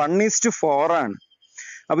 അതായത് 1:4 ആണ്.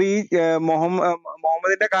 അപ്പൊ ഈ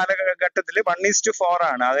മുഹമ്മദിന്റെ കാലഘട്ടത്തിൽ 1:4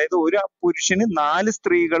 ആണ്. അതായത് ഒരു പുരുഷന് 4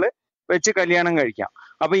 സ്ത്രീകള് വെച്ച് കല്യാണം കഴിക്കാം.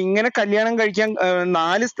 അപ്പൊ ഇങ്ങനെ കല്യാണം കഴിക്കാൻ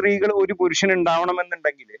 4 സ്ത്രീകൾ ഒരു പുരുഷന്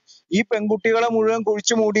ഉണ്ടാവണമെന്നുണ്ടെങ്കിൽ ഈ പെൺകുട്ടികളെ മുഴുവൻ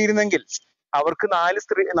കുഴിച്ചു മൂടിയിരുന്നെങ്കിൽ അവർക്ക്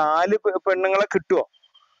 4 പെണ്ണുങ്ങളെ കിട്ടുമോ?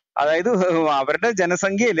 അതായത് അവരുടെ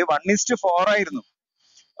ജനസംഖ്യയില് 1:4 ആയിരുന്നു.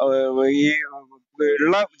 ഈ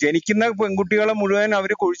ജനിക്കുന്ന പെൺകുട്ടികളെ മുഴുവൻ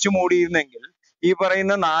അവര് കുഴിച്ചു മൂടിയിരുന്നെങ്കിൽ ഈ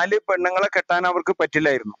പറയുന്ന 4 പെണ്ണുങ്ങളെ കെട്ടാൻ അവർക്ക്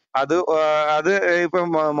പറ്റില്ലായിരുന്നു. അത് ഇപ്പൊ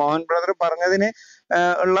മോഹൻ ബ്രദർ പറഞ്ഞതിന്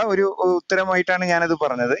ഉള്ള ഒരു ഉത്തരമായിട്ടാണ് ഞാനത്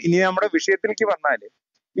പറഞ്ഞത്. ഇനി നമ്മുടെ വിഷയത്തിലേക്ക് വന്നാല്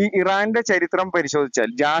ഈ ഇറാന്റെ ചരിത്രം പരിശോധിച്ചാൽ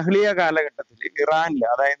ജാഹ്ലിയ കാലഘട്ടത്തിൽ ഇറാനില്,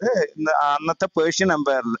 അതായത് അന്നത്തെ പേർഷ്യൻ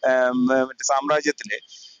എംപയറിൽ സാമ്രാജ്യത്തില്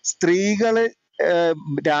സ്ത്രീകള്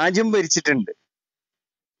രാജ്യം ഭരിച്ചിട്ടുണ്ട്.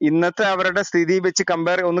 ഇന്നത്തെ അവരുടെ സ്ഥിതി വെച്ച്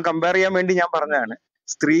കമ്പയർ ചെയ്യാൻ വേണ്ടി ഞാൻ പറഞ്ഞതാണ്.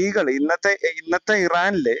 സ്ത്രീകൾ ഇന്നത്തെ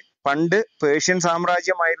ഇറാനില് പണ്ട് പേർഷ്യൻ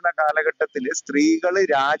സാമ്രാജ്യമായിരുന്ന കാലഘട്ടത്തിൽ സ്ത്രീകൾ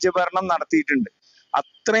രാജഭരണം നടത്തിയിട്ടുണ്ട്.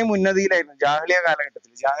 അത്രയും ഉന്നതിയിലായിരുന്നു ജാഹ്ലിയ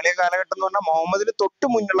കാലഘട്ടത്തിൽ. ജാഹ്ലിയ കാലഘട്ടം എന്ന് പറഞ്ഞാൽ മുഹമ്മദിന് തൊട്ട്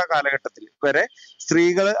മുന്നുള്ള കാലഘട്ടത്തിൽ വരെ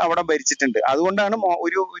സ്ത്രീകൾ അവിടെ ഭരിച്ചിട്ടുണ്ട്. അതുകൊണ്ടാണ്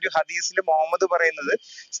ഒരു ഹദീസിൽ മുഹമ്മദ് പറയുന്നത്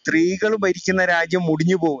സ്ത്രീകൾ ഭരിക്കുന്ന രാജ്യം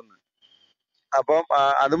മുടിഞ്ഞു പോകുന്നത്. അപ്പം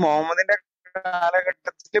അത് മുഹമ്മദിന്റെ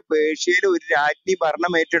കാലഘട്ടത്തിൽ പേർഷ്യയിൽ ഒരു രാജ്ഞി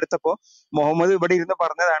ഭരണം ഏറ്റെടുത്തപ്പോ മുഹമ്മദ് ഇവിടെ ഇരുന്ന്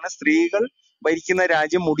പറഞ്ഞതാണ് സ്ത്രീകൾ ഭരിക്കുന്ന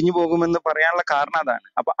രാജ്യം മുടിഞ്ഞു പോകുമെന്ന് പറയാനുള്ള കാരണം അതാണ്.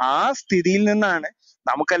 അപ്പൊ ആ സ്ഥിതിയിൽ നിന്നാണ്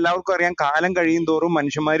നമുക്കെല്ലാവർക്കും അറിയാം കാലം കഴിയും തോറും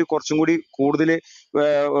മനുഷ്യന്മാർ കുറച്ചും കൂടി കൂടുതൽ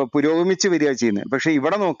പുരോഗമിച്ച് വരിക ചെയ്യുന്നത്. പക്ഷെ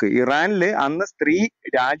ഇവിടെ നോക്ക്, ഇറാനില് അന്ന് സ്ത്രീ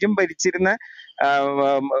രാജ്യം ഭരിച്ചിരുന്ന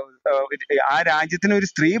ആ രാജ്യത്തിന് ഒരു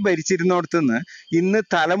സ്ത്രീ ഭരിച്ചിരുന്നിടത്തുനിന്ന് ഇന്ന്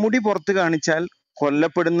തലമുടി പുറത്ത് കാണിച്ചാൽ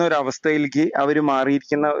കൊല്ലപ്പെടുന്ന ഒരു അവസ്ഥയിലേക്ക് അവര്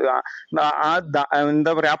മാറിയിരിക്കുന്ന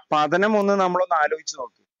എന്താ പറയാ, ആ പതനം ഒന്ന് നമ്മളൊന്ന് ആലോചിച്ച്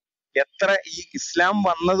നോക്ക്. ഈ ഇസ്ലാം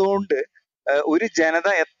വന്നതുകൊണ്ട് ഒരു ജനത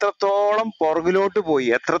എത്രത്തോളം പുറകിലോട്ട് പോയി,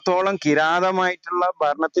 എത്രത്തോളം കിരാതമായിട്ടുള്ള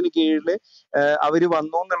ഭരണത്തിന് കീഴിൽ അവര്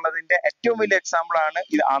വന്നു എന്നുള്ളതിന്റെ ഏറ്റവും വലിയ എക്സാമ്പിൾ ആണ്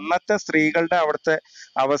ഇത്. അന്നത്തെ സ്ത്രീകളുടെ അവിടുത്തെ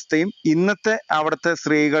അവസ്ഥയും ഇന്നത്തെ അവിടുത്തെ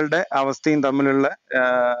സ്ത്രീകളുടെ അവസ്ഥയും തമ്മിലുള്ള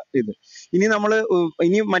ഇത്.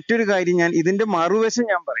 ഇനി മറ്റൊരു കാര്യം, ഇതിന്റെ മറുവശം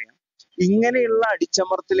ഞാൻ പറയാം. ഇങ്ങനെയുള്ള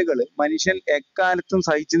അടിച്ചമർത്തലുകൾ മനുഷ്യൻ എക്കാലത്തും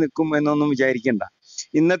സഹിച്ചു നിൽക്കും എന്നൊന്നും വിചാരിക്കണ്ട.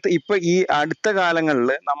 ഇപ്പൊ ഈ അടുത്ത കാലങ്ങളിൽ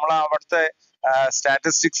നമ്മൾ അവിടുത്തെ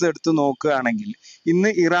സ്റ്റാറ്റിസ്റ്റിക്സ് എടുത്ത് നോക്കുകയാണെങ്കിൽ ഇന്ന്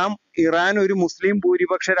ഇറാൻ ഒരു മുസ്ലിം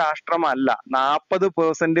ഭൂരിപക്ഷ രാഷ്ട്രമല്ല.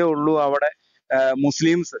 40% ഉള്ളൂ അവിടെ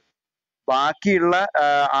മുസ്ലിംസ്. ബാക്കിയുള്ള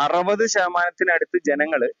 60%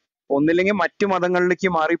 ജനങ്ങള് ഒന്നില്ലെങ്കിൽ മറ്റു മതങ്ങളിലേക്ക്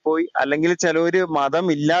മാറിപ്പോയി, അല്ലെങ്കിൽ ചിലവര്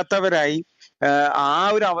മതമില്ലാത്തവരായി ആ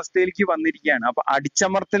ഒരു അവസ്ഥയിലേക്ക് വന്നിരിക്കുകയാണ്. അപ്പൊ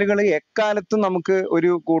അടിച്ചമർത്തലുകൾ എക്കാലത്തും നമുക്ക് ഒരു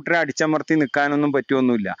കൂട്ടരെ അടിച്ചമർത്തി നിൽക്കാനൊന്നും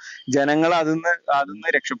പറ്റുമൊന്നുമില്ല. ജനങ്ങൾ അതിന്ന്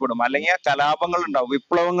രക്ഷപ്പെടും. അല്ലെങ്കിൽ കലാപങ്ങൾ ഉണ്ടാവും,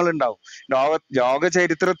 വിപ്ലവങ്ങൾ ഉണ്ടാവും. ലോക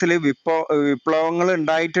ചരിത്രത്തിൽ വിപ്ലവങ്ങൾ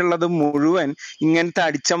ഉണ്ടായിട്ടുള്ളത് മുഴുവൻ ഇങ്ങനത്തെ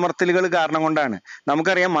അടിച്ചമർത്തലുകൾ കാരണം കൊണ്ടാണ്.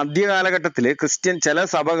 നമുക്കറിയാം മധ്യകാലഘട്ടത്തില് ചില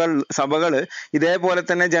സഭകള് ഇതേപോലെ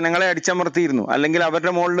തന്നെ ജനങ്ങളെ അടിച്ചമർത്തിയിരുന്നു, അല്ലെങ്കിൽ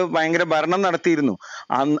അവരുടെ മുകളിൽ ഭയങ്കര ഭരണം നടത്തിയിരുന്നു.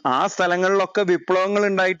 ആ സ്ഥലങ്ങളിലൊക്കെ വിപ്ലവങ്ങൾ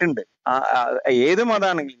ഉണ്ടായിട്ടുണ്ട്. ഏത്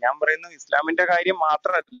മതമാണെങ്കിലും, ഞാൻ പറയുന്നത് ഇസ്ലാമിന്റെ കാര്യം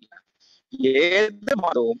മാത്രമല്ല, ഏത്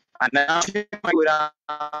മതവും അനാവശ്യമായി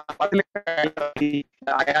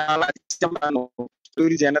അയാളെ അടിച്ചമർത്താൻ നോക്കും,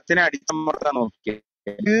 ഒരു ജനത്തിനെ അടിച്ചമർത്താൻ നോക്കിയ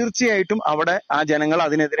തീർച്ചയായിട്ടും അവിടെ ആ ജനങ്ങൾ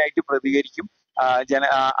അതിനെതിരായിട്ട് പ്രതികരിക്കും.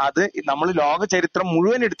 അത് നമ്മൾ ലോക ചരിത്രം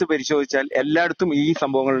മുഴുവൻ എടുത്ത് പരിശോധിച്ചാൽ എല്ലായിടത്തും ഈ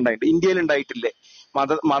സംഭവങ്ങൾ ഉണ്ടായിട്ടുണ്ട്. ഇന്ത്യയിൽ ഉണ്ടായിട്ടില്ലേ?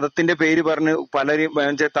 മതത്തിന്റെ പേര് പറഞ്ഞ് പലരും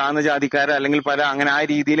താഴ്ന്ന ജാതിക്കാരെ അല്ലെങ്കിൽ അങ്ങനെ ആ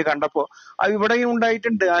രീതിയിൽ കണ്ടപ്പോ അത് ഇവിടെയും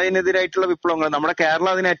ഉണ്ടായിട്ടുണ്ട്. അതിനെതിരായിട്ടുള്ള വിപ്ലവങ്ങൾ. നമ്മുടെ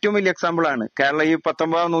കേരളം അതിന് ഏറ്റവും വലിയ എക്സാമ്പിൾ ആണ്. കേരളം ഈ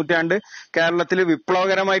 19ാം നൂറ്റാണ്ട് കേരളത്തിൽ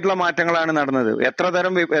വിപ്ലവകരമായിട്ടുള്ള മാറ്റങ്ങളാണ് നടന്നത്.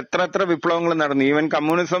 എത്ര വിപ്ലവങ്ങൾ നടന്നു. ഈവൻ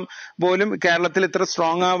കമ്മ്യൂണിസം പോലും കേരളത്തിൽ ഇത്ര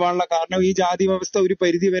സ്ട്രോങ് ആവാനുള്ള കാരണം ഈ ജാതി വ്യവസ്ഥ ഒരു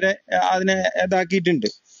പരിധി വരെ അതിനെ ഇതാക്കിയിട്ടുണ്ട്.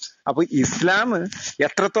 അപ്പൊ ഇസ്ലാം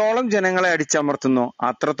എത്രത്തോളം ജനങ്ങളെ അടിച്ചമർത്തുന്നോ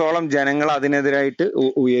അത്രത്തോളം ജനങ്ങൾ അതിനെതിരായിട്ട്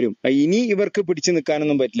ഉയരും. ഇനി ഇവർക്ക് പിടിച്ചു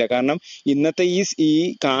നിൽക്കാനൊന്നും പറ്റില്ല. കാരണം ഇന്നത്തെ ഈ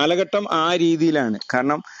കാലഘട്ടം ആ രീതിയിലാണ്.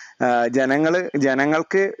 കാരണം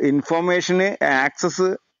ജനങ്ങൾക്ക് ഇൻഫോർമേഷന് ആക്സസ്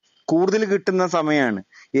കൂടുതൽ കിട്ടുന്ന സമയമാണ്.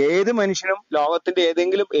 ഏത് മനുഷ്യനും ലോകത്തിന്റെ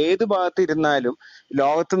ഏത് ഭാഗത്ത് ഇരുന്നാലും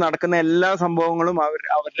ലോകത്ത് നടക്കുന്ന എല്ലാ സംഭവങ്ങളും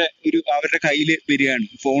അവരുടെ കയ്യിൽ വരികയാണ്,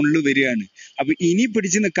 ഫോണിൽ വരികയാണ്. അപ്പൊ ഇനി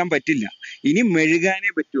പിടിച്ചു നിൽക്കാൻ പറ്റില്ല. ഇനി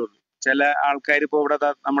മെഴുകാനേ പറ്റുള്ളൂ. ചില ആൾക്കാർ ഇപ്പൊ ഇവിടെ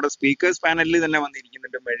നമ്മുടെ സ്പീക്കേഴ്സ് പാനലിൽ തന്നെ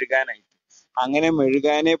വന്നിരിക്കുന്നുണ്ട് മെഴുകാനായിട്ട്. അങ്ങനെ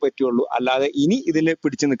മെഴുകാനേ പറ്റുള്ളൂ, അല്ലാതെ ഇനി ഇതിൽ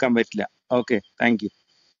പിടിച്ചു നിൽക്കാൻ പറ്റില്ല. Okay, thank you.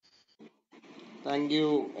 Thank you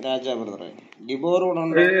രാജ ബ്രദറെ. ഗിബോർ ഇവിടെ ഏ,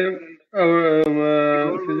 ഉണ്ടോ? ആ,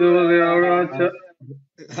 സിജു അവിടെ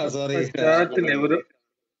സോറി ചാറ്റിലെ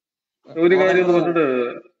ഒരു കാര്യം ഒന്ന് പറഞ്ഞിട്ട്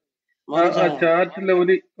ആ ചാറ്റിലെ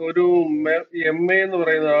ഒരു MA എന്ന്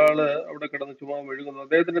പറയുന്ന ആള് അവിടെ കിടന്ന് ചുമ്മാ മെഴുകുന്നു.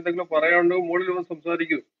 അദ്ദേഹത്തിന് എന്തെങ്കിലും പറയാനുണ്ടോ? മുകളിൽ വന്ന്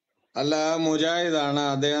സംസാരിക്കൂ. അല്ല, മുജാഹിദാണ്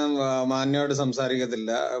അദ്ദേഹം. മാന്യോട്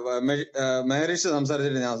സംസാരിക്കത്തില്ല. മേരിഷ്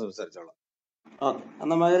സംസാരിച്ചിട്ട് ഞാൻ സംസാരിച്ചോളാം. ഓക്കെ,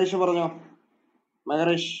 എന്നാ മെഹറീഷ് പറഞ്ഞോ.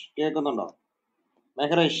 മെഹറീഷ് കേൾക്കുന്നുണ്ടോ?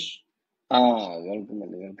 മെഹറീഷ് ആ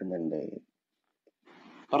കേൾക്കുന്നുണ്ട്.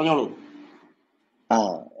 പറഞ്ഞോളൂ. ആ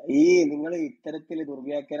ഈ നിങ്ങൾ ഇത്തരത്തിൽ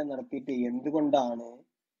ദുർവ്യാഖ്യാനം നടത്തിയിട്ട് എന്തുകൊണ്ടാണ്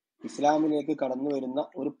ഇസ്ലാമിലേക്ക് കടന്നു വരുന്ന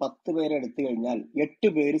ഒരു 10 പേരെ എടുത്തു കഴിഞ്ഞാൽ 8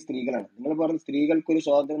 പേര് സ്ത്രീകളാണ്? നിങ്ങൾ പറഞ്ഞ സ്ത്രീകൾക്ക് ഒരു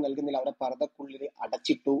സ്വാതന്ത്ര്യം നൽകുന്നില്ല, അവരെ പർദ്ദക്കുള്ളിൽ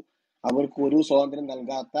അടച്ചിട്ടു, അവർക്ക് ഒരു സ്വാതന്ത്ര്യം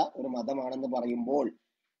നൽകാത്ത ഒരു മതമാണെന്ന് പറയുമ്പോൾ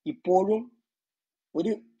ഇപ്പോഴും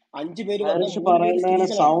ഒരു 5 പേര് വന്ന മെഹറീഷ് 3 പേര് പറയുന്നതിന്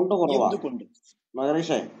സ്ത്രീകളാണ്. സൗണ്ട് കുറവാ. എന്തുകൊണ്ട്?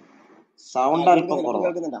 മെഹറീഷേ, ആ സൗണ്ട് അല്പം കേൾക്കുന്നുണ്ട്. ഇപ്പൊ കുറവാ.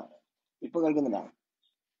 കേൾക്കുന്നുണ്ടാ? ഇപ്പൊ കേൾക്കുന്നുണ്ടാ?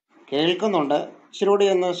 കേൾക്കുന്നുണ്ട്, ഇച്ചിരൂടി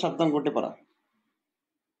ഒന്ന് ശബ്ദം കൂട്ടി പറ.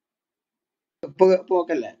 ഇപ്പൊ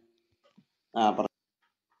ഓക്കല്ലേ? ആ പറ.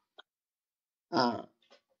 ആ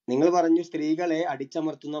നിങ്ങൾ പറഞ്ഞു സ്ത്രീകളെ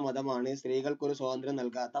അടിച്ചമർത്തുന്ന മതമാണ്, സ്ത്രീകൾക്കൊരു സ്വാതന്ത്ര്യം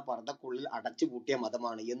നൽകാത്ത, പർദ്ദക്കുള്ളിൽ അടച്ചു പൂട്ടിയ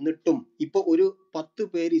മതമാണ്. എന്നിട്ടും ഇപ്പൊ ഒരു 10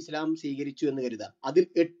 പേര് ഇസ്ലാം സ്വീകരിച്ചു എന്ന് കരുതാം, അതിൽ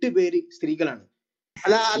 8 പേര് സ്ത്രീകളാണ്.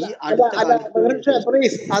 അല്ല ഈ അല്ല അല്ല അടുത്ത അല്ല കാലത്ത് മെഹറീഷ്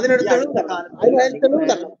പ്ലീസ് അതിനൊരു ഈ തെളിവ് അടുത്ത തരണം. കാലത്ത് അതിന് നിങ്ങൾ തെളിവ്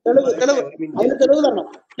തരണം. തെളിവ് പറയട്ടെ, തെളിവ് ഒരു മിനിറ്റ്. അതിന് തെളിവ് തരണം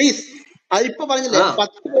പ്ലീസ്. അതിപ്പോ പറഞ്ഞില്ലേ ആ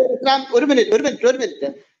 10 പേര് ഇസ്ലാം. ഒരു മിനിറ്റ്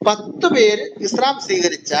 10 പേര് ഇസ്ലാം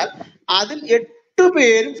സ്വീകരിച്ചാൽ അതിൽ 8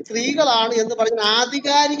 പേരും സ്ത്രീകളാണ് എന്ന് പറഞ്ഞ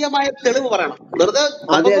ആധികാരികമായ തെളിവ് പറയണം. വെറുതെ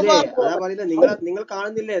അതെ ബമ്പ അതാ പറയുന്നത്. നിങ്ങൾ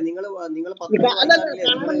കാണുന്നില്ലേ? നിങ്ങൾ പത്രത്തിൽ അല്ലല്ല വായിക്കാറില്ലേ? നിങ്ങൾ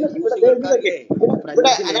കാണുന്ന ന്യൂസ് ഇവിടെ കേൾക്കാറില്ലേ?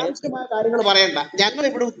 ഇവിടെ ഫ്രഞ്ചിലെ അനാവശ്യമായ കാര്യങ്ങൾ പറയണ്ട. ഞങ്ങൾ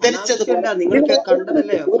ഇവിടെ അനാവശ്യമല്ല, ഉദ്ധരിച്ചതുപോലെ നിങ്ങൾ നിങ്ങൾ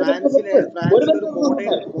കണ്ടതല്ലേ? ഒരു ഫ്രാൻസിൽ ഒരു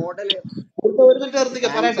മിനിറ്റ് മോഡൽ നിർത്തിക്ക്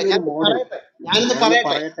പറയട്ടെ. ഫ്രാൻസിൽ ഒരു മോഡൽ ഞാനൊന്ന് ഞാനൊന്ന് പറയട്ടെ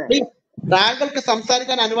പറയട്ടെ. പ്ലീസ്. താങ്കൾക്ക്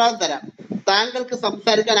സംസാരിക്കാൻ അനുവാദം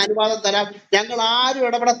തരാം. ഞങ്ങൾ ആരും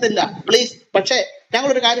ഇടപെടത്തില്ല പ്ലീസ്. പക്ഷേ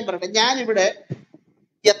ഞങ്ങളൊരു കാര്യം പറയട്ടെ. ഞാനിവിടെ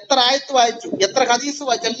എത്ര ആയത്ത് വായിച്ചു, എത്ര ഹദീസ്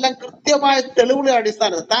വായിച്ചു, എല്ലാം കൃത്യമായ തെളിവുകളുടെ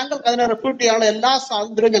അടിസ്ഥാനത്തിൽ താങ്കൾക്ക് അതിനെ റിപ്പീറ്റ് ചെയ്യാനുള്ള എല്ലാ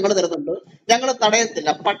സ്വാതന്ത്ര്യവും ഞങ്ങൾ തരുന്നുണ്ട്. ഞങ്ങൾ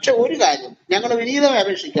തടയത്തില്ല. പക്ഷെ ഒരു കാര്യം ഞങ്ങൾ വിനീതമായി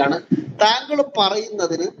അപേക്ഷിക്കുകയാണ്, താങ്കൾ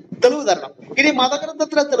പറയുന്നതിന് തെളിവ് തരണം. ഇനി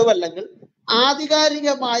മതഗ്രന്ഥത്തിലെ തെളിവല്ലെങ്കിൽ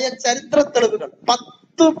ആധികാരികമായ ചരിത്ര തെളിവുകൾ.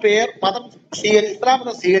 10 പേർ ഇസ്ലാം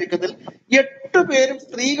മതം സ്വീകരിക്കുന്നതിൽ 8 പേരും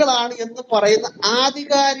സ്ത്രീകളാണ് എന്ന് പറയുന്ന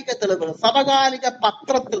ആധികാരിക തെളിവുകൾ സമകാലിക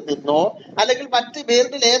പത്രത്തിൽ നിന്നോ അല്ലെങ്കിൽ മറ്റ്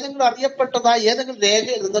പേരിൽ ഏതെങ്കിലും അറിയപ്പെട്ടതായ ഏതെങ്കിലും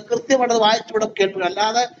രേഖയിൽ നിന്നോ കൃത്യമായിട്ട് വായിച്ചുവിടെ കേൾക്കുക.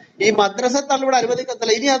 അല്ലാതെ ഈ മദ്രസ തള്ളിവിടെ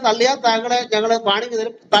അനുവദിക്കത്തില്ല. ഇനി അത് തള്ളിയാൽ താങ്കളെ ഞങ്ങള് വാണിംഗ്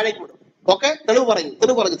തരും, താഴേക്ക് വിടും. ഓക്കെ, തെളിവ്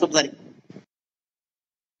പറഞ്ഞു സംസാരിക്കും.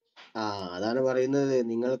 അതാണ് പറയുന്നത്.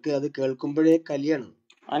 നിങ്ങൾക്ക് അത് കേൾക്കുമ്പോഴേ കലിയാണ്.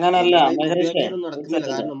 അങ്ങനല്ല മെഹറീഷേ, ദുർവ്യാഖ്യാനം നടക്കുന്നില്ല.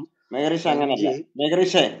 കാരണം മെഹറീഷ് അങ്ങനല്ല.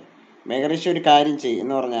 മെഹറീഷ് ഒരു കാര്യം ചെയ്യും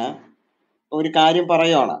എന്ന് പറഞ്ഞാൽ, ഒരു കാര്യം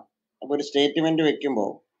പറയുവാണ്, അപ്പൊ ഒരു സ്റ്റേറ്റ്മെന്റ് വെക്കുമ്പോൾ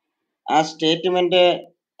ആ സ്റ്റേറ്റ്മെന്റ്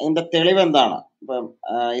അതിന്റെ തെളിവ് എന്താണ്? ഇപ്പം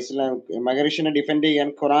ഇസ്ലാം മെഹറീഷിനെ ഡിഫെൻഡ് ചെയ്യാൻ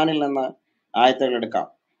ഖുറാനിൽ നിന്ന് ആയത്തുകൾ എടുക്കാം,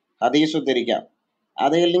 ഹദീസ് ഉദ്ധരിക്കാം.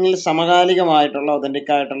 അതല്ലെങ്കിൽ സമകാലികമായിട്ടുള്ള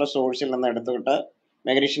ഒതന്റിക് ആയിട്ടുള്ള സോഴ്സിൽ നിന്ന് എടുത്തിട്ട്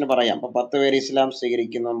മെഹറീഷിന് പറയാം. ഇപ്പൊ 10 പേര് ഇസ്ലാം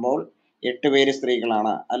സ്വീകരിക്കുമ്പോൾ 8 പേര്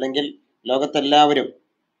സ്ത്രീകളാണ്, അല്ലെങ്കിൽ ലോകത്തെല്ലാവരും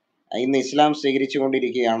ഇന്ന് ഇസ്ലാം സ്വീകരിച്ചു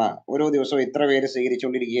കൊണ്ടിരിക്കുകയാണ്, ഓരോ ദിവസവും ഇത്ര പേര്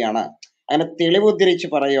സ്വീകരിച്ചുകൊണ്ടിരിക്കുകയാണ്. അങ്ങനെ തെളിവ് ഉദ്ധരിച്ച്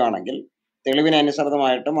പറയുവാണെങ്കിൽ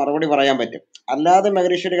തെളിവിനനുസൃതമായിട്ട് മറുപടി പറയാൻ പറ്റും. അല്ലാതെ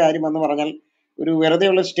മെഹറീഷ് ഒരു കാര്യം എന്ന് പറഞ്ഞാൽ ഒരു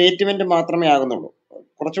വെറുതെയുള്ള സ്റ്റേറ്റ്മെന്റ് മാത്രമേ ആകുന്നുള്ളൂ.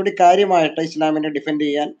 കുറച്ചുകൂടി കാര്യമായിട്ട് ഇസ്ലാമിനെ ഡിഫെൻഡ്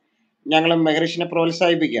ചെയ്യാൻ ഞങ്ങൾ മെഹറീഷിനെ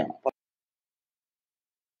പ്രോത്സാഹിപ്പിക്കുകയാണ്.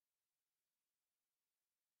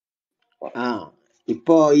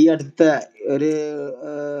 ഇപ്പോ ഈ അടുത്ത ഒരു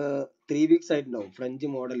 3 weeks ആയിട്ടുണ്ടാവും, ഫ്രഞ്ച്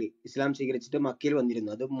മോഡൽ ഇസ്ലാം സ്വീകരിച്ചിട്ട് മക്കയിൽ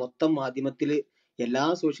വന്നിരുന്നു. അത് മൊത്തം മാധ്യമത്തില് എല്ലാ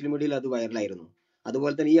സോഷ്യൽ മീഡിയയിലും അത് വൈറലായിരുന്നു.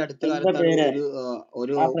 അതുപോലെ തന്നെ ഈ അടുത്ത കാലത്താണ്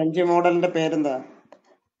ഒരു ഫ്രഞ്ച് മോഡലിന്റെ പേരെന്താ?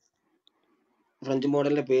 ഫ്രഞ്ച്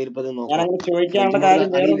മോഡലിന്റെ പേര് ഇപ്പൊ നോക്കാം. ഞാനങ്ങനെ ചോദിക്കാനുള്ള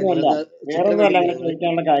കാര്യം വേറൊന്നുമല്ല അങ്ങനെ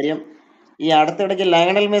ചോദിക്കാനുള്ള കാര്യം, ഈ അടുത്തിടയ്ക്ക്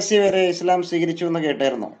ലയണൽ മെസ്സി വരെ ഇസ്ലാം സ്വീകരിച്ചു എന്ന്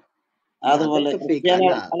കേട്ടായിരുന്നു. അതുപോലെ ക്രിസ്ത്യാനോ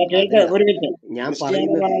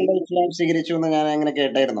റൊണാൾഡോ ഇസ്ലാം സ്വീകരിച്ചു എന്ന് ഞാൻ അങ്ങനെ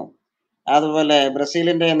കേട്ടായിരുന്നു. അതുപോലെ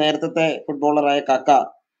ബ്രസീലിന്റെ നേരത്തെ ഫുട്ബോളറായ കക്ക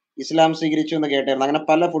ഇസ്ലാം സ്വീകരിച്ചു എന്ന് കേട്ടായിരുന്നു. അങ്ങനെ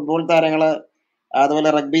പല ഫുട്ബോൾ താരങ്ങള്, അതുപോലെ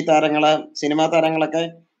റഗ്ബി താരങ്ങള്, സിനിമാ താരങ്ങളൊക്കെ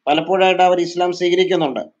പലപ്പോഴായിട്ട് അവർ ഇസ്ലാം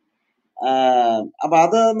സ്വീകരിക്കുന്നുണ്ട്. അപ്പൊ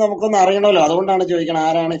അത് നമുക്കൊന്ന് അറിയണമല്ലോ. അതുകൊണ്ടാണ് ചോദിക്കണം,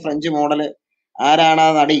 ആരാണ് ഈ ഫ്രഞ്ച് മോഡല്, ആരാണ് ആ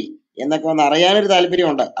നടി എന്നൊക്കെ ഒന്ന് അറിയാനൊരു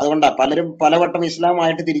താല്പര്യമുണ്ട്. അതുകൊണ്ടാ പലരും പലവട്ടം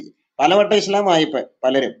ഇസ്ലാമായിട്ട് പലവട്ടം ഇസ്ലാമായിപ്പോ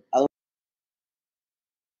പലരും.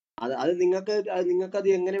 അത് നിങ്ങൾക്ക് അത്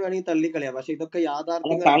എങ്ങനെ വേണമെങ്കിൽ തള്ളിക്കളയാം. പക്ഷെ ഇതൊക്കെ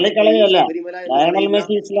തള്ളിക്കളയല്ല. Lionel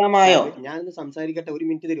Messi ഇസ്ലാമായോ? ഞാനൊന്ന് സംസാരിക്കട്ടെ, ഒരു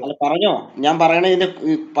മിനിറ്റ് തരുമോ? പറഞ്ഞോ. ഞാൻ പറയണതിന്റെ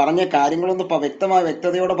പറഞ്ഞ കാര്യങ്ങളൊന്ന്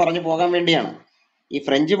വ്യക്തതയോടെ പറഞ്ഞു പോകാൻ വേണ്ടിയാണ്. ഈ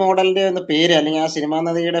ഫ്രഞ്ച് മോഡലിന്റെ ഒന്ന് പേര് അല്ലെങ്കിൽ ആ സിനിമാ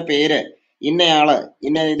നടിയുടെ പേര് ഇന്നയാള്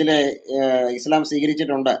ഇതില് ഇസ്ലാം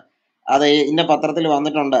സ്വീകരിച്ചിട്ടുണ്ട്, അത് ഇന്ന പത്രത്തിൽ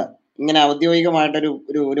വന്നിട്ടുണ്ട്, ഇങ്ങനെ ഔദ്യോഗികമായിട്ടൊരു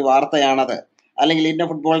ഒരു ഒരു വാർത്തയാണത്, അല്ലെങ്കിൽ ഇന്ന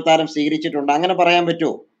ഫുട്ബോൾ താരം സ്വീകരിച്ചിട്ടുണ്ട്, അങ്ങനെ പറയാൻ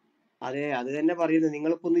പറ്റുമോ? അതെ, അത് തന്നെ പറയുന്നത്.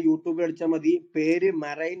 നിങ്ങളിപ്പോ ഒന്ന് യൂട്യൂബിൽ അടിച്ചാൽ മതി. പേര്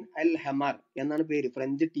മെറൈൻ അൽ ഹമർ എന്നാണ് പേര്.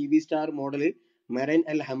 French TV star model marine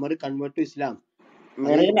Al Hmar convert to ഇസ്ലാം. അത്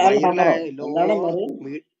മെറൈൻ അൽ ഹമറോ? വൈറലായ എന്താണ് മെറൈൻ?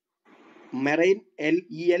 മെറൈൻ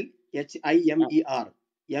LELHIMER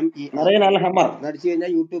മെറൈൻ അൽ ഹമർ എന്നടിച്ചു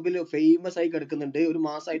കഴിഞ്ഞാൽ യൂട്യൂബിൽ ഫേമസ് ആയി കിടക്കുന്നുണ്ട്. ഒരു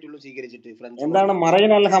മാസമായിട്ടുള്ളൂ സ്വീകരിച്ചിട്ട്. ഫ്രഞ്ച് എന്താണ്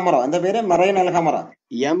മെറൈൻ അൽ ഹമറോ? എന്താ പേര്? മെറൈൻ അൽ ഹമറ.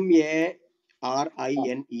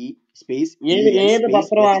 MARINE സ്പേസ് ഏത്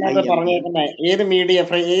പത്രമാണ് അത് പറഞ്ഞേക്കുന്നത്? ഏത് മീഡിയ?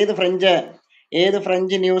 ഏത്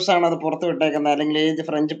ഫ്രഞ്ച് ന്യൂസ് ആണ് അത് പുറത്തു വിട്ടേക്കുന്നത്? അല്ലെങ്കിൽ ഏത്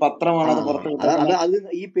ഫ്രഞ്ച് പത്രമാണ് അത് പുറത്തു വിട്ടേക്കുന്നത്? അത്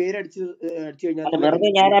ഈ പേര് അടിച്ചു കഴിഞ്ഞാൽ വെറുതെ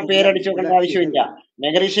ഞാൻ ആ പേരടിച്ചു വെക്കേണ്ട ആവശ്യമില്ല.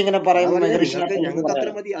 മെഗരീഷ് ഇങ്ങനെ പറയുമ്പോൾ ഞങ്ങൾക്ക് അത്ര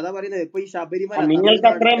മതി. അതാ പറയുന്നത്. ഇപ്പൊ ഈ ശബരിമല നിങ്ങൾക്ക്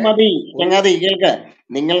അത്രയും മതി. ചങ്ങാതി കേൾക്ക്,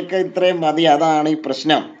 നിങ്ങൾക്ക് ഇത്രയും മതി. അതാണ് ഈ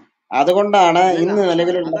പ്രശ്നം. അതുകൊണ്ടാണ് ഇന്ന്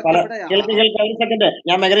നിലവിലുള്ള പല കേൾക്ക് ഒരു സെക്കൻഡ്,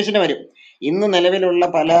 ഞാൻ മെഗരീഷിന് വരും. ഇന്ന് നിലവിലുള്ള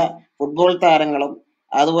പല ഫുട്ബോൾ താരങ്ങളും,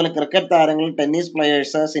 അതുപോലെ ക്രിക്കറ്റ് താരങ്ങളും, ടെന്നീസ്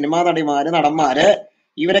പ്ലെയേഴ്സ്, സിനിമാ നടിമാര്, നടന്മാര്,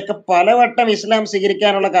 ഇവരൊക്കെ പലവട്ടം ഇസ്ലാം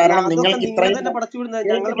സ്വീകരിക്കാനുള്ള കാരണം നിങ്ങൾക്ക് ഇത്രയും.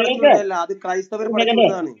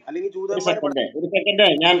 ഒരു സെക്കൻഡ്,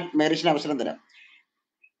 ഞാൻ മെഗരീഷിന് അവസരം തരാം.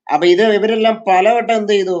 അപ്പൊ ഇവരെല്ലാം പലവട്ടം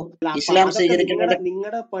എന്ത് ചെയ്തു? ഇസ്ലാം സ്വീകരിക്കുന്നത്.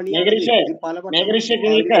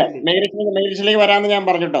 മെഗരീഷിലേക്ക് വരാന്ന് ഞാൻ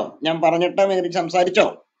പറഞ്ഞിട്ടോ? ഞാൻ പറഞ്ഞിട്ട് മെഗരീഷ് സംസാരിച്ചോ?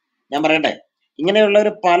 ഞാൻ പറയട്ടെ. ഇങ്ങനെയുള്ളവർ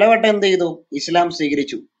പലവട്ടം എന്ത് ചെയ്തു? ഇസ്ലാം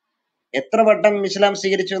സ്വീകരിച്ചു. എത്ര വട്ടം ഇസ്ലാം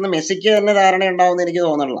സ്വീകരിച്ചു എന്ന് മെസ്സിക്ക് തന്നെ ധാരണ ഉണ്ടാവുമെന്ന് എനിക്ക്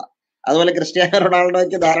തോന്നുന്നില്ല. അതുപോലെ ക്രിസ്ത്യാനോ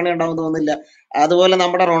റൊണാൾഡോയ്ക്ക് ധാരണ ഉണ്ടാവുമെന്ന് തോന്നുന്നില്ല. അതുപോലെ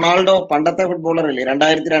നമ്മുടെ റൊണാൾഡോ, പണ്ടത്തെ ഫുട്ബോളറില്ലേ,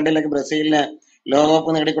 2002 ബ്രസീലിന്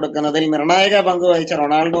ലോകകപ്പ് നേടിക്കൊടുക്കുന്നതിൽ നിർണായക പങ്ക് വഹിച്ച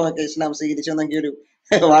റൊണാൾഡോ ഒക്കെ ഇസ്ലാം സ്വീകരിച്ചു എന്നെങ്കിൽ ഒരു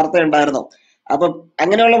വാർത്ത ഉണ്ടായിരുന്നു. അപ്പൊ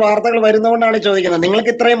അങ്ങനെയുള്ള വാർത്തകൾ വരുന്നതുകൊണ്ടാണ് ചോദിക്കുന്നത്.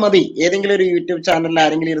 നിങ്ങൾക്ക് ഇത്രയും മതി. ഏതെങ്കിലും ഒരു യൂട്യൂബ് ചാനലിൽ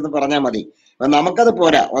ആരെങ്കിലും ഇരുന്ന് പറഞ്ഞാൽ മതി. അപ്പൊ നമുക്കത്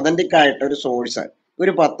പോരാ. ഒതന്റിക് ആയിട്ട് ഒരു സോഴ്സ്,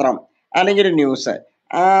 ഒരു പത്രം, അല്ലെങ്കിൽ ഒരു ന്യൂസ്,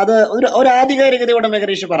 അത് ഒരു ആധികാരികതയോടെ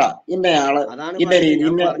മെഗരീഷ് പറ. ഇന്നയാള് ഇന്ന രീതി.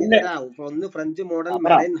 ഒന്ന് ഫ്രഞ്ച് മോഡൽ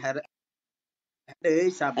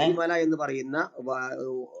ശബരിമല എന്ന് പറയുന്ന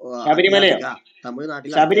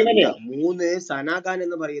തമിഴ്നാട്ടിലെ 3 സനാഖാൻ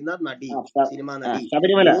എന്ന് പറയുന്ന നടി, സിനിമാ നടി,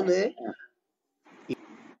 3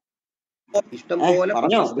 ഇഷ്ടംപോലെ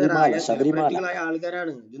പ്രശസ്തരായ സെലിബ്രിറ്റികളായ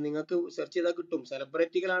ആൾക്കാരാണ്. ഇത് നിങ്ങൾക്ക് സെർച്ച് ചെയ്താൽ കിട്ടും.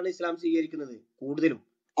 സെലിബ്രിറ്റികളാണ് ഇസ്ലാം സ്വീകരിക്കുന്നത് കൂടുതലും.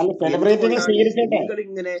 സെലിബ്രിറ്റികൾ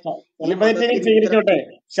സ്വീകരിച്ചോട്ടെ.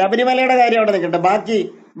 ശബരിമലയുടെ കാര്യം അവിടെ നിൽക്കട്ടെ.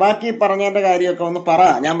 ബാക്കി പറഞ്ഞതിന്റെ കാര്യമൊക്കെ ഒന്ന് പറ.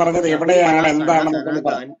 ഞാൻ പറഞ്ഞത് എവിടെയാണ്,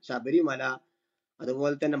 എന്താണെന്നൊക്കെ. ശബരിമല,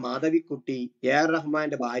 അതുപോലെ തന്നെ മാധവിക്കുട്ടി, AR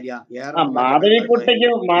റഹ്മാന്റെ ഭാര്യ.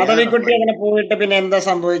 മാധവിക്കുട്ടി അങ്ങനെ പോയിട്ട് പിന്നെ എന്താ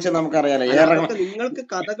സംഭവിച്ചത് നമുക്കറിയാലോ. നിങ്ങൾക്ക്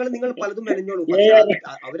കഥകൾ നിങ്ങൾ പലതും മെനഞ്ഞോളൂ.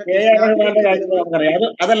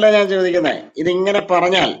 അതല്ല ഞാൻ ചോദിക്കുന്നത്. ഇതിങ്ങനെ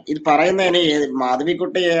പറഞ്ഞാൽ, ഇത് പറയുന്നതിന്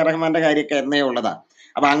മാധവിക്കുട്ടി AR റഹ്മാന്റെ കാര്യമൊക്കെ എന്നേ ഉള്ളതാ.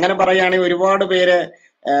 അപ്പൊ അങ്ങനെ പറയുകയാണെങ്കിൽ ഒരുപാട് പേര്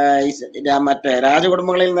മറ്റേ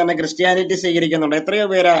രാജകുടുംബങ്ങളിൽ തന്നെ ക്രിസ്ത്യാനിറ്റി സ്വീകരിക്കുന്നുണ്ട്. എത്രയോ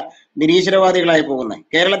പേരാ നിരീശ്വരവാദികളായി പോകുന്നത്.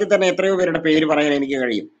 കേരളത്തിൽ തന്നെ എത്രയോ പേരുടെ പേര് പറയാൻ എനിക്ക്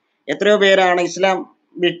കഴിയും. എത്രയോ പേരാണ് ഇസ്ലാം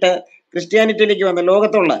വിട്ട് ക്രിസ്ത്യാനിറ്റിയിലേക്ക് വന്ന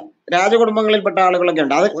ലോകത്തുള്ള രാജകുടുംബങ്ങളിൽപ്പെട്ട ആളുകളൊക്കെ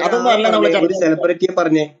ഉണ്ട്. അതൊന്നും അല്ല നമ്മൾ സെലിബ്രിറ്റിയെ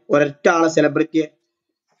പറഞ്ഞേ, ഒരൊറ്റ ആളെ സെലിബ്രിറ്റിയെ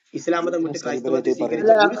ഇസ്ലാം മതം വിട്ട് ക്രൈസ്തവത്തെ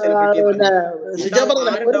സ്വീകരിച്ച ഒരു സെലിബ്രിറ്റിയെ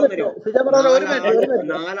പറഞ്ഞേ.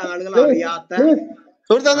 4 ആളുകൾ അറിയാത്ത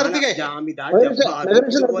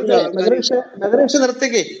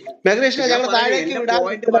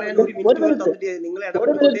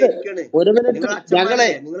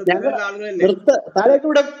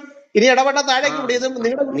ഇനി ഇടപെട്ട താഴേക്ക് വിടും. ഇത്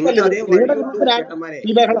നിങ്ങളുടെ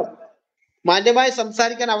ഈ ബഹളം. മാന്യമായി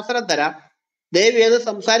സംസാരിക്കാൻ അവസരം തരാം. ദയവ് ചെയ്ത്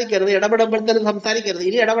സംസാരിക്കരുത്. ഇടപെടുമ്പോഴത്തേനും സംസാരിക്കരുത്.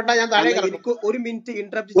 ഇനി ഇടപെട്ടാൽ ഞാൻ താഴെ ഒരു മിനിറ്റ്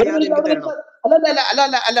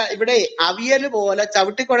അല്ല. ഇവിടെ അവിയല് പോലെ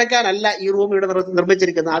ചവിട്ടിക്കുഴയ്ക്കാനല്ല ഈ റൂം ഇവിടെ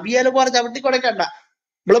നിർമ്മിച്ചിരിക്കുന്നത്. അവിയല് പോലെ ചവിട്ടിക്കുഴയ്ക്കണ്ട,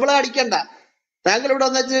 ബിളബിള അടിക്കണ്ട. താങ്കൾ ഇവിടെ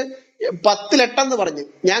വന്നിട്ട് 10 ലട്ടെന്ന് പറഞ്ഞു.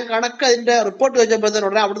 ഞാൻ കണക്ക് അതിന്റെ റിപ്പോർട്ട് വെച്ചപ്പോഴത്തേനും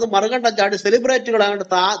ഉടനെ അവിടുന്ന് മറുകണ്ഠം ചാടി സെലിബ്രിറ്റികൾ അങ്ങോട്ട്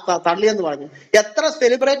തള്ളിയെന്ന് പറഞ്ഞു. എത്ര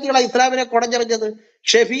സെലിബ്രിറ്റികളാണ് ഇസ്ലാമിനെ കുടഞ്ഞെറിഞ്ഞത്?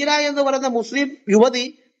 ഷെഫീന എന്ന് പറയുന്ന മുസ്ലിം യുവതി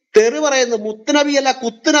തെറി പറയുന്നു. മുത്തുനബി അല്ല,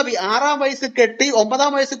 കുത്തുനബി. 6-ാം വയസ്സ് കെട്ടി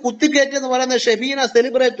 9-ാം വയസ്സ് കുത്തിക്കയറ്റി എന്ന് പറയുന്ന ഷെഫീന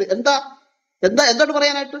സെലിബ്രേറ്റ്. എന്താണ്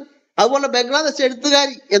പറയാനായിട്ട്? അതുപോലെ ബംഗ്ലാദേശ്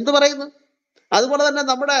എഴുത്തുകാരി എന്ത് പറയുന്നു? അതുപോലെ തന്നെ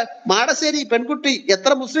നമ്മുടെ മാടശ്ശേരി പെൺകുട്ടി.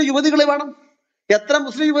 എത്ര മുസ്ലിം യുവതികൾ വേണം? ഈ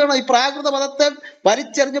പ്രാകൃത മതത്തെ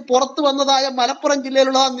വലിച്ചെറിഞ്ഞ് പുറത്തു വന്നതായ മലപ്പുറം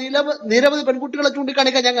ജില്ലയിലുള്ള നിരവധി പെൺകുട്ടികളെ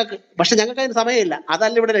ചൂണ്ടിക്കാണിക്കാൻ ഞങ്ങൾക്ക്. പക്ഷെ ഞങ്ങൾക്ക് അതിന് സമയമില്ല.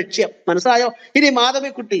 അതല്ല ഇവിടെ ലക്ഷ്യം. മനസ്സിലായോ? ഇനി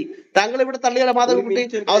മാധവിക്കുട്ടി, താങ്കൾ ഇവിടെ തള്ളിയ മാധവിക്കുട്ടി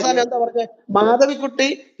അവസാനം എന്താ പറഞ്ഞത്? മാധവിക്കുട്ടി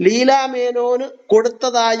ലീലാമേനോന്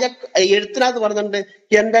കൊടുത്തതായ എഴുത്തിനകത്ത് പറഞ്ഞിട്ടുണ്ട്,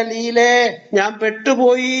 എന്റെ ലീലേ, ഞാൻ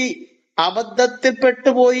പെട്ടുപോയി, അബദ്ധത്തിൽ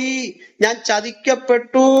പെട്ടുപോയി, ഞാൻ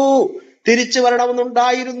ചതിക്കപ്പെട്ടു, തിരിച്ചു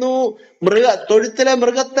വരണമെന്നുണ്ടായിരുന്നു, തൊഴുത്തിലെ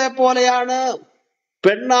മൃഗത്തെ പോലെയാണ്,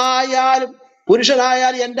 പെണ്ണായാലും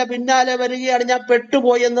പുരുഷനായാലും എന്റെ പിന്നാലെ വരികയാണ്, ഞാൻ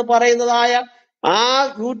പെട്ടുപോയി എന്ന് പറയുന്നതായ ആ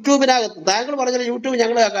യൂട്യൂബിനകത്ത്, താങ്കൾ പറഞ്ഞ യൂട്യൂബ്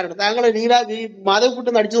ഞങ്ങൾ കേൾക്കാറുണ്ട്, താങ്കൾ ഈ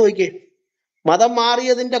മാധവക്കുട്ടി അടിച്ചു നോക്കിയേ, മതം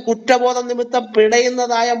മാറിയതിന്റെ കുറ്റബോധം നിമിത്തം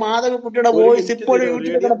പിടയുന്നതായ മാധവക്കുട്ടിയുടെ ഒരു വോയിസ് മിനിറ്റ് ഇപ്പോഴും തരുമോ?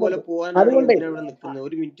 യൂട്യൂബിൽ റേഡിയോ പോലെ കിടപ്പുണ്ട്. പോകാനാണ് അതുകൊണ്ടേ എന്തിനാ ഇവിടെ നിൽക്കുന്നത്?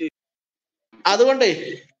 ഒരു മിനിറ്റ്.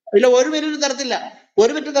 ഇല്ല,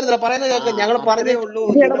 ഒരു മിനിറ്റ് തരത്തില്ല, പറയുന്നത് കേൾക്കാം. ഞങ്ങൾ അത്രേ പറഞ്ഞ് ഉള്ളൂ.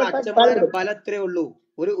 ഇത് നിങ്ങളുടെ ഇടപെട്ടാൽ അച്ഛന്മാരെ തലയിടും. ബലം അത്രേ ഉള്ളൂ.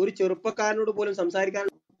 ഒരു ചെറുപ്പക്കാരനോട് പോലും സംസാരിക്കാൻ.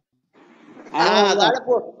 അല്ലല്ല അല്ല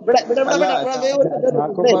ചാക്കോ ഇവിടെ അല്ലല്ല, ഇവിടെ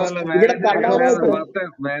മാരേജിനെ ചാക്കോ കളയാതെ തള്ളാനായിട്ട്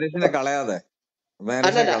മാരേജിനെ കളയാതെ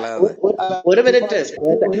മാരേജിനെ അല്ലല്ല, കളയാതെ അല്ല ഒരു മിനിറ്റ്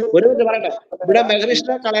ഒരു ഒരു മിനിറ്റ് പറയട്ടെ. ഇവിടെ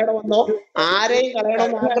മെഹറിഷിനെ കളയണമെന്നോ ആരെയും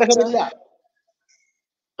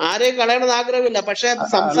കളയണമെന്ന് ആഗ്രഹമില്ല, പക്ഷെ അല്ല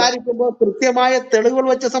സംസാരിക്കുമ്പോൾ കൃത്യമായ തെളിവുകൾ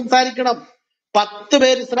വെച്ച് സംസാരിക്കണം. 10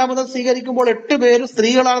 പേര് ഇസ്ലാം മതം സ്വീകരിക്കുമ്പോൾ 8 പേര്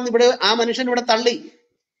സ്ത്രീകളാണെന്ന് ഇവിടെ ആ മനുഷ്യൻ ഇവിടെ തള്ളി.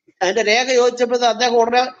 അതിന്റെ രേഖ ചോദിച്ചപ്പോൾ അദ്ദേഹം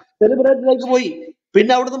ഉടനെ സെലിബ്രേറ്റിലേക്ക് പോയി,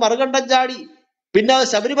 പിന്നെ അവിടുന്ന് മറുകണ്ഠം ചാടി, പിന്നെ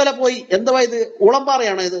ശബരിമല പോയി. എന്തുവാ ഇത്?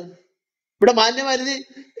 ഉളമ്പാറയാണോ ഇത്? ഇവിടെ മാന്യമാരുതി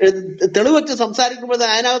തെളിവ് വെച്ച് സംസാരിക്കുമ്പോൾ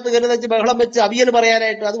അതിനകത്ത് കയറി വെച്ച് ബഹളം വെച്ച് അവിയൽ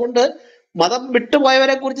പറയാനായിട്ട്. അതുകൊണ്ട് മതം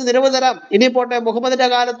വിട്ടുപോയവരെ കുറിച്ച് നിരവധി തരാം. ഇനി പോട്ടെ, മുഹമ്മദിന്റെ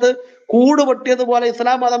കാലത്ത് കൂട് പൊട്ടിയതുപോലെ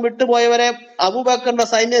ഇസ്ലാം മതം വിട്ടുപോയവരെ അബൂബക്കറിന്റെ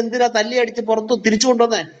സൈന്യം എന്തിനാ തല്ലിയടിച്ച് പുറത്തു തിരിച്ചു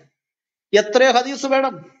കൊണ്ടുവന്നേ? എത്രയോ ഹദീസ്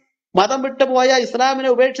വേണം. മതം വിട്ടുപോയ, ഇസ്ലാമിനെ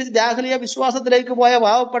ഉപേക്ഷിച്ച് ജാഹ്ലിയ വിശ്വാസത്തിലേക്ക് പോയ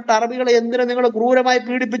പാവപ്പെട്ട അറബികളെ എന്തിനു നിങ്ങൾ ക്രൂരമായി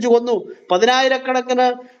പീഡിപ്പിച്ചു കൊന്നു? 10,000-കണക്കിന്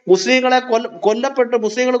മുസ്ലിങ്ങളെ കൊല്ലപ്പെട്ടു,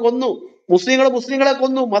 മുസ്ലിങ്ങളെ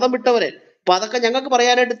കൊന്നു മതം വിട്ടവരെ. അപ്പൊ അതൊക്കെ ഞങ്ങൾക്ക്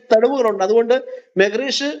പറയാനായിട്ട് തെളിവുകളുണ്ട്. അതുകൊണ്ട്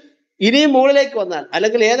മെഹ്റീഷ് ഇനിയും മുകളിലേക്ക് വന്നാൽ,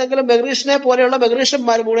 അല്ലെങ്കിൽ ഏതെങ്കിലും മെഹ്റീഷിനെ പോലെയുള്ള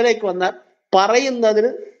മെഹ്റീഷന്മാർ മുകളിലേക്ക് വന്നാൽ പറയുന്നതിന്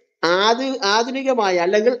ആധുനികമായ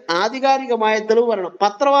അല്ലെങ്കിൽ ആധികാരികമായ തെളിവ് വരണം.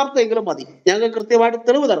 പത്രവാർത്തയെങ്കിലും മതി, ഞങ്ങൾ കൃത്യമായിട്ട്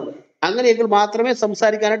തെളിവ് തരണം. അങ്ങനെയെങ്കിൽ മാത്രമേ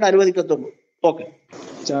സംസാരിക്കാനായിട്ട് അനുവദിക്കത്തുള്ളൂ. ഓക്കെ.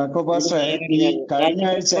 ചാക്കോ പാസ്റ്ററെ, ഈ കഴിഞ്ഞ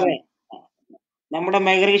ആഴ്ച നമ്മുടെ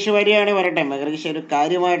മെഹറീഷ് വരികയാണ്, വരട്ടെ. മെഹറീഷ് ഒരു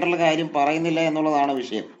കാര്യമായിട്ടുള്ള കാര്യം പറയുന്നില്ല എന്നുള്ളതാണ്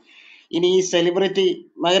വിഷയം. ഇനി ഈ സെലിബ്രിറ്റി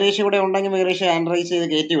മെഹറീഷ് ഇവിടെ ഉണ്ടെങ്കിൽ മെഹറീഷ് ഹാൻഡ് റൈസ് ചെയ്ത്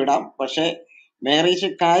കയറ്റി വിടാം. പക്ഷെ മെഹറീഷ്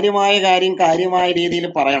കാര്യമായ കാര്യം കാര്യമായ രീതിയിൽ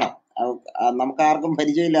പറയണം. നമുക്ക് ആർക്കും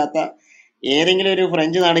പരിചയമില്ലാത്ത ഏതെങ്കിലും ഒരു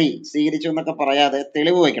ഫ്രഞ്ച് നടി സ്വീകരിച്ചു എന്നൊക്കെ പറയാതെ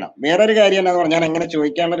തെളിവ് വയ്ക്കണം. വേറൊരു കാര്യം എന്നാന്ന് പറഞ്ഞാൽ, എങ്ങനെ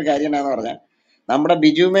ചോദിക്കാനുള്ള ഒരു കാര്യം എന്നാന്ന് പറഞ്ഞാൽ, നമ്മുടെ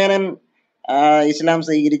ബിജു മേനൻ ഇസ്ലാം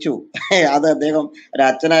സ്വീകരിച്ചു, അത് അദ്ദേഹം ഒരു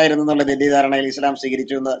അച്ഛനായിരുന്നു എന്നുള്ള തെറ്റിദ്ധാരണയിൽ ഇസ്ലാം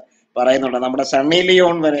സ്വീകരിച്ചു എന്ന് പറയുന്നുണ്ട്. നമ്മുടെ സണ്ണി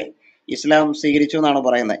ലിയോൺ വരെ ഇസ്ലാം സ്വീകരിച്ചു എന്നാണ്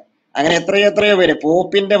പറയുന്നത്. അങ്ങനെ എത്രയോ പേര്,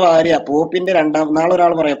 പോപ്പിന്റെ ഭാര്യ, പോപ്പിന്റെ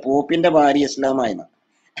നാളൊരാൾ പറയാം പോപ്പിന്റെ ഭാര്യ ഇസ്ലാമായെന്ന്.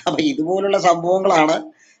 അപ്പൊ ഇതുപോലുള്ള സംഭവങ്ങളാണ്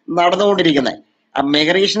നടന്നുകൊണ്ടിരിക്കുന്നത്. ആ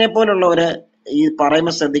മെഹറീഷിനെ പോലുള്ളവര് ഈ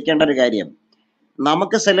പറയുമ്പോൾ ശ്രദ്ധിക്കേണ്ട ഒരു കാര്യം,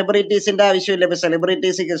 നമുക്ക് സെലിബ്രിറ്റീസിന്റെ ആവശ്യമില്ല. ഇപ്പൊ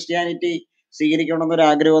സെലിബ്രിറ്റീസ് ക്രിസ്ത്യാനിറ്റി സ്വീകരിക്കണമെന്നൊരു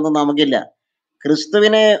ആഗ്രഹമൊന്നും നമുക്കില്ല.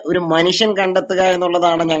 ക്രിസ്തുവിനെ ഒരു മനുഷ്യൻ കണ്ടെത്തുക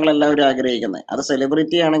എന്നുള്ളതാണ് ഞങ്ങൾ എല്ലാവരും ആഗ്രഹിക്കുന്നത്. അത്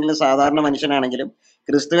സെലിബ്രിറ്റി ആണെങ്കിലും സാധാരണ മനുഷ്യനാണെങ്കിലും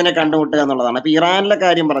ക്രിസ്തുവിനെ കണ്ടുമുട്ടുക എന്നുള്ളതാണ്. അപ്പൊ ഇറാനിലെ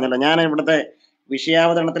കാര്യം പറഞ്ഞല്ലോ, ഞാൻ ഇവിടുത്തെ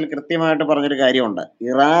വിഷയാവതരണത്തിൽ കൃത്യമായിട്ട് പറഞ്ഞൊരു കാര്യമുണ്ട്.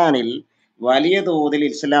 ഇറാനിൽ വലിയ തോതിൽ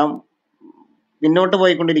ഇസ്ലാം പിന്നോട്ട്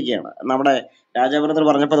പോയിക്കൊണ്ടിരിക്കുകയാണ്. നമ്മുടെ രാജാബ്രദർ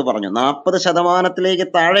പറഞ്ഞപ്പോൾ അത് പറഞ്ഞു, 40%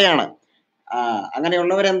 താഴെയാണ്.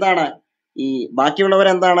 അങ്ങനെയുള്ളവരെന്താണ്? ഈ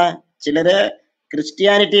ബാക്കിയുള്ളവരെന്താണ്? ചിലര്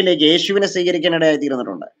ക്രിസ്ത്യാനിറ്റിയിലേക്ക്, യേശുവിനെ സ്വീകരിക്കാനിടയായി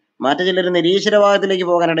തീർന്നിട്ടുണ്ട്. മറ്റു ചിലർ നിരീശ്വരവാദത്തിലേക്ക്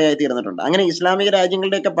പോകാനിടയായി തീർന്നിട്ടുണ്ട്. അങ്ങനെ ഇസ്ലാമിക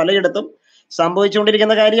രാജ്യങ്ങളുടെയൊക്കെ പലയിടത്തും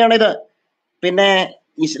സംഭവിച്ചുകൊണ്ടിരിക്കുന്ന കാര്യമാണിത്. പിന്നെ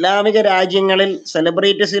ഇസ്ലാമിക രാജ്യങ്ങളിൽ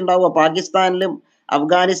സെലിബ്രിറ്റീസ് ഉണ്ടാവുക. പാകിസ്ഥാനിലും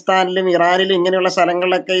അഫ്ഗാനിസ്ഥാനിലും ഇറാനിലും ഇങ്ങനെയുള്ള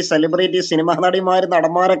സ്ഥലങ്ങളിലൊക്കെ ഈ സെലിബ്രിറ്റി സിനിമാ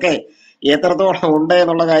നടന്മാരൊക്കെ എത്രത്തോളം ഉണ്ട്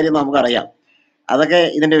എന്നുള്ള കാര്യം നമുക്കറിയാം. അതൊക്കെ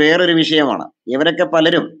ഇതിന്റെ വേറൊരു വിഷയമാണ്. ഇവരൊക്കെ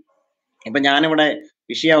പലരും, ഇപ്പൊ ഞാനിവിടെ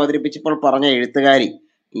വിഷയം അവതരിപ്പിച്ചപ്പോൾ പറഞ്ഞ എഴുത്തുകാരി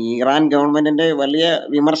ഈ ഇറാൻ ഗവൺമെന്റിന്റെ വലിയ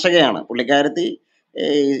വിമർശകയാണ്. പുള്ളിക്കാരത്തി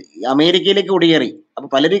അമേരിക്കയിലേക്ക് കുടിയേറി. അപ്പൊ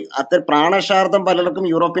പലരും പ്രാണശാർത്ഥം പലർക്കും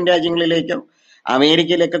യൂറോപ്യൻ രാജ്യങ്ങളിലേക്കും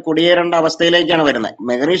അമേരിക്കയിലേക്ക് കുടിയേറേണ്ട അവസ്ഥയിലേക്കാണ് വരുന്നത്.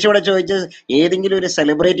 മെഹറീഷ് ഇവിടെ ചോദിച്ചത് ഏതെങ്കിലും ഒരു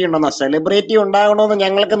സെലിബ്രിറ്റി ഉണ്ടെന്നോ? സെലിബ്രിറ്റി ഉണ്ടാകണമെന്ന്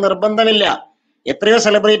ഞങ്ങൾക്ക് നിർബന്ധമില്ല. എത്രയോ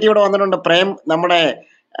സെലിബ്രിറ്റി ഇവിടെ വന്നിട്ടുണ്ട്. നമ്മുടെ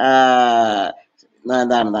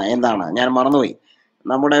എന്താണ് ഞാൻ മറന്നുപോയി,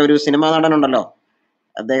 നമ്മുടെ ഒരു സിനിമാ നടനുണ്ടല്ലോ,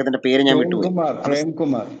 അദ്ദേഹത്തിന്റെ പേര് ഞാൻ വിട്ടുപോയി.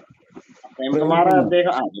 പ്രേംകുമാർ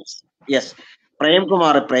അദ്ദേഹം യെസ്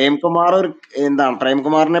പ്രേംകുമാർ ഒരു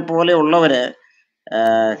പ്രേംകുമാറിനെ പോലെ ഉള്ളവര്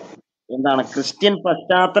ക്രിസ്ത്യൻ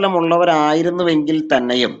പശ്ചാത്തലമുള്ളവരായിരുന്നുവെങ്കിൽ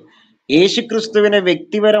തന്നെയും യേശുക്രിസ്തുവിനെ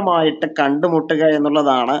വ്യക്തിപരമായിട്ട് കണ്ടുമുട്ടുക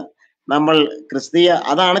എന്നുള്ളതാണ്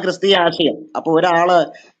അതാണ് ക്രിസ്തീയ ആശയം. അപ്പൊ ഒരാള്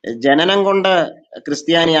ജനനം കൊണ്ട്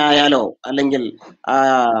ക്രിസ്ത്യാനി ആയാലോ അല്ലെങ്കിൽ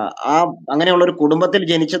അങ്ങനെയുള്ള ഒരു കുടുംബത്തിൽ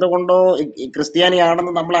ജനിച്ചത് കൊണ്ടോ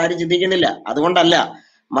ക്രിസ്ത്യാനിയാണെന്ന് നമ്മൾ ആരും ചിന്തിക്കുന്നില്ല. അതുകൊണ്ടല്ല,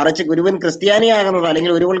 മറിച്ച് ഗുരുവൻ ക്രിസ്ത്യാനിയാകുന്നത്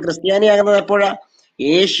അല്ലെങ്കിൽ ഒരുവൾ ക്രിസ്ത്യാനിയാകുന്നത് എപ്പോഴാ?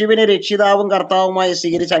 യേശുവിനെ രക്ഷിതാവും കർത്താവുമായി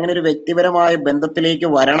സ്വീകരിച്ച് അങ്ങനെ ഒരു വ്യക്തിപരമായ ബന്ധത്തിലേക്ക്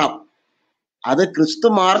വരണം. അത് ക്രിസ്തു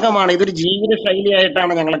മാർഗമാണ്. ഇതൊരു ജീവിത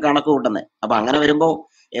ശൈലിയായിട്ടാണ് ഞങ്ങൾ കണക്ക് കൂട്ടുന്നത്. അപ്പൊ അങ്ങനെ വരുമ്പോ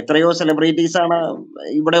എത്രയോ സെലിബ്രിറ്റീസ് ആണ്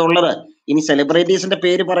ഇവിടെ ഉള്ളത്. ഇനി സെലിബ്രിറ്റീസിന്റെ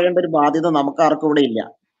പേര് പറയേണ്ട ഒരു ബാധ്യത നമുക്ക് ആർക്കും ഇവിടെ ഇല്ല.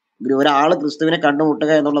 ഒരാള് ക്രിസ്തുവിനെ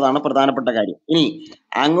കണ്ടുമുട്ടുക എന്നുള്ളതാണ് പ്രധാനപ്പെട്ട കാര്യം. ഇനി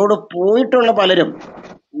അങ്ങോട്ട് പോയിട്ടുള്ള പലരും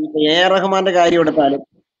ഈ AR റഹ്മാന്റെ കാര്യം എടുത്താലും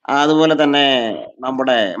അതുപോലെ തന്നെ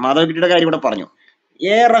നമ്മുടെ മാധവിക്കുട്ടിയുടെ കാര്യം ഇവിടെ പറഞ്ഞു.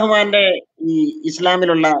 AR റഹ്മാന്റെ ഈ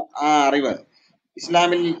ഇസ്ലാമിലുള്ള ആ അറിവ്, ഇസ്ലാം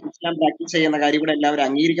പ്രാക്ടീസ് ചെയ്യുന്ന കാര്യം ഇവിടെ എല്ലാവരും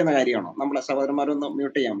അംഗീകരിക്കുന്ന കാര്യമാണോ? നമ്മളെ സഹോദരന്മാരൊന്ന്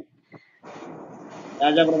മ്യൂട്ട് ചെയ്യാമോ?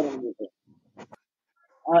 രാജാ ബ്രദർ ഒന്ന് മ്യൂട്ട് ചെയ്യാം.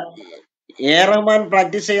 AR റഹ്മാൻ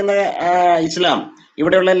പ്രാക്ടീസ് ചെയ്യുന്ന ഇസ്ലാം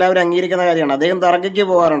ഇവിടെയുള്ള എല്ലാവരും അംഗീകരിക്കുന്ന കാര്യമാണ്. അദ്ദേഹം ദർഗയ്ക്ക്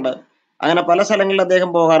പോകാറുണ്ട്, അങ്ങനെ പല സ്ഥലങ്ങളിൽ അദ്ദേഹം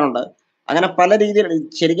പോകാറുണ്ട്. അങ്ങനെ പല രീതിയിൽ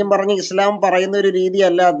ശരിക്കും പറഞ്ഞ് ഇസ്ലാം പറയുന്ന ഒരു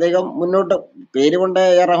രീതിയല്ല അദ്ദേഹം മുന്നോട്ട്, പേരുകൊണ്ട്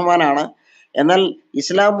AR റഹ്മാനാണ്, എന്നാൽ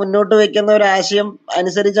ഇസ്ലാം മുന്നോട്ട് വെക്കുന്ന ഒരു ആശയം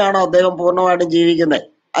അനുസരിച്ചാണോ അദ്ദേഹം പൂർണ്ണമായിട്ടും ജീവിക്കുന്നത്?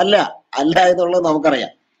 അല്ല എന്നുള്ളത്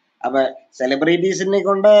നമുക്കറിയാം. അപ്പൊ സെലിബ്രിറ്റീസിനെ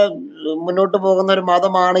കൊണ്ട് മുന്നോട്ട് പോകുന്ന ഒരു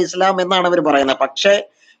മതമാണ് ഇസ്ലാം എന്നാണ് അവർ പറയുന്നത്. പക്ഷെ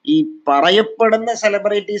ഈ പറയപ്പെടുന്ന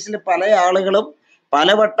സെലിബ്രിറ്റീസിൽ പല ആളുകളും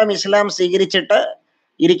പലവട്ടം ഇസ്ലാം സ്വീകരിച്ചിട്ട്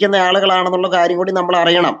ഇരിക്കുന്ന ആളുകളാണെന്നുള്ള കാര്യം കൂടി നമ്മൾ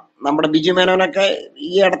അറിയണം. നമ്മുടെ ബിജു മേനോനൊക്കെ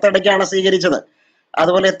ഈ അടുത്തിടയ്ക്കാണ് സ്വീകരിച്ചത്,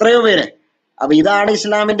 അതുപോലെ എത്രയോ പേര്. അപ്പൊ ഇതാണ്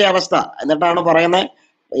ഇസ്ലാമിന്റെ അവസ്ഥ. എന്നിട്ടാണ് പറയുന്നത്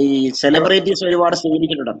ഈ സെലിബ്രിറ്റീസ് ഒരുപാട്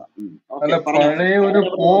സ്വീകരിച്ചിട്ടുണ്ടെന്ന്. അല്ല,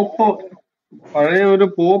 പഴയ ഒരു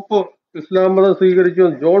പോപ്പ് ഇസ്ലാം മതം സ്വീകരിച്ചു,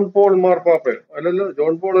 ജോൺ പോൾ മാർപ്പാപ്പ. അല്ലല്ലോ,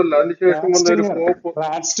 ജോൺ പോൾ അല്ല, അതിനുശേഷം വന്ന ഒരു പോപ്പ്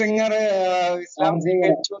റാറ്റ്സ്റ്റിംഗർ ഇസ്ലാം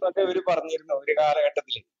സ്വീകരിച്ചു എന്നൊക്കെ ഇവര് പറഞ്ഞിരുന്നു ഒരു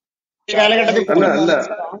കാലഘട്ടത്തില്.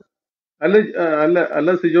 അല്ല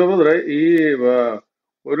സിജോ ബ്രദറെ, ഈ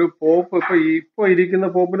ഒരു പോപ്പ്, ഇപ്പൊ ഇരിക്കുന്ന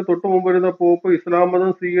പോപ്പിന് തൊട്ട് മുമ്പ് വരുന്ന പോപ്പ് ഇസ്ലാം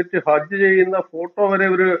മതം സ്വീകരിച്ച് ഹജ്ജ് ചെയ്യുന്ന ഫോട്ടോ വരെ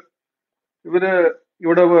ഇവര്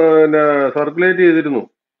ഇവിടെ സർക്കുലേറ്റ് ചെയ്തിരുന്നു.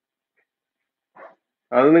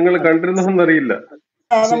 അത് നിങ്ങൾ കണ്ടിരുന്നോന്നറിയില്ല.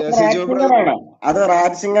 അത്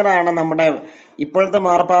റാറ്റ്സിംഗറാണ്. നമ്മുടെ ഇപ്പോഴത്തെ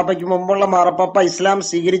മാർപ്പാപ്പയ്ക്ക് മുമ്പുള്ള മാർപ്പാപ്പ ഇസ്ലാം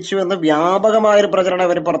സ്വീകരിച്ചു എന്ന് വ്യാപകമായൊരു പ്രചരണം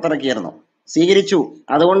അവർ പുറത്തിറക്കിയിരുന്നു. സ്വീകരിച്ചു,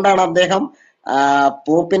 അതുകൊണ്ടാണ് അദ്ദേഹം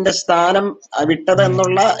പോപ്പിന്റെ സ്ഥാനം വിട്ടത്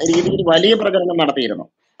എന്നുള്ള രീതിയിൽ വലിയ പ്രചരണം നടത്തിയിരുന്നു.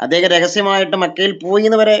 അദ്ദേഹം രഹസ്യമായിട്ട് മക്കയിൽ പോയി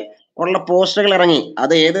എന്ന് വരെ ഉള്ള പോസ്റ്റുകൾ ഇറങ്ങി.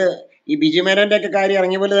 അത് ഏത് ഈ ബിജുമേനോന്റെ ഒക്കെ കാര്യം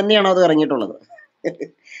ഇറങ്ങിയ പോലെ തന്നെയാണോ അത് ഇറങ്ങിയിട്ടുള്ളത്?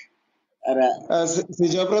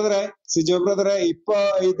 സിജോ ബ്രദറെ ഇപ്പൊ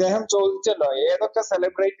ഇദ്ദേഹം ചോദിച്ചല്ലോ ഏതൊക്കെ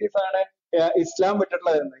സെലിബ്രിറ്റീസ് ആണ് ഇസ്ലാം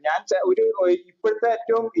വിട്ടിട്ടുള്ളതെന്ന്. ഞാൻ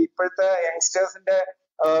ഇപ്പോഴത്തെ യങ്സ്റ്റേഴ്സിന്റെ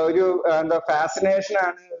ഒരു എന്താ ഫാസിനേഷൻ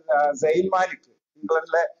ആണ് സെയിൻ മാലിക്.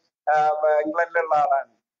 ഇംഗ്ലണ്ടിലുള്ള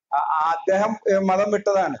ആളാണ്. അദ്ദേഹം മതം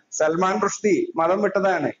വിട്ടതാണ്. സൽമാൻ റുഷ്ദി മതം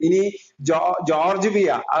വിട്ടതാണ്. ഇനി ജോർജ് വിയ,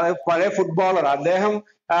 പഴയ ഫുട്ബോളർ, അദ്ദേഹം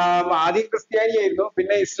ആദ്യം ക്രിസ്ത്യാനിയായിരുന്നു,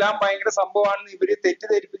 പിന്നെ ഇസ്ലാം ഭയങ്കര സംഭവമാണെന്ന് ഇവര്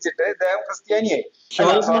തെറ്റിദ്ധരിപ്പിച്ചിട്ട് ഇദ്ദേഹം ക്രിസ്ത്യാനിയായി.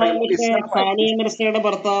 സാനിയ മിർസയുടെ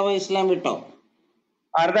ഭർത്താവ് ഇസ്ലാം വിട്ടോ?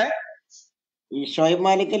 ആരുടെ? ഈ ഷോയിബ്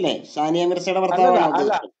മാലിക് അല്ലേ സാനിയ മിർസയുടെ ഭർത്താവ്?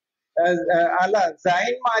 അല്ല,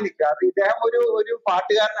 സൈൻ മാലിക്. അത് ഇദ്ദേഹം ഒരു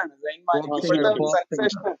പാട്ടുകാരനാണ്. സൈൻ മാലിക് ഇപ്പോഴത്തെ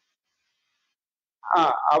സെൻസേഷൻ.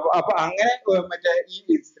 അപ്പൊ അങ്ങനെ മറ്റേ ഈ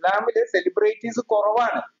ഇസ്ലാമില് സെലിബ്രിറ്റീസ്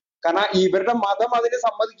കുറവാണ്. കാരണം ഇവരുടെ മതം അതിന്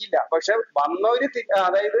സമ്മതിക്കില്ല. പക്ഷെ വന്നവര്,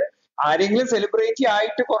 അതായത് ആരെങ്കിലും സെലിബ്രിറ്റി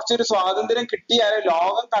ആയിട്ട് കുറച്ചൊരു സ്വാതന്ത്ര്യം കിട്ടിയാൽ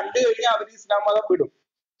ലോകം കണ്ടു കഴിഞ്ഞാൽ അവർ ഇസ്ലാം മതം വിടും.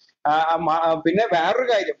 പിന്നെ വേറൊരു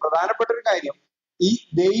കാര്യം, പ്രധാനപ്പെട്ട ഒരു കാര്യം, ഈ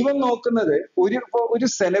ദൈവം നോക്കുന്നത് ഒരു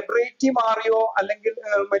സെലിബ്രിറ്റി മാറിയോ അല്ലെങ്കിൽ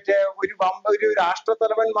മറ്റേ ഒരു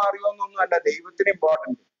രാഷ്ട്രത്തലവൻ മാറിയോ എന്നൊന്നും അല്ല ദൈവത്തിന്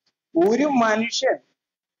ഇമ്പോർട്ടന്റ്. ഒരു മനുഷ്യൻ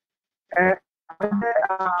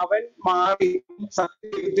അവൻ മാറി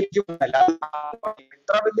സത്യത്തിലേക്ക് വന്നല്ല.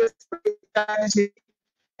 എത്ര വലിയ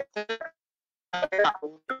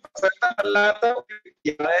അല്ലാത്ത ഒരു വ്യക്തി,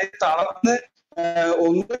 അതായത് തളർന്ന്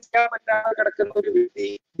ഒന്നും ചെയ്യാൻ പറ്റാതെ കിടക്കുന്ന ഒരു വ്യക്തി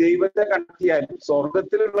ദൈവത്തെ കണ്ടെത്തിയാലും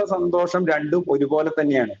സ്വർഗത്തിലുള്ള സന്തോഷം രണ്ടും ഒരുപോലെ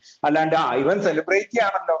തന്നെയാണ്. അല്ലാണ്ട് ഇവൻ സെലിബ്രിറ്റി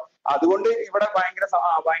ആണല്ലോ അതുകൊണ്ട് ഇവിടെ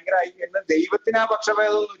ഭയങ്കരമായി എന്ന് ദൈവത്തിന് ആ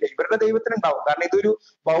പക്ഷഭേദമൊന്നുമില്ല. ഇവരുടെ ദൈവത്തിനുണ്ടാവും. കാരണം ഇതൊരു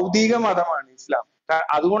ഭൗതിക മതമാണ് ഇസ്ലാം.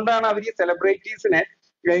 അതുകൊണ്ടാണ് അവർ ഈ സെലിബ്രിറ്റീസിനെ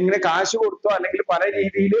ഇങ്ങനെ കാശ് കൊടുത്തോ അല്ലെങ്കിൽ പല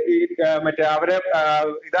രീതിയിൽ മറ്റേ അവരെ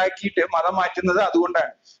ഇതാക്കിയിട്ട് മതം മാറ്റുന്നത്.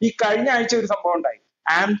 അതുകൊണ്ടാണ് ഈ കഴിഞ്ഞ ആഴ്ച ഒരു സംഭവം ഉണ്ടായി.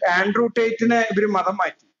 ആൻഡ്രൂ ടേറ്റിനെ ഇവര് മതം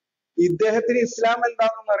മാറ്റി. ഇദ്ദേഹത്തിന് ഇസ്ലാം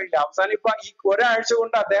എന്താണെന്നൊന്നും അറിയില്ല. അവസാനം ഇപ്പൊ ഈ ഒരാഴ്ച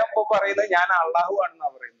കൊണ്ട് അദ്ദേഹം ഇപ്പൊ പറയുന്നത് ഞാൻ അള്ളാഹു ആണെന്നാ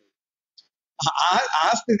പറയുന്നത്. ആ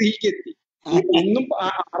സ്ഥിതിക്ക് എത്തി. ഒന്നും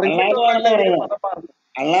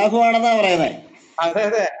അള്ളാഹു ആണെന്നാ പറയുന്നത്.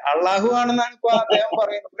 അതെ, അള്ളാഹു ആണെന്നാണ് ഇപ്പൊ അദ്ദേഹം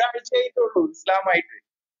പറയുന്നത്. ഒരാഴ്ചയായിട്ടുള്ളൂ ഇസ്ലാമായിട്ട്,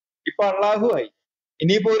 ഇപ്പൊ അള്ളാഹു ആയി.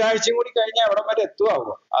 ഇനിയിപ്പോ ഒരാഴ്ചയും കൂടി കഴിഞ്ഞാൽ എവിടെ വരെ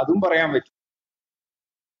എത്തുവാകും അതും പറയാൻ പറ്റും.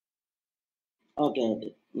 ഓക്കെ,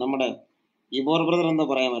 നമ്മുടെ ഗിബോർ ബ്രദർ എന്താ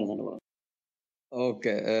പറയാൻ വരുന്നുണ്ട്?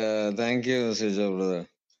 Okay, thank you Sijo brother.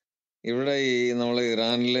 ഇവിടെ നമ്മൾ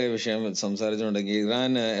ഇറാനിലെ വിഷയം സംസാരിച്ചുകൊണ്ടെങ്കിൽ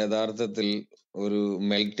ഇറാൻ യഥാർത്ഥത്തിൽ ഒരു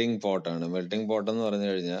മെൽറ്റിംഗ് പോട്ടാണ്. മെൽറ്റിംഗ് പോട്ട് എന്ന് പറഞ്ഞു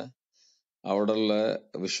കഴിഞ്ഞാൽ അവിടെയുള്ള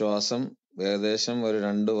വിശ്വാസം ഏകദേശം ഒരു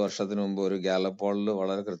 2 വർഷത്തിന് മുമ്പ് ഒരു ഗാലപ്പ് പോളിൽ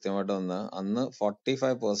വളരെ കൃത്യമായിട്ട് വന്ന അന്ന്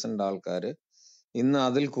 45% ആൾക്കാർ ഇന്ന്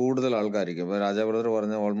അതിൽ കൂടുതൽ ആൾക്കാരിക്കും. ഇപ്പൊ രാജാ ബ്രദർ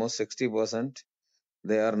പറഞ്ഞ almost 60%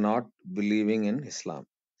 they are not believing in ഇസ്ലാം.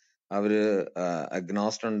 അവര്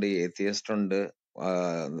അഗ്നോസ്റ്റ് ഉണ്ട്, എത്തിയസ്റ്റ് ഉണ്ട്,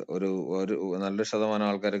 ഒരു ഒരു നല്ലൊരു ശതമാനം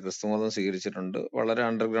ആൾക്കാർ ക്രിസ്തുമതം സ്വീകരിച്ചിട്ടുണ്ട്, വളരെ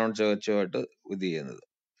അണ്ടർഗ്രൗണ്ട് ചേർച്ചുമായിട്ട് ഇത് ചെയ്യുന്നത്.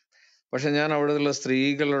 പക്ഷെ ഞാൻ അവിടെയുള്ള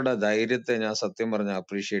സ്ത്രീകളുടെ ധൈര്യത്തെ ഞാൻ സത്യം പറഞ്ഞ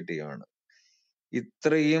അപ്രീഷിയേറ്റ് ചെയ്യുകയാണ്.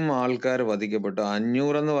 ഇത്രയും ആൾക്കാർ വധിക്കപ്പെട്ടു.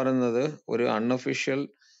 500 എന്ന് പറയുന്നത് ഒരു അൺഒഫീഷ്യൽ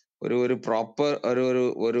ഒരു പ്രോപ്പർ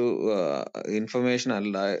ഒരു ഇൻഫർമേഷൻ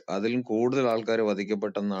അല്ല. അതിലും കൂടുതൽ ആൾക്കാർ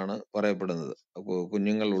വധിക്കപ്പെട്ടെന്നാണ് പറയപ്പെടുന്നത്,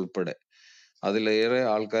 കുഞ്ഞുങ്ങൾ ഉൾപ്പെടെ. അതിലേറെ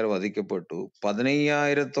ആൾക്കാർ വധിക്കപ്പെട്ടു.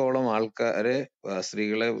 15,000-ഓളം ആൾക്കാരെ,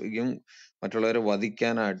 സ്ത്രീകളെയും മറ്റുള്ളവരെ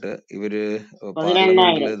വധിക്കാനായിട്ട് ഇവര്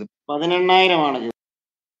പാർലമെന്റിൽ 18,000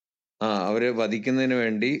 അവര് വധിക്കുന്നതിന്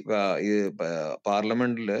വേണ്ടി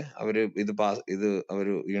പാർലമെന്റില് അവര്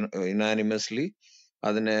അവര് യുനാനിമസ്ലി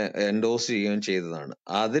അതിനെ എൻഡോസ് ചെയ്യുകയും ചെയ്തതാണ്.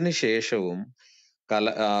 അതിനുശേഷവും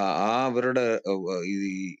അവരുടെ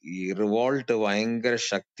ഈ റിവോൾട്ട് ഭയങ്കര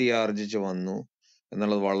ശക്തി ആർജിച്ചു വന്നു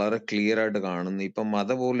എന്നുള്ളത് വളരെ ക്ലിയർ ആയിട്ട് കാണുന്നു. ഇപ്പൊ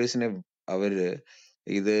മത പോലീസിനെ അവര്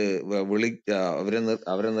ഇത്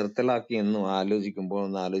അവരെ നിർത്തലാക്കി എന്നും ആലോചിക്കുമ്പോൾ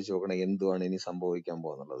ഒന്ന് ആലോചിച്ച് നോക്കണം എന്തുവാണ് ഇനി സംഭവിക്കാൻ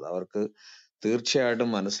പോകുന്നുള്ളത്. അവർക്ക് തീർച്ചയായിട്ടും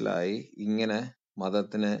മനസ്സിലായി ഇങ്ങനെ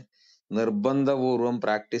മതത്തിനെ നിർബന്ധപൂർവം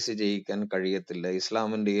പ്രാക്ടീസ് ചെയ്യിക്കാൻ കഴിയത്തില്ല.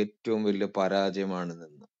 ഇസ്ലാമിന്റെ ഏറ്റവും വലിയ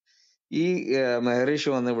പരാജയമാണിതെന്ന്. ഈ മെഹറിഷ്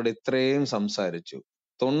വന്ന് ഇവിടെ ഇത്രയും സംസാരിച്ചു.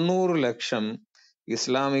 90 ലക്ഷം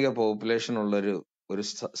ഇസ്ലാമിക പോപ്പുലേഷൻ ഉള്ള ഒരു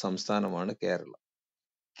സംസ്ഥാനമാണ് കേരളം.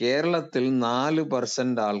 കേരളത്തിൽ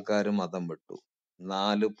 4% ആൾക്കാർ മതം വിട്ടു.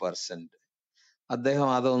 4%. അദ്ദേഹം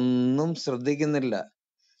അതൊന്നും ശ്രദ്ധിക്കുന്നില്ല.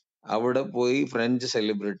 അവിടെ പോയി ഫ്രഞ്ച്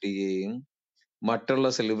സെലിബ്രിറ്റിയെയും മറ്റുള്ള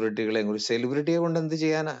സെലിബ്രിറ്റികളെയും കുറിച്ച്, സെലിബ്രിറ്റിയെ കൊണ്ട് എന്ത്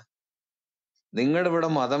ചെയ്യാനാ? നിങ്ങളുടെ ഇവിടെ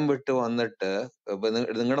മതം വിട്ട് വന്നിട്ട്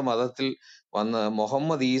നിങ്ങളുടെ മതത്തിൽ വന്ന്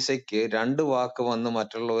മുഹമ്മദ് ഈസയ്ക്ക് 2 വാക്ക് വന്ന്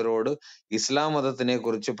മറ്റുള്ളവരോട് ഇസ്ലാം മതത്തിനെ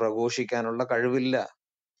കുറിച്ച് പ്രഘോഷിക്കാനുള്ള കഴിവില്ല.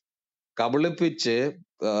 കബളിപ്പിച്ച്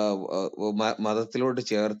മതത്തിലോട്ട്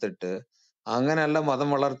ചേർത്തിട്ട് അങ്ങനെയല്ല മതം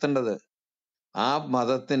വളർത്തേണ്ടത്. ആ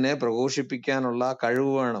മതത്തിനെ പ്രഘോഷിപ്പിക്കാനുള്ള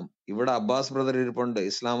കഴിവ് വേണം. ഇവിടെ അബ്ബാസ് ബ്രദർ ഇരിപ്പുണ്ട്,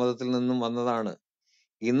 ഇസ്ലാം മതത്തിൽ നിന്നും വന്നതാണ്.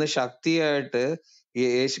 ഇന്ന് ശക്തിയായിട്ട് ഈ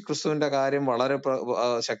യേശുക്രിസ്തുവിന്റെ കാര്യം വളരെ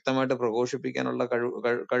ശക്തമായിട്ട് പ്രഘോഷിപ്പിക്കാനുള്ള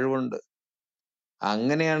കഴിവുണ്ട്.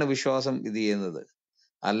 അങ്ങനെയാണ് വിശ്വാസം ഇത് ചെയ്യുന്നത്.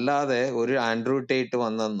 അല്ലാതെ ഒരു ആൻഡ്രൂ ടേറ്റ്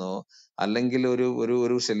വന്നെന്നോ അല്ലെങ്കിൽ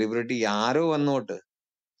ഒരു സെലിബ്രിറ്റി ആരോ വന്നോട്ട്.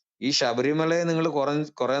 ഈ ശബരിമലയെ നിങ്ങൾ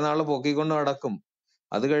കുറെ നാള് പൊക്കിക്കൊണ്ട് നടക്കും.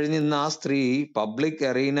 അത് കഴിഞ്ഞ് ഇന്ന് ആ സ്ത്രീ പബ്ലിക്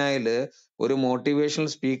അറീനയില് ഒരു മോട്ടിവേഷണൽ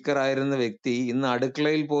സ്പീക്കർ ആയിരുന്ന വ്യക്തി ഇന്ന്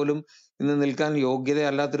അടുക്കളയിൽ പോലും ഇന്ന് നിൽക്കാൻ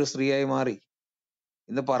യോഗ്യതയല്ലാത്തൊരു സ്ത്രീയായി മാറി.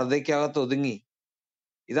 ഇന്ന് പർദ്ദയ്ക്കകത്ത് ഒതുങ്ങി.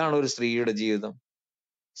 ഇതാണ് ഒരു സ്ത്രീയുടെ ജീവിതം.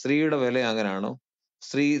 സ്ത്രീയുടെ വില അങ്ങനെയാണോ?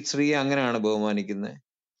 സ്ത്രീയെ അങ്ങനെയാണ് ബഹുമാനിക്കുന്നത്?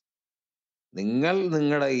 നിങ്ങൾ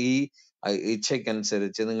നിങ്ങളുടെ ഈ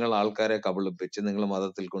ഇച്ഛയ്ക്കനുസരിച്ച് നിങ്ങൾ ആൾക്കാരെ കബളിപ്പിച്ച് നിങ്ങൾ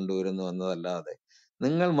മതത്തിൽ കൊണ്ടുവരുന്നു എന്നതല്ലാതെ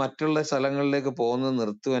നിങ്ങൾ മറ്റുള്ള സ്ഥലങ്ങളിലേക്ക് പോകുന്നത്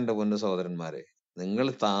നിർത്തുക. എന്റെ പൊന്നു സഹോദരന്മാരെ, നിങ്ങൾ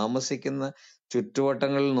താമസിക്കുന്ന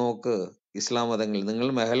ചുറ്റുവട്ടങ്ങളിൽ നോക്ക് ഇസ്ലാം മതങ്ങൾ. നിങ്ങൾ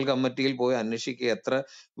മെഹൽ കമ്മിറ്റിയിൽ പോയി അന്വേഷിക്കുക എത്ര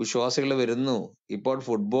വിശ്വാസികൾ വരുന്നു. ഇപ്പോൾ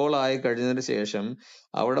ഫുട്ബോൾ ആയി കഴിഞ്ഞതിന് ശേഷം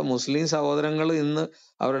അവിടെ മുസ്ലിം സഹോദരങ്ങൾ ഇന്ന്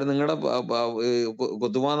നിങ്ങളുടെ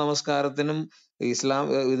കുതുബ നമസ്കാരത്തിനും ഇസ്ലാം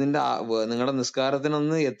ഇതിന്റെ നിങ്ങളുടെ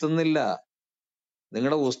നിസ്കാരത്തിനൊന്നും എത്തുന്നില്ല.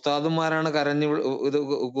 നിങ്ങളുടെ ഉസ്താദുമാരാണ് കരഞ്ഞു ഇത്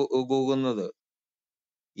കൂകുന്നത്.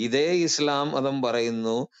 ഇതേ ഇസ്ലാം മതം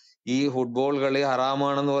പറയുന്നു ഈ ഫുട്ബോൾ കളി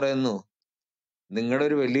ഹറാമാണെന്ന് പറയുന്നു. നിങ്ങളുടെ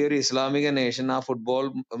ഒരു വലിയൊരു ഇസ്ലാമിക നേഷൻ ആ ഫുട്ബോൾ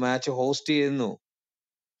മാച്ച് ഹോസ്റ്റ് ചെയ്യുന്നു.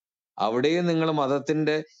 അവിടെയും നിങ്ങൾ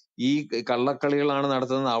മതത്തിന്റെ ഈ കള്ളക്കളികളാണ്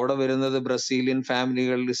നടത്തുന്നത്. അവിടെ വരുന്നത് ബ്രസീലിയൻ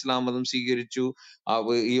ഫാമിലികൾ ഇസ്ലാം മതം സ്വീകരിച്ചു.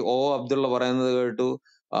 ഈ അബ്ദുള്ള പറയുന്നത് കേട്ടു.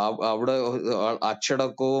 അവിടെ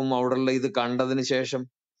അച്ചടക്കവും അവിടെയുള്ള ഇത് കണ്ടതിന് ശേഷം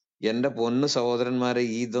എന്റെ പൊന്നു സഹോദരന്മാരെ,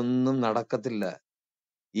 ഇതൊന്നും നടക്കത്തില്ല.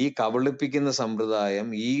 ഈ കബളിപ്പിക്കുന്ന സമ്പ്രദായം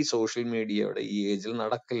ഈ സോഷ്യൽ മീഡിയയുടെ ഈ ഏജിൽ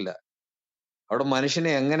നടക്കില്ല. അവിടെ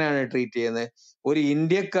മനുഷ്യനെ എങ്ങനെയാണ് ട്രീറ്റ് ചെയ്യുന്നത്? ഒരു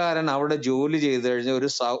ഇന്ത്യക്കാരൻ അവിടെ ജോലി ചെയ്ത് കഴിഞ്ഞ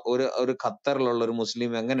ഒരു ഖത്തറിലുള്ള ഒരു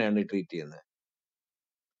മുസ്ലിം എങ്ങനെയാണ് ട്രീറ്റ് ചെയ്യുന്നത്?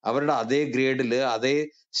 അവരുടെ അതേ ഗ്രേഡില് അതേ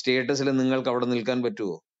സ്റ്റേറ്റസിൽ നിങ്ങൾക്ക് അവിടെ നിൽക്കാൻ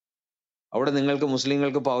പറ്റുമോ? അവിടെ നിങ്ങൾക്ക്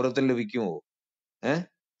മുസ്ലിങ്ങൾക്ക് പൗരത്വം ലഭിക്കുമോ?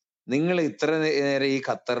 നിങ്ങൾ ഇത്ര നേരം ഈ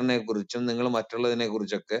ഖത്തറിനെ കുറിച്ചും നിങ്ങൾ മറ്റുള്ളതിനെ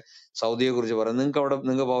കുറിച്ചൊക്കെ സൗദിയെ കുറിച്ച് പറയാം.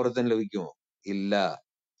 നിങ്ങൾക്ക് പൗരത്വം ലഭിക്കുമോ? ഇല്ല.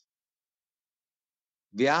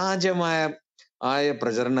 വ്യാജമായ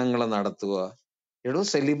പ്രചരണങ്ങൾ നടത്തുക.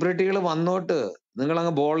 സെലിബ്രിറ്റികൾ വന്നോട്ട്, നിങ്ങൾ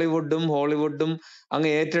അങ്ങ് ബോളിവുഡും ഹോളിവുഡും അങ്ങ്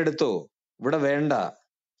ഏറ്റെടുത്തോ. ഇവിടെ വേണ്ട.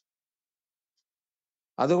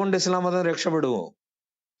 അതുകൊണ്ട് ഇസ്ലാം മതം രക്ഷപ്പെടുമോ?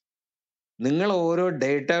 നിങ്ങൾ ഓരോ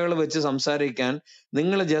ഡേറ്റകൾ വെച്ച് സംസാരിക്കാൻ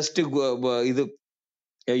നിങ്ങൾ ജസ്റ്റ് ഇത്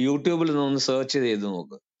യൂട്യൂബിൽ നിന്ന് സെർച്ച് ചെയ്ത്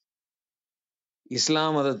നോക്ക്.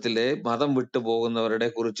 ഇസ്ലാം മതത്തിലെ മതം വിട്ടു പോകുന്നവരുടെ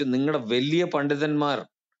കുറിച്ച് നിങ്ങളുടെ വലിയ പണ്ഡിതന്മാർ,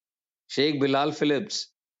 ഷെയ്ഖ് ബിലാൽ ഫിലിപ്സ്,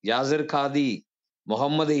 യാസിർ ഖാദി,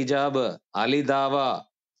 മുഹമ്മദ് ഹിജാബ്, അലി ദാവ,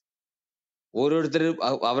 ഓരോരുത്തരും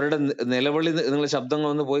അവരുടെ നിലവിളി, നിങ്ങൾ ശബ്ദങ്ങൾ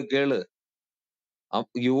ഒന്ന് പോയി കേള്.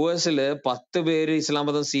 US-ല് 10 പേര് ഇസ്ലാം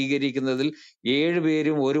മതം സ്വീകരിക്കുന്നതിൽ 7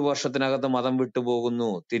 പേരും 1 വർഷത്തിനകത്ത് മതം വിട്ടുപോകുന്നു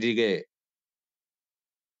തിരികെ.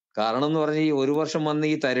 കാരണം എന്ന് പറഞ്ഞാൽ ഈ 1 വർഷം വന്ന്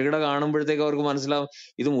ഈ തരികിട കാണുമ്പോഴത്തേക്ക് അവർക്ക് മനസ്സിലാവും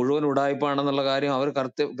ഇത് മുഴുവൻ ഉടായ്പാണെന്നുള്ള കാര്യം. അവർ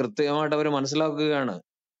കൃത്യമായിട്ട് അവർ മനസ്സിലാക്കുകയാണ്.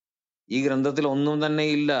 ഈ ഗ്രന്ഥത്തിൽ ഒന്നും തന്നെ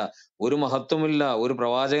ഇല്ല, ഒരു മഹത്വമില്ല, ഒരു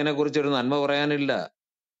പ്രവാചകനെ കുറിച്ച് ഒരു നന്മ പറയാനില്ല.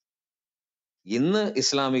 ഇന്ന്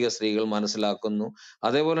ഇസ്ലാമിക സ്ത്രീകൾ മനസ്സിലാക്കുന്നു.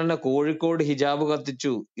 അതേപോലെ തന്നെ കോഴിക്കോട് ഹിജാബ്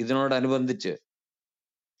കത്തിച്ചു ഇതിനോടനുബന്ധിച്ച്.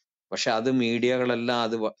 പക്ഷെ അത് മീഡിയകളെല്ലാം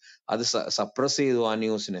അത് സപ്രസ് ചെയ്തു ആ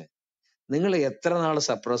ന്യൂസിനെ. നിങ്ങൾ എത്ര നാൾ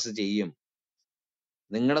സപ്രസ് ചെയ്യും?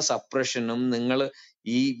 നിങ്ങളുടെ സപ്രഷനും നിങ്ങൾ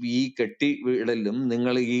ഈ കെട്ടിവിടലും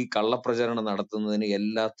നിങ്ങൾ ഈ കള്ളപ്രചരണം നടത്തുന്നതിന്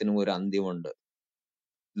എല്ലാത്തിനും ഒരു അന്ത്യമുണ്ട്.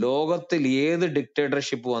 ലോകത്തിൽ ഏത്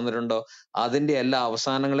ഡിക്റ്റേറ്റർഷിപ്പ് വന്നിട്ടുണ്ടോ അതിന്റെ എല്ലാ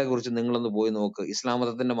അവസാനങ്ങളെ കുറിച്ച് നിങ്ങളൊന്ന് പോയി നോക്ക്. ഇസ്ലാം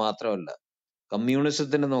മതത്തിന്റെ മാത്രമല്ല,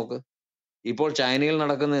 കമ്മ്യൂണിസത്തിന്റെ നോക്ക്. ഇപ്പോൾ ചൈനയിൽ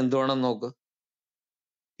നടക്കുന്ന എന്തുവാണെന്ന് നോക്ക്.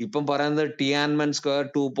 ഇപ്പം പറയുന്നത് ടിയാൻമെൻ സ്ക്വയർ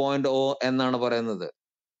 2.0 എന്നാണ് പറയുന്നത്.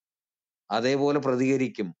 അതേപോലെ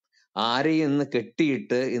പ്രതികരിക്കും. ആരെയും ഇന്ന്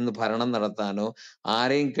കെട്ടിയിട്ട് ഇന്ന് ഭരണം നടത്താനോ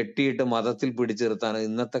ആരെയും കെട്ടിയിട്ട് മതത്തിൽ പിടിച്ചു നിർത്താനോ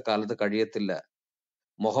ഇന്നത്തെ കാലത്ത് കഴിയത്തില്ല.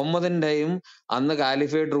 മുഹമ്മദിന്റെയും അന്ന്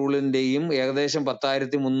കാലിഫേറ്റ് റൂളിന്റെയും ഏകദേശം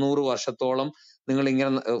 10,300 വർഷത്തോളം നിങ്ങൾ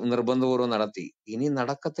ഇങ്ങനെ നിർബന്ധപൂർവ്വം നടത്തി. ഇനി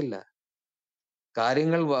നടക്കത്തില്ല.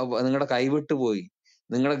 കാര്യങ്ങൾ നിങ്ങളുടെ കൈവിട്ടു പോയി.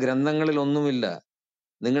 നിങ്ങളുടെ ഗ്രന്ഥങ്ങളിൽ ഒന്നുമില്ല,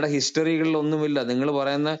 നിങ്ങളുടെ ഹിസ്റ്ററികളിൽ ഒന്നുമില്ല. നിങ്ങൾ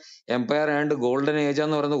പറയുന്ന എംപയർ ആൻഡ് ഗോൾഡൻ ഏജ്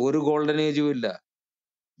എന്ന് പറയുന്ന ഒരു ഗോൾഡൻ ഏജും ഇല്ല.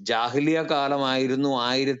 ജാഹിലിയ കാലമായിരുന്നു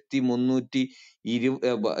 1320,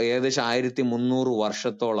 ഏകദേശം 1300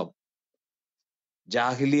 വർഷത്തോളം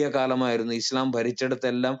ജാഹിലിയ കാലമായിരുന്നു. ഇസ്ലാം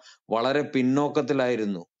ഭരിച്ചെടുത്തെല്ലാം വളരെ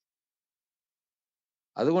പിന്നോക്കത്തിലായിരുന്നു.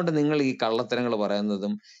 അതുകൊണ്ട് നിങ്ങൾ ഈ കള്ളത്തരങ്ങൾ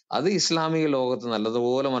പറയുന്നതും അത് ഇസ്ലാമിക ലോകത്ത്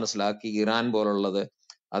നല്ലതുപോലെ മനസ്സിലാക്കി. ഇറാൻ പോലുള്ളത്,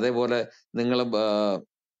 അതേപോലെ നിങ്ങൾ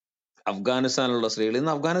അഫ്ഗാനിസ്ഥാനിലുള്ള സ്ത്രീകൾ,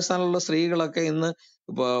 ഇന്ന് അഫ്ഗാനിസ്ഥാനിലുള്ള സ്ത്രീകളൊക്കെ ഇന്ന്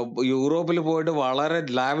യൂറോപ്പിൽ പോയിട്ട് വളരെ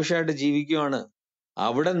ലാവിഷായിട്ട് ജീവിക്കുകയാണ്.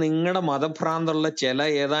 അവിടെ നിങ്ങളുടെ മതഭ്രാന്തുള്ള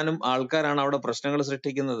ഏതാനും ആൾക്കാരാണ് അവിടെ പ്രശ്നങ്ങൾ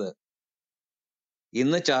സൃഷ്ടിക്കുന്നത്.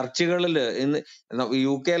 ഇന്ന് ചർച്ചുകളില്, ഇന്ന്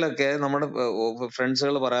UK-ലൊക്കെ നമ്മുടെ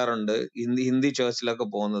ഫ്രണ്ട്സുകൾ പറയാറുണ്ട്, ഹിന്ദി ചേർച്ചിലൊക്കെ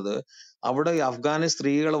പോകുന്നത്, അവിടെ അഫ്ഗാനി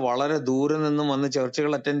സ്ത്രീകൾ വളരെ ദൂരെ നിന്നും വന്ന്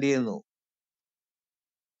ചർച്ചുകൾ അറ്റൻഡ് ചെയ്യുന്നു.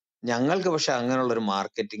 ഞങ്ങൾക്ക് പക്ഷെ അങ്ങനെയുള്ള ഒരു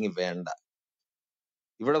മാർക്കറ്റിംഗ് വേണ്ട.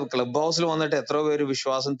 ഇവിടെ ക്ലബ് ഹൗസിൽ വന്നിട്ട് എത്ര പേര്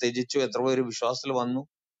വിശ്വാസം ത്യജിച്ചു, എത്ര പേര് വിശ്വാസത്തിൽ വന്നു.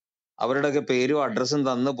 അവരുടെയൊക്കെ പേരും അഡ്രസ്സും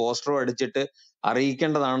തന്ന് പോസ്റ്ററും അടിച്ചിട്ട്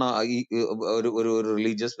അറിയിക്കേണ്ടതാണ് ഈ ഒരു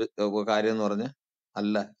റിലീജിയസ് കാര്യം എന്ന് പറഞ്ഞ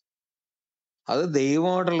അല്ല. അത്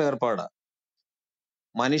ദൈവമായിട്ടുള്ള ഏർപ്പാടാ.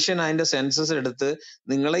 മനുഷ്യൻ അതിന്റെ സെൻസസ് എടുത്ത്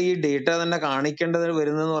നിങ്ങളെ ഈ ഡേറ്റ തന്നെ കാണിക്കേണ്ടത്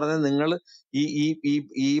വരുന്നതെന്ന് പറഞ്ഞാൽ നിങ്ങൾ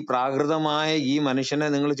ഈ പ്രാകൃതമായ ഈ മനുഷ്യനെ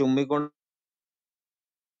നിങ്ങൾ ചുമ്മിക്കൊണ്ട്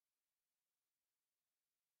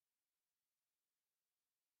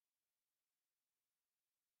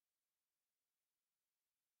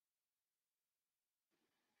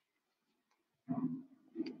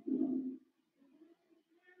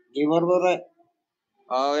ഗിബോർ ബ്രദറെ,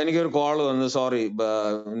 എനിക്കൊരു കോൾ വന്നു, സോറി.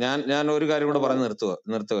 ഞാൻ ഒരു കാര്യം കൂടെ പറഞ്ഞ്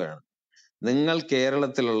നിർത്തുകയാണ്. നിങ്ങൾ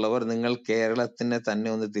കേരളത്തിലുള്ളവർ നിങ്ങൾ കേരളത്തിനെ തന്നെ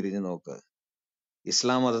ഒന്ന് തിരിഞ്ഞു നോക്ക്.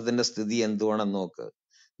 ഇസ്ലാം മതത്തിന്റെ സ്ഥിതി എന്തുവാണെന്ന് നോക്ക്.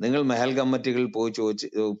 നിങ്ങൾ മെഹൽ കമ്മിറ്റികളിൽ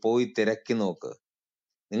പോയി തിരക്കി നോക്ക്.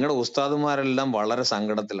 നിങ്ങളുടെ ഉസ്താദുമാരെല്ലാം വളരെ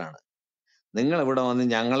സങ്കടത്തിലാണ്. നിങ്ങൾ ഇവിടെ വന്ന്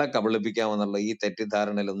ഞങ്ങളെ കബളിപ്പിക്കാമെന്നുള്ള ഈ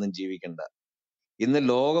തെറ്റിദ്ധാരണയിലൊന്നും ജീവിക്കണ്ട. ഇന്ന്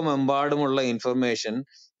ലോകമെമ്പാടുമുള്ള ഇൻഫർമേഷൻ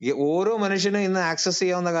ഓരോ മനുഷ്യനും ഇന്ന് ആക്സസ്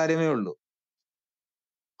ചെയ്യാവുന്ന കാര്യമേ ഉള്ളൂ.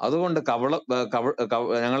 അതുകൊണ്ട്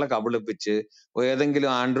ഞങ്ങളെ കബളിപ്പിച്ച് ഏതെങ്കിലും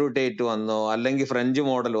ആൻഡ്രൂ ടേറ്റ് വന്നോ, അല്ലെങ്കിൽ ഫ്രഞ്ച്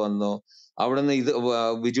മോഡൽ വന്നോ, അവിടുന്ന്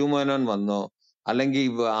ബിജു മേനോൻ വന്നോ, അല്ലെങ്കിൽ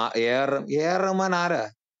AR റഹ്മാൻ ആരാ?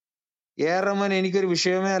 AR റഹ്മാൻ എനിക്കൊരു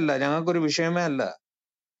വിഷയമേ അല്ല, ഞങ്ങൾക്കൊരു വിഷയമേ അല്ല.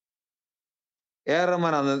 AR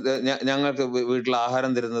റഹ്മാൻ അന്ന് ഞങ്ങൾക്ക് വീട്ടിൽ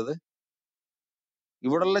ആഹാരം തരുന്നത്.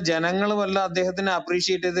 ഇവിടെയുള്ള ജനങ്ങളുമല്ല അദ്ദേഹത്തിനെ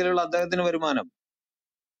അപ്രീഷിയേറ്റ് ചെയ്തതിലുള്ള അദ്ദേഹത്തിന് വരുമാനം.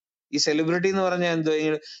 ഈ സെലിബ്രിറ്റി എന്ന് പറഞ്ഞാൽ എന്തോ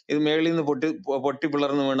ഇത് മേളിൽ നിന്ന് പൊട്ടി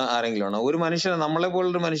പിളർന്നു വീണ ആരെങ്കിലും ആണോ? ഒരു മനുഷ്യനാ, നമ്മളെ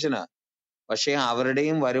പോലൊരു മനുഷ്യനാ. പക്ഷെ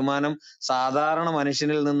അവരുടെയും വരുമാനം സാധാരണ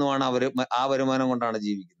മനുഷ്യനിൽ നിന്നുമാണ്. ആ വരുമാനം കൊണ്ടാണ്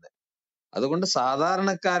ജീവിക്കുന്നത്. അതുകൊണ്ട്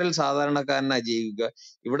സാധാരണക്കാരനായി ജീവിക്കുക.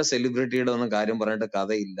 ഇവിടെ സെലിബ്രിറ്റിയുടെ ഒന്നും കാര്യം പറഞ്ഞിട്ട്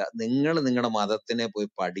കഥയില്ല. നിങ്ങൾ നിങ്ങളുടെ മതത്തിനെ പോയി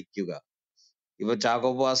പഠിക്കുക. ഇപ്പൊ ചാക്കോ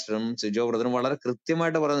പാസ്റ്ററും സിജോ ബ്രദറും വളരെ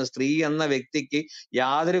കൃത്യമായിട്ട് പറയുന്നത്, സ്ത്രീ എന്ന വ്യക്തിക്ക്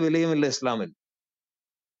യാതൊരു വിലയുമില്ല ഇസ്ലാമിൽ,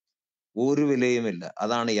 ഒരു വിലയുമില്ല.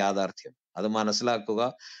 അതാണ് യാഥാർത്ഥ്യം. അത് മനസ്സിലാക്കുക,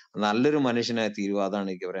 നല്ലൊരു മനുഷ്യനായി തീരുക. അതാണ്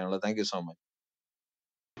എനിക്ക് പറയാനുള്ളത്. Thank you so much.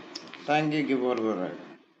 Thank you ഗിബോർ ബ്രദറെ.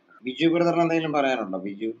 ബിജു ബ്രദറിന് എന്തെങ്കിലും പറയാനുണ്ടോ?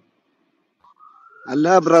 ബിജു.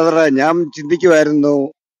 അല്ല ബ്രദറെ, ഞാൻ ചിന്തിക്കുമായിരുന്നു,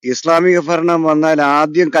 ഇസ്ലാമിക ഭരണം വന്നാൽ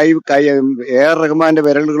ആദ്യം AR റഹ്മാന്റെ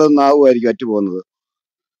വിരലുകളൊന്നും ആവുമായിരിക്കും അറ്റുപോകുന്നത്.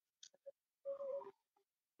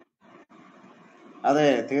 അതെ,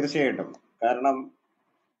 തീർച്ചയായിട്ടും. കാരണം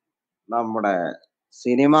നമ്മുടെ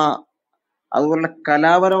സിനിമ അതുപോലെ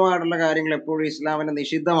കലാപരമായിട്ടുള്ള കാര്യങ്ങൾ എപ്പോഴും ഇസ്ലാമിന്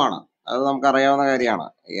നിഷിദ്ധമാണ്. അത് നമുക്കറിയാവുന്ന കാര്യമാണ്.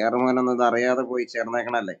 ഏറുമോനൊന്നും ഇത് അറിയാതെ പോയി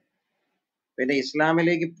ചേർന്നേക്കണല്ലേ. പിന്നെ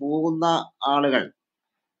ഇസ്ലാമിലേക്ക് പോകുന്ന ആളുകൾ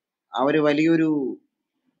അവര് വലിയൊരു,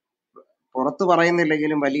 പുറത്ത്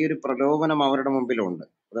പറയുന്നില്ലെങ്കിലും വലിയൊരു പ്രലോഭനം അവരുടെ മുമ്പിലുണ്ട്.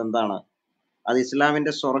 അതെന്താണ്? അത്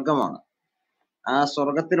ഇസ്ലാമിന്റെ സ്വർഗമാണ്. ആ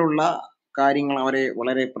സ്വർഗത്തിലുള്ള കാര്യങ്ങൾ അവരെ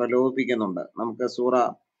വളരെ പ്രലോഭിപ്പിക്കുന്നുണ്ട്. നമുക്ക് സൂറ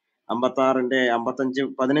 56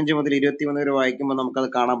 15 മുതൽ 21 വരെ വായിക്കുമ്പോൾ നമുക്കത്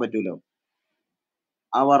കാണാൻ പറ്റൂലോ.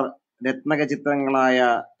 അവർ രത്നഖചിത്രങ്ങളായ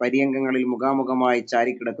പര്യങ്കങ്ങളിൽ മുഖാമുഖമായി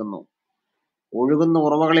ചാരിക്കിടക്കുന്നു. ഒഴുകുന്ന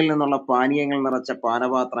ഉറവകളിൽ നിന്നുള്ള പാനീയങ്ങൾ നിറച്ച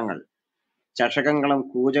പാനപാത്രങ്ങൾ, ചഷകങ്ങളും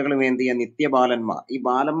കൂജകളും ഏന്തിയ നിത്യബാലന്മാർ. ഈ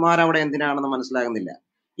ബാലന്മാർ അവിടെ എന്തിനാണെന്ന് മനസ്സിലാകുന്നില്ല.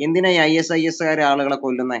 എന്തിനാ ഈ IS ആളുകളെ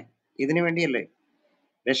കൊല്ലുന്നേ? ഇതിനു വേണ്ടിയല്ലേ.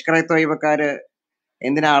 ലഷ്കർ ഇ തൊയ്ബക്കാര്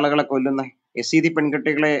എന്തിനാ ആളുകളെ കൊല്ലുന്നേ? യസീദി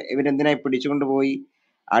പെൺകുട്ടികളെ ഇവരെന്തിനായി പിടിച്ചുകൊണ്ടുപോയി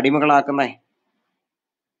അടിമകളാക്കുന്നേ?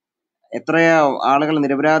 എത്രയോ ആളുകൾ,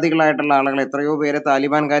 നിരപരാധികളായിട്ടുള്ള ആളുകൾ എത്രയോ പേരെ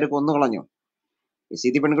താലിബാൻകാർ കൊന്നുകളഞ്ഞു.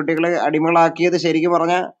 യസീദി പെൺകുട്ടികളെ അടിമകളാക്കിയത് ശരിക്കും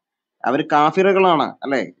പറഞ്ഞാൽ അവർ കാഫിറുകളാണ്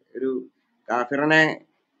അല്ലെ. ഒരു കാഫിറിനെ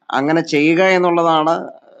അങ്ങനെ ചെയ്യുക എന്നുള്ളതാണ്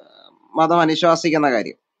മതം അനുശാസിക്കുന്ന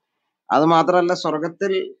കാര്യം. അത് മാത്രമല്ല,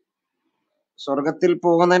 സ്വർഗത്തിൽ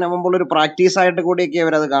പോകുന്നതിന് മുമ്പുള്ള ഒരു പ്രാക്ടീസ് ആയിട്ട് കൂടിയൊക്കെ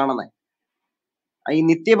അവരത് കാണുന്നത്. ഈ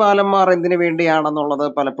നിത്യബാലന്മാർ എന്തിനു വേണ്ടിയാണെന്നുള്ളത്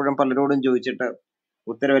പലപ്പോഴും പലരോടും ചോദിച്ചിട്ട്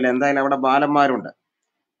ഉത്തരവില്ല. എന്തായാലും അവിടെ ബാലന്മാരുണ്ട്.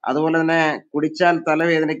 അതുപോലെ തന്നെ കുടിച്ചാൽ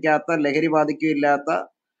തലവേദനിക്കാത്ത, ലഹരി ബാധിക്കില്ലാത്ത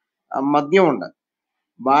മദ്യമുണ്ട്.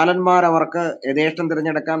 ബാലന്മാർ അവർക്ക് യഥേഷ്ടം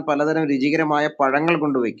തിരഞ്ഞെടുക്കാൻ പലതരം രുചികരമായ പഴങ്ങൾ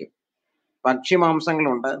കൊണ്ടുവയ്ക്കും.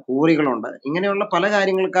 പക്ഷിമാംസങ്ങളുണ്ട്, ഹൂറികളുണ്ട്. ഇങ്ങനെയുള്ള പല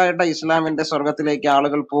കാര്യങ്ങൾക്കായിട്ട് ഇസ്ലാമിന്റെ സ്വർഗത്തിലേക്ക്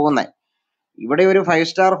ആളുകൾ പോകുന്നത്. ഇവിടെ ഒരു 5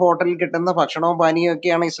 സ്റ്റാർ ഹോട്ടലിൽ കിട്ടുന്ന ഭക്ഷണവും പാനീയവും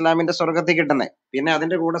ഒക്കെയാണ് ഇസ്ലാമിന്റെ സ്വർഗത്തിൽ കിട്ടുന്നത്. പിന്നെ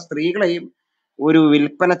അതിന്റെ കൂടെ സ്ത്രീകളെയും ഒരു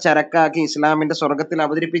വിൽപ്പന ചരക്കാക്കി ഇസ്ലാമിന്റെ സ്വർഗത്തിൽ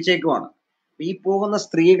അവതരിപ്പിച്ചേക്കുവാണ്. ഈ പോകുന്ന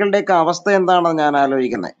സ്ത്രീകളുടെയൊക്കെ അവസ്ഥ എന്താണെന്ന് ഞാൻ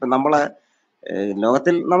ആലോചിക്കുന്നത്. ഇപ്പൊ നമ്മള്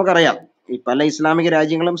ലോകത്തിൽ നമുക്കറിയാം, ഈ പല ഇസ്ലാമിക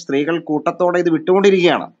രാജ്യങ്ങളും സ്ത്രീകൾ കൂട്ടത്തോടെ ഇത്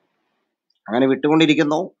വിട്ടുകൊണ്ടിരിക്കുകയാണ്. അങ്ങനെ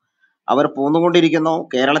വിട്ടുകൊണ്ടിരിക്കുന്നു, അവർ പോന്നുകൊണ്ടിരിക്കുന്നു.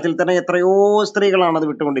 കേരളത്തിൽ തന്നെ എത്രയോ സ്ത്രീകളാണ് അത്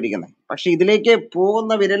വിട്ടുകൊണ്ടിരിക്കുന്നത്. പക്ഷെ ഇതിലേക്ക്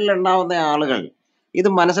പോകുന്ന വിരലിലുണ്ടാവുന്ന ആളുകൾ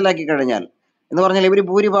ഇത് മനസ്സിലാക്കി കഴിഞ്ഞാൽ, എന്ന് പറഞ്ഞാൽ ഇവർ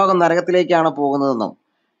ഭൂരിഭാഗം നരകത്തിലേക്കാണ് പോകുന്നതെന്നും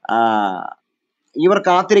ഇവർ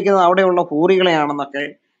കാത്തിരിക്കുന്നത് അവിടെയുള്ള ഹൂറികളെയാണെന്നൊക്കെ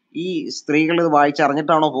ഈ സ്ത്രീകൾ ഇത്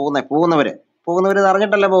വായിച്ചറിഞ്ഞിട്ടാണോ പോകുന്നവര് ഇത്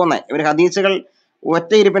അറിഞ്ഞിട്ടല്ല പോകുന്നത്. ഇവർ ഹദീസുകൾ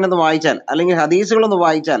ഒറ്റ ഇരിപ്പിനൊന്ന് വായിച്ചാൽ, അല്ലെങ്കിൽ ഹദീസുകളൊന്ന്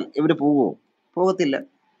വായിച്ചാൽ ഇവർ പോകത്തില്ല.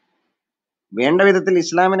 വേണ്ട വിധത്തിൽ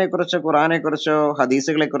ഇസ്ലാമിനെ കുറിച്ചോ ഖുറാനെ കുറിച്ചോ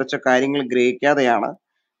ഹദീസുകളെ കുറിച്ചോ കാര്യങ്ങൾ ഗ്രഹിക്കാതെയാണ്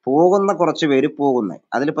പോകുന്ന കുറച്ച് പേര് പോകുന്നത്.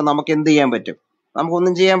 അതിലിപ്പോ നമുക്ക് എന്ത് ചെയ്യാൻ പറ്റും?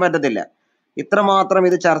 നമുക്കൊന്നും ചെയ്യാൻ പറ്റത്തില്ല. ഇത്രമാത്രം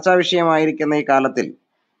ഇത് ചർച്ചാ വിഷയമായിരിക്കുന്ന ഈ കാലത്തിൽ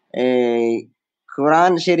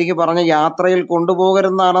ഖുറാൻ ശരിക്ക് പറഞ്ഞ യാത്രയിൽ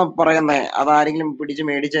കൊണ്ടുപോകരുതെന്നാണ് പറയുന്നത്. അതാരെങ്കിലും പിടിച്ച്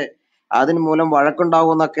മേടിച്ച് അതിന് മൂലം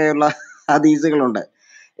വഴക്കുണ്ടാവും എന്നൊക്കെയുള്ള ഹദീസുകളുണ്ട്.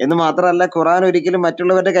 എന്ന് മാത്രമല്ല, ഖുറാൻ ഒരിക്കലും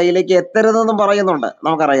മറ്റുള്ളവരുടെ കയ്യിലേക്ക് എത്തരുതെന്നും പറയുന്നുണ്ട്.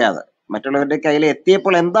 നമുക്കറിയാതെ മറ്റുള്ളവരുടെ കയ്യിൽ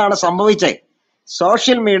എത്തിയപ്പോൾ എന്താണ് സംഭവിച്ചത്?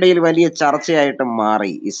 സോഷ്യൽ മീഡിയയിൽ വലിയ ചർച്ചയായിട്ട്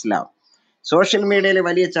മാറി ഇസ്ലാം. സോഷ്യൽ മീഡിയയിൽ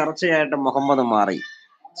വലിയ ചർച്ചയായിട്ട് മുഹമ്മദ് മാറി.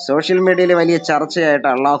 സോഷ്യൽ മീഡിയയിൽ വലിയ ചർച്ചയായിട്ട്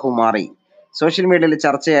അള്ളാഹു മാറി. സോഷ്യൽ മീഡിയയിൽ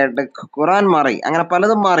ചർച്ചയായിട്ട് ഖുറാൻ മാറി. അങ്ങനെ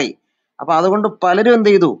പലതും മാറി. അപ്പൊ അതുകൊണ്ട് പലരും എന്ത്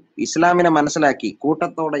ചെയ്തു? ഇസ്ലാമിനെ മനസ്സിലാക്കി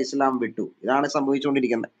കൂട്ടത്തോടെ ഇസ്ലാം വിട്ടു. ഇതാണ്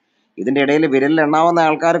സംഭവിച്ചുകൊണ്ടിരിക്കുന്നത്. ഇതിന്റെ ഇടയിൽ വിരലിൽ എണ്ണാവുന്ന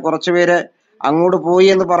ആൾക്കാർ കുറച്ചുപേര് അങ്ങോട്ട് പോയി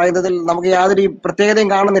എന്ന് പറയുന്നതിൽ നമുക്ക് യാതൊരു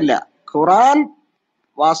പ്രത്യേകതയും കാണുന്നില്ല. ഖുറാൻ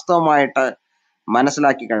വാസ്തവമായിട്ട്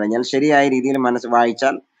മനസ്സിലാക്കി കഴിഞ്ഞാൽ, ശരിയായ രീതിയിൽ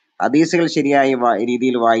വായിച്ചാൽ, ഹദീസുകൾ ശരിയായ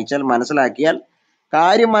രീതിയിൽ വായിച്ചാൽ, മനസ്സിലാക്കിയാൽ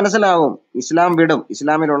കാര്യം മനസ്സിലാവും. ഇസ്ലാം വിടും.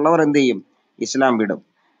 ഇസ്ലാമിലുള്ളവർ എന്ത് ചെയ്യും? ഇസ്ലാം വിടും.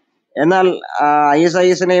 എന്നാൽ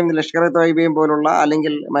ISISനെയും ലഷ്കർ ഇ തൊയ്ബയും പോലുള്ള,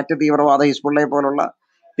 അല്ലെങ്കിൽ മറ്റ് തീവ്രവാദ ഹിസ്ബുള്ളയെ പോലുള്ള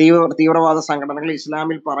തീവ്രവാദ സംഘടനകൾ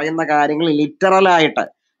ഇസ്ലാമിൽ പറയുന്ന കാര്യങ്ങൾ ലിറ്ററലായിട്ട്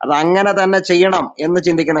അത് അങ്ങനെ തന്നെ ചെയ്യണം എന്ന്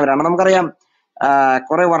ചിന്തിക്കുന്നവരാണ്. നമുക്കറിയാം,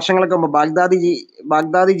 കുറെ വർഷങ്ങൾക്ക് മുമ്പ്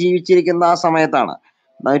ബാഗ്ദാദി ജീവിച്ചിരിക്കുന്ന ആ സമയത്താണ്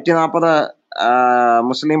 140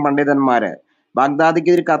 മുസ്ലിം പണ്ഡിതന്മാര്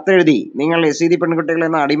ബാഗ്ദാദിക്ക് ഒരു കത്തെഴുതി, നിങ്ങൾ യസീദി പെൺകുട്ടികളെ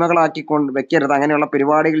അടിമകളാക്കി വെക്കരുത്, അങ്ങനെയുള്ള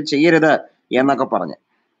പരിപാടികൾ ചെയ്യരുത് എന്നൊക്കെ പറഞ്ഞ്.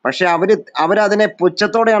 പക്ഷെ അവരതിനെ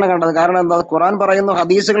പുച്ഛത്തോടെയാണ് കണ്ടത്. കാരണം എന്താ? ഖുറാൻ പറയുന്നു,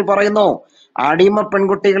 ഹദീസുകൾ പറയുന്നു, അടിമ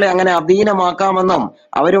പെൺകുട്ടികളെ അങ്ങനെ അധീനമാക്കാമെന്നും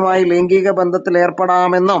അവരുമായി ലൈംഗിക ബന്ധത്തിൽ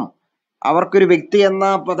ഏർപ്പെടാമെന്നും അവർക്കൊരു വ്യക്തി എന്ന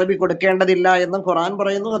പദവി കൊടുക്കേണ്ടതില്ല എന്നും ഖുറാൻ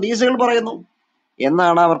പറയുന്നു, ഹദീസുകൾ പറയുന്നു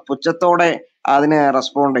എന്നാണ് അവർ പുച്ഛത്തോടെ അതിനെ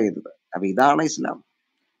റെസ്പോണ്ട് ചെയ്തത്. അപ്പൊ ഇതാണ് ഇസ്ലാം.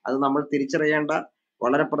 അത് നമ്മൾ തിരിച്ചറിയേണ്ട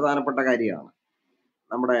വളരെ പ്രധാനപ്പെട്ട കാര്യമാണ്.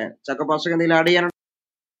 നമ്മുടെ ചക്കപ്പാസ് എന്തെങ്കിലും ആഡ് ചെയ്യാൻ?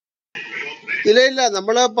 ഇല്ല,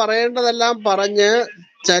 നമ്മള് പറയേണ്ടതെല്ലാം പറഞ്ഞ്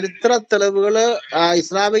ചരിത്ര തെളിവുകള്,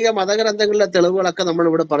 ഇസ്ലാമിക മതഗ്രന്ഥങ്ങളിലെ തെളിവുകളൊക്കെ നമ്മൾ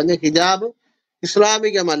ഇവിടെ പറഞ്ഞു. ഹിജാബ്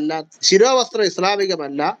ഇസ്ലാമികമല്ല, ശിരോവസ്ത്രം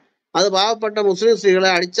ഇസ്ലാമികമല്ല, അത് പാവപ്പെട്ട മുസ്ലിം സ്ത്രീകളെ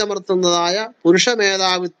അടിച്ചമർത്തുന്നതായ പുരുഷ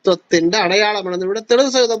മേധാവിത്വത്തിന്റെ അടയാളമാണെന്ന് ഇവിടെ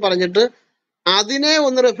തെളിവ് സഹിതം പറഞ്ഞിട്ട് അതിനെ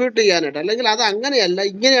ഒന്ന് റെഫ്യൂട്ട് ചെയ്യാനായിട്ട്, അല്ലെങ്കിൽ അത് അങ്ങനെയല്ല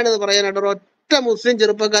ഇങ്ങനെയാണെന്ന് പറയാനായിട്ട് ഒരൊറ്റ മുസ്ലിം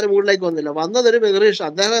ചെറുപ്പക്കാർ മുകളിലേക്ക് വന്നില്ല. വന്നതൊരു ബഹ്റീഷ്.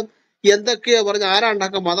 അദ്ദേഹം എന്തൊക്കെയോ പറഞ്ഞ്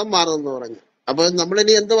ആരാണ്ടൊക്കെ മതം മാറുമെന്ന് പറഞ്ഞു. അപ്പൊ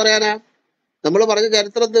നമ്മളിനി എന്ത് പറയാനാ? നമ്മൾ പറഞ്ഞ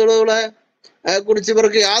ചരിത്ര തെളിവുകളെ കുറിച്ച്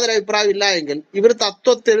ഇവർക്ക് യാതൊരു അഭിപ്രായം ഇല്ല എങ്കിൽ ഇവർ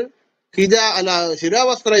തത്വത്തിൽ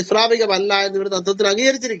ശിരോവസ്ത്രം ഇസ്ലാമികമല്ല എന്ന് ഇവർ തത്വത്തിൽ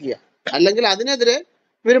അംഗീകരിച്ചിരിക്കുക. അല്ലെങ്കിൽ അതിനെതിരെ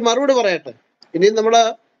ഇവർ മറുപടി പറയട്ടെ. ഇനി നമ്മള്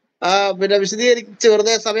പിന്നെ വിശദീകരിച്ച്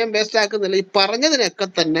വെറുതെ സമയം വേസ്റ്റ് ആക്കുന്നില്ല. ഈ പറഞ്ഞതിനൊക്കെ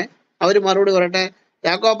തന്നെ അവർ മറുപടി പറയട്ടെ.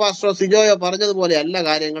 ചാക്കോ പാസ്റ്ററോ സിജോയോ പറഞ്ഞതുപോലെ അല്ല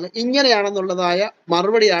കാര്യങ്ങൾ, ഇങ്ങനെയാണെന്നുള്ളതായ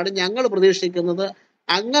മറുപടിയാണ് ഞങ്ങൾ പ്രതീക്ഷിക്കുന്നത്.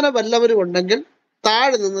 അങ്ങനെ വല്ലവരും ഉണ്ടെങ്കിൽ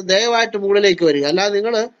താഴെ നിന്ന് ദയവായിട്ട് മുകളിലേക്ക് വരിക. അല്ലാതെ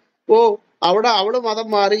നിങ്ങള് അവിടെ അവള് മതം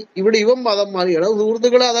മാറി, ഇവിടെ ഇവൻ മതം മാറി.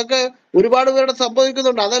 സുഹൃത്തുക്കളെ, അതൊക്കെ ഒരുപാട് പേരുടെ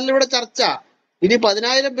സംഭവിക്കുന്നുണ്ട്. അതല്ല ഇവിടെ ചർച്ച. ഇനി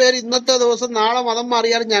 10,000 പേര് ഇന്നത്തെ ദിവസം നാളെ മതം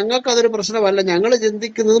മാറിയാൽ ഞങ്ങൾക്ക് അതൊരു പ്രശ്നമല്ല. ഞങ്ങൾ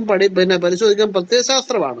ചിന്തിക്കുന്നതും പരിശോധിക്കുന്ന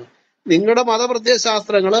പ്രത്യയശാസ്ത്രമാണ്. നിങ്ങളുടെ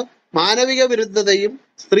മതപ്രത്യയശാസ്ത്രങ്ങള് മാനവിക വിരുദ്ധതയും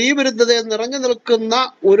സ്ത്രീ വിരുദ്ധതയും നിറഞ്ഞു നിൽക്കുന്ന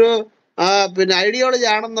ഒരു ഐഡിയോളജി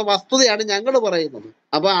ആണെന്ന വസ്തുതയാണ് ഞങ്ങൾ പറയുന്നത്.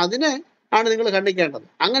 അപ്പൊ അതിനെ ആണ് നിങ്ങൾ ഖണ്ഡിക്കേണ്ടത്.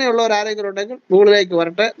 അങ്ങനെയുള്ളവർ ആരെങ്കിലും ഉണ്ടെങ്കിൽ മുകളിലേക്ക്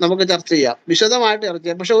വരട്ടെ, നമുക്ക് ചർച്ച ചെയ്യാം, വിശദമായിട്ട് ചർച്ച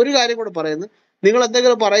ചെയ്യാം. പക്ഷെ ഒരു കാര്യം കൂടെ പറയുന്നു, നിങ്ങൾ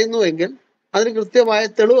എന്തെങ്കിലും പറയുന്നുവെങ്കിൽ അതിന് കൃത്യമായ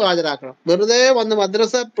തെളിവ് ഹാജരാക്കണം. വെറുതെ വന്ന്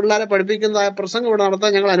മദ്രസ പിള്ളേരെ പഠിപ്പിക്കുന്നതായ പ്രസംഗം ഇവിടെ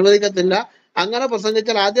നടത്താൻ ഞങ്ങൾ അനുവദിക്കത്തില്ല. അങ്ങനെ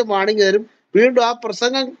പ്രസംഗിച്ചാൽ ആദ്യം വാണിംഗ് തരും, വീണ്ടും ആ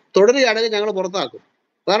പ്രസംഗം തുടരുകയാണെങ്കിൽ ഞങ്ങൾ പുറത്താക്കും.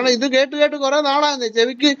 കാരണം ഇത് കേട്ട് കേട്ട് കുറെ നാളാകുന്നേ,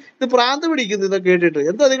 ചെവിക്ക് ഇത് ഭ്രാന്ത് പിടിക്കുന്നു ഇതൊക്കെ കേട്ടിട്ട്.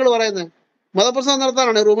 എന്താ നിങ്ങൾ പറയുന്നത്? മതപ്രസംഗം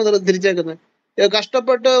നടത്താനാണ് റൂം തിരിച്ചേക്കുന്നത്?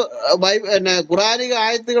 കഷ്ടപ്പെട്ട് ഖുറാനിക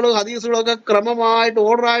ആയത്തുകളും ഹദീസുകളും ഒക്കെ ക്രമമായിട്ട്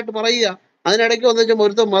ഓർഡറായിട്ട് പറയുക, അതിനിടയ്ക്ക് വന്നിട്ട്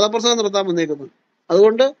ഒരുത്തം മതപ്രസംഗം നടത്താൻ വന്നേക്കുന്നു.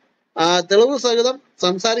 അതുകൊണ്ട് തെളിവ് സഹിതം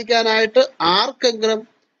സംസാരിക്കാനായിട്ട് ആർക്കെങ്കിലും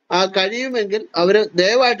കഴിയുമെങ്കിൽ അവര്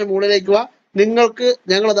ദയവായിട്ട് മുകളിലേക്ക് വാ. നിങ്ങൾക്ക്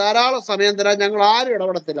ഞങ്ങൾ ധാരാളം സമയം തരാൻ, ഞങ്ങൾ ആരും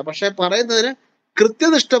ഇടപെടത്തില്ല. പക്ഷെ പറയുന്നതിന്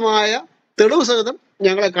കൃത്യനിഷ്ഠമായ തെളിവ് സഹിതം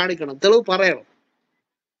ഞങ്ങളെ കാണിക്കണം, തെളിവ് പറയണം.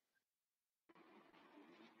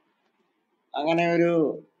 അങ്ങനെ ഒരു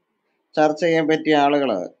ചർച്ച ചെയ്യാൻ പറ്റിയ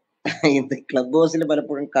ആളുകള് ഇത് ക്ലബ് ഹൗസിൽ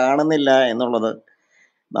പലപ്പോഴും കാണുന്നില്ല എന്നുള്ളത്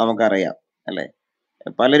നമുക്കറിയാം, അല്ലെ?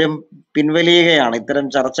 പലരും പിൻവലിയുകയാണ്, ഇത്തരം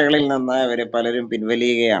ചർച്ചകളിൽ നിന്ന് അവര് പലരും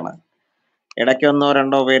പിൻവലിയുകയാണ്. ഇടയ്ക്ക്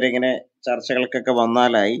 1-2 പേരിങ്ങനെ ചർച്ചകൾക്കൊക്കെ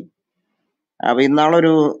വന്നാലായി. അപ്പൊ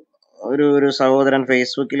ഇന്നാളൊരു ഒരു ഒരു സഹോദരൻ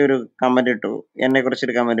ഫേസ്ബുക്കിൽ ഒരു കമന്റ് ഇട്ടു, എന്നെ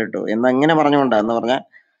കുറിച്ചൊരു കമന്റ് ഇട്ടു. എന്നെങ്ങനെ പറഞ്ഞുകൊണ്ടാന്ന് പറഞ്ഞാൽ,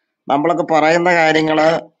 നമ്മളൊക്കെ പറയുന്ന കാര്യങ്ങള്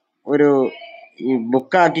ഒരു ഈ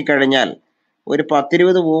ബുക്കാക്കി കഴിഞ്ഞാൽ ഒരു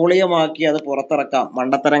 10-20 വോളിയമാക്കി അത് പുറത്തിറക്കാം,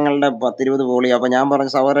 മണ്ടത്തരങ്ങളുടെ 10-20 വോളിയം. അപ്പൊ ഞാൻ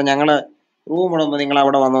പറഞ്ഞു, സഹോദരൻ, ഞങ്ങള് റൂം ഇടുമ്പോൾ നിങ്ങൾ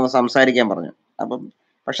അവിടെ വന്നൊന്ന് സംസാരിക്കാൻ പറഞ്ഞു. അപ്പം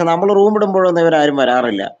പക്ഷെ നമ്മൾ റൂം ഇടുമ്പോഴൊന്നും ഇവരാരും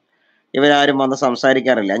വരാറില്ല, ഇവരാരും വന്ന്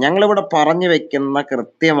സംസാരിക്കാറില്ല. ഞങ്ങളിവിടെ പറഞ്ഞു വെക്കുന്ന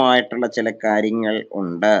കൃത്യമായിട്ടുള്ള ചില കാര്യങ്ങൾ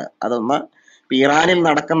ഉണ്ട്. അതൊന്ന് ഇറാനിൽ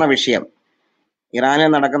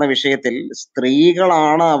നടക്കുന്ന വിഷയത്തിൽ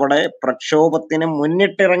സ്ത്രീകളാണ് അവിടെ പ്രക്ഷോഭത്തിന്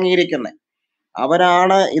മുന്നിട്ടിറങ്ങിയിരിക്കുന്നത്.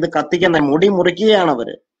 അവരാണ് ഇത് കത്തിക്കുന്നത്, മുടി മുറിക്കുകയാണ്,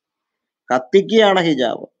 അവര് കത്തിക്കുകയാണ്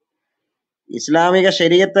ഹിജാബ്. ഇസ്ലാമിക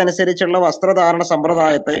ശരീഅത്ത് അനുസരിച്ചുള്ള വസ്ത്രധാരണ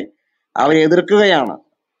സമ്പ്രദായത്തെ അവർ എതിർക്കുകയാണ്.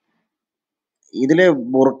 ഇതില്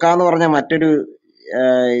ബുർക്ക എന്ന് പറഞ്ഞ മറ്റൊരു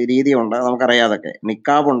രീതിയുണ്ട്, നമുക്കറിയാതൊക്കെ.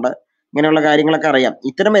 നിക്കാബുണ്ട്, ഇങ്ങനെയുള്ള കാര്യങ്ങളൊക്കെ അറിയാം.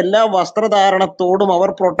 ഇത്തരം എല്ലാ വസ്ത്രധാരണത്തോടും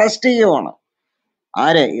അവർ പ്രൊട്ടസ്റ്റ് ചെയ്യുവാണ്.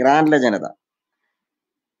 ആര്? ഇറാനിലെ ജനത.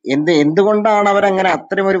 എന്തുകൊണ്ടാണ് അവരങ്ങനെ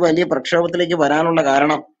അത്തരം ഒരു വലിയ പ്രക്ഷോഭത്തിലേക്ക് വരാനുള്ള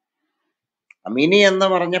കാരണം? അമിനി എന്ന്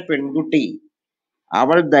പറഞ്ഞ പെൺകുട്ടി,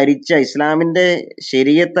 അവൾ ധരിച്ച ഇസ്ലാമിന്റെ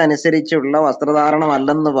ശരീഅത്ത് അനുസരിച്ചുള്ള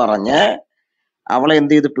വസ്ത്രധാരണമല്ലെന്ന് പറഞ്ഞ് അവളെ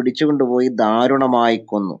എന്ത് ചെയ്തു? പിടിച്ചുകൊണ്ടുപോയി ദാരുണമായി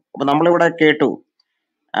കൊന്നു. അപ്പൊ നമ്മളിവിടെ കേട്ടു,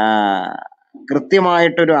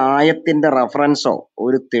 കൃത്യമായിട്ടൊരു ആയത്തിന്റെ റെഫറൻസോ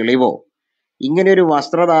ഒരു തെളിവോ ഇങ്ങനെ ഒരു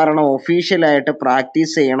വസ്ത്രധാരണം ഒഫീഷ്യലായിട്ട്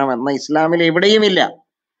പ്രാക്ടീസ് ചെയ്യണമെന്ന ഇസ്ലാമിൽ എവിടെയുമില്ല.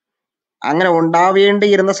 അങ്ങനെ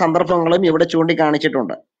ഉണ്ടാവേണ്ടിയിരുന്ന സന്ദർഭങ്ങളും ഇവിടെ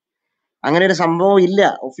ചൂണ്ടിക്കാണിച്ചിട്ടുണ്ട്. അങ്ങനെ ഒരു സംഭവം ഇല്ല,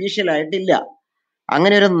 ഒഫീഷ്യലായിട്ടില്ല.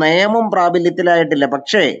 അങ്ങനെ ഒരു നിയമം പ്രാബല്യത്തിലായിട്ടില്ല.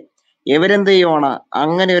 പക്ഷേ ഇവരെന്ത് ചെയ്യുവാണ്?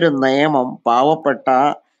 അങ്ങനെ ഒരു നിയമം പാവപ്പെട്ട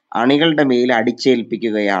അണികളുടെ മേൽ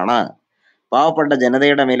അടിച്ചേൽപ്പിക്കുകയാണ്, പാവപ്പെട്ട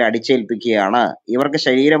ജനതയുടെ മേൽ അടിച്ചേൽപ്പിക്കുകയാണ്. ഇവർക്ക്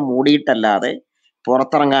ശരീരം മൂടിയിട്ടല്ലാതെ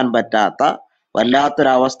പുറത്തിറങ്ങാൻ പറ്റാത്ത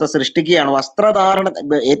വല്ലാത്തൊരവസ്ഥ സൃഷ്ടിക്കുകയാണ്.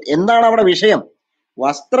 എന്താണ് അവിടെ വിഷയം?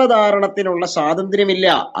 വസ്ത്രധാരണത്തിനുള്ള സ്വാതന്ത്ര്യമില്ല,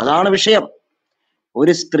 അതാണ് വിഷയം.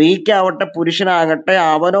 ഒരു സ്ത്രീക്കാവട്ടെ പുരുഷനാകട്ടെ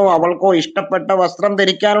അവനോ അവൾക്കോ ഇഷ്ടപ്പെട്ട വസ്ത്രം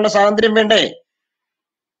ധരിക്കാനുള്ള സ്വാതന്ത്ര്യം വേണ്ടേ?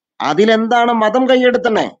 അതിലെന്താണ് മതം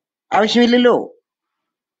കൈയെടുത്തണേ? ആവശ്യമില്ലല്ലോ,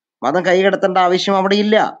 മതം കൈകടത്തേണ്ട ആവശ്യം അവിടെ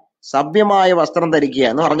ഇല്ല. സഭ്യമായ വസ്ത്രം ധരിക്കുക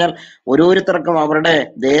എന്ന് പറഞ്ഞാൽ ഓരോരുത്തർക്കും അവരുടെ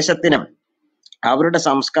ദേശത്തിനും അവരുടെ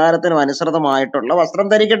സംസ്കാരത്തിനും അനുസൃതമായിട്ടുള്ള വസ്ത്രം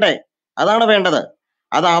ധരിക്കട്ടെ, അതാണ് വേണ്ടത്.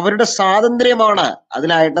 അത് അവരുടെ സ്വാതന്ത്ര്യമാണ്.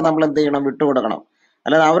 അതിനായിട്ട് നമ്മൾ എന്ത് ചെയ്യണം? വിട്ടുകൊടുക്കണം.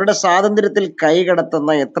 അല്ലാതെ അവരുടെ സ്വാതന്ത്ര്യത്തിൽ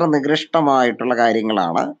കൈകടത്തുന്ന എത്ര നികൃഷ്ടമായിട്ടുള്ള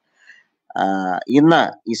കാര്യങ്ങളാണ് ഇന്ന്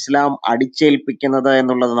ഇസ്ലാം അടിച്ചേൽപ്പിക്കുന്നത്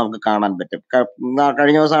എന്നുള്ളത് നമുക്ക് കാണാൻ പറ്റും.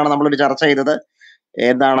 കഴിഞ്ഞ ദിവസമാണ് നമ്മളൊരു ചർച്ച ചെയ്തത്.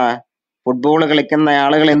 എന്താണ് ഫുട്ബോൾ കളിക്കുന്ന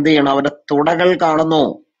ആളുകൾ എന്ത് ചെയ്യണം? അവരുടെ തുടകൾ കാണുന്നു.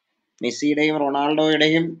 മെസ്സിയുടെയും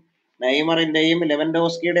റൊണാൾഡോയുടെയും നെയ്മറിന്റെയും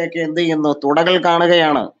ലെവൻഡോസ്കിയുടെ ഒക്കെ എന്ത് ചെയ്യുന്നു? തുടകൾ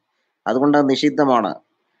കാണുകയാണ്. അതുകൊണ്ട് അത് നിഷിദ്ധമാണ്.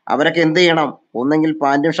 അവരൊക്കെ എന്ത് ചെയ്യണം? ഒന്നെങ്കിൽ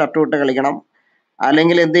പാന്റും ഷർട്ടും ഇട്ട് കളിക്കണം,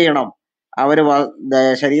 അല്ലെങ്കിൽ എന്ത് ചെയ്യണം? അവര്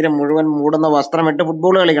ശരീരം മുഴുവൻ മൂടുന്ന വസ്ത്രമിട്ട്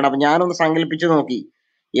ഫുട്ബോൾ കളിക്കണം. അപ്പൊ ഞാനൊന്ന് സങ്കല്പിച്ചു നോക്കി,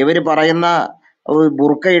 ഇവര് പറയുന്ന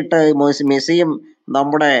ബുർക്കയിട്ട് മെസ്സിയും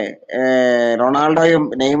നമ്മുടെ റൊണാൾഡോയും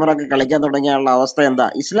നെയ്മറൊക്കെ കളിക്കാൻ തുടങ്ങിയുള്ള അവസ്ഥ എന്താ?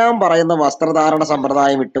 ഇസ്ലാം പറയുന്ന വസ്ത്രധാരണ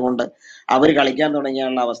സമ്പ്രദായം ഇട്ടുകൊണ്ട് അവർ കളിക്കാൻ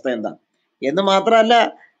തുടങ്ങിയുള്ള അവസ്ഥ എന്താ? എന്ന് മാത്രമല്ല,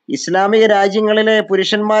 ഇസ്ലാമിക രാജ്യങ്ങളിലെ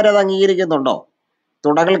പുരുഷന്മാരത് അംഗീകരിക്കുന്നുണ്ടോ?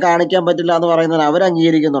 തുടകൾ കാണിക്കാൻ പറ്റില്ല എന്ന് പറയുന്നതിന് അവർ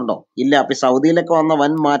അംഗീകരിക്കുന്നുണ്ടോ? ഇല്ല. അപ്പൊ സൗദിയിലൊക്കെ വന്ന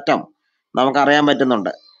വൻ മാറ്റം നമുക്കറിയാൻ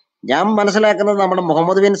പറ്റുന്നുണ്ട്. ഞാൻ മനസ്സിലാക്കുന്നത് നമ്മുടെ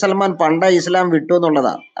മുഹമ്മദ് ബിൻ സൽമാൻ പണ്ട ഇസ്ലാം വിട്ടു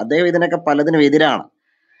എന്നുള്ളതാ. അദ്ദേഹം ഇതിനൊക്കെ പലതിനും എതിരാണ്.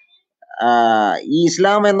 ഈ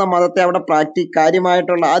ഇസ്ലാം എന്ന മതത്തെ അവിടെ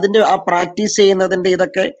കാര്യമായിട്ടുള്ള അതിന്റെ ആ പ്രാക്ടീസ് ചെയ്യുന്നതിന്റെ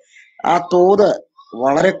ഇതൊക്കെ ആ തോത്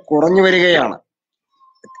വളരെ കുറഞ്ഞു വരികയാണ്.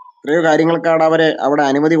 എത്രയോ കാര്യങ്ങൾക്കാണ് അവര് അവിടെ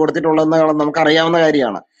അനുമതി കൊടുത്തിട്ടുള്ളതെന്ന് നമുക്കറിയാവുന്ന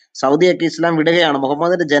കാര്യമാണ്. സൗദിയൊക്കെ ഇസ്ലാം വിടുകയാണ്.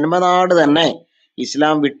 മുഹമ്മദിന്റെ ജന്മനാട് തന്നെ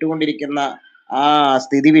ഇസ്ലാം വിട്ടുകൊണ്ടിരിക്കുന്ന ആ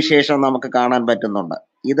സ്ഥിതിവിശേഷം നമുക്ക് കാണാൻ പറ്റുന്നുണ്ട്.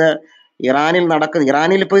 ഇത്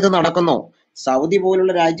ഇറാനിൽ ഇപ്പൊ ഇത് നടക്കുന്നു. സൗദി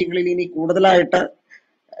പോലുള്ള രാജ്യങ്ങളിൽ ഇനി കൂടുതലായിട്ട്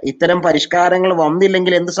ഇത്തരം പരിഷ്കാരങ്ങൾ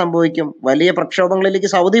വന്നില്ലെങ്കിൽ എന്ത് സംഭവിക്കും? വലിയ പ്രക്ഷോഭങ്ങളിലേക്ക്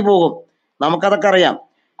സൗദി പോകും. നമുക്കതൊക്കെ അറിയാം.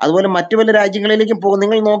 അതുപോലെ മറ്റു പല രാജ്യങ്ങളിലേക്കും പോകും.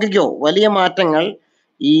 നിങ്ങൾ നോക്കിക്കോ, വലിയ മാറ്റങ്ങൾ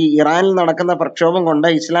ഈ ഇറാനിൽ നടക്കുന്ന പ്രക്ഷോഭം കൊണ്ട്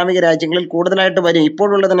ഇസ്ലാമിക രാജ്യങ്ങളിൽ കൂടുതലായിട്ട് വരും.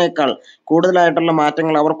 ഇപ്പോഴുള്ളതിനേക്കാൾ കൂടുതലായിട്ടുള്ള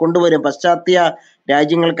മാറ്റങ്ങൾ അവർ കൊണ്ടുവരും. പാശ്ചാത്യ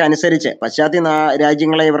രാജ്യങ്ങൾക്ക് അനുസരിച്ച്. പാശ്ചാത്യ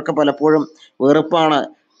രാജ്യങ്ങളെ ഇവർക്ക് പലപ്പോഴും വെറുപ്പാണ്.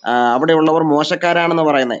 അവിടെയുള്ളവർ മോശക്കാരാണെന്ന്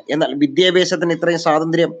പറയുന്നത്. എന്നാൽ വിദ്യാഭ്യാസത്തിന് ഇത്രയും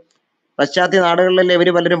സ്വാതന്ത്ര്യം പാശ്ചാത്യ നാടുകളിലല്ലേ ഇവർ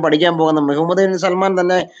പലരും പഠിക്കാൻ പോകുന്നത്. മുഹമ്മദ് ബിൻ സൽമാൻ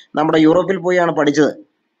തന്നെ നമ്മുടെ യൂറോപ്പിൽ പോയാണ് പഠിച്ചത്.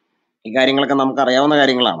 ഈ കാര്യങ്ങളൊക്കെ നമുക്ക് അറിയാവുന്ന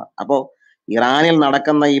കാര്യങ്ങളാണ്. അപ്പോൾ ഇറാനിൽ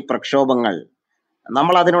നടക്കുന്ന ഈ പ്രക്ഷോഭങ്ങൾ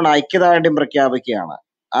നമ്മൾ അതിനോട് ഐക്യദാർഢ്യം പ്രഖ്യാപിക്കുകയാണ്.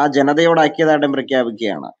 ആ ജനതയോട് ഐക്യദാർഢ്യം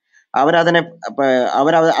പ്രഖ്യാപിക്കുകയാണ്.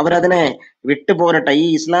 അവരതിനെ വിട്ടുപോരട്ടെ. ഈ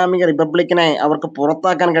ഇസ്ലാമിക റിപ്പബ്ലിക്കിനെ അവർക്ക്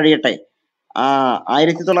പുറത്താക്കാൻ കഴിയട്ടെ.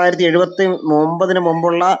 1979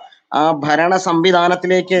 മുമ്പുള്ള ആ ഭരണ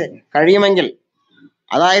സംവിധാനത്തിലേക്ക് കഴിയുമെങ്കിൽ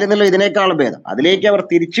അതായിരുന്നല്ലോ ഇതിനേക്കാളും ഭേദം. അതിലേക്ക് അവർ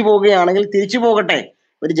തിരിച്ചു പോവുകയാണെങ്കിൽ തിരിച്ചു പോകട്ടെ.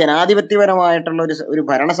 ഒരു ജനാധിപത്യപരമായിട്ടുള്ള ഒരു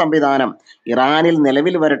ഭരണ സംവിധാനം ഇറാനിൽ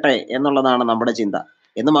നിലവിൽ വരട്ടെ എന്നുള്ളതാണ് നമ്മുടെ ചിന്ത.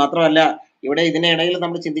 എന്ന് മാത്രമല്ല, ഇവിടെ ഇതിനിടയിൽ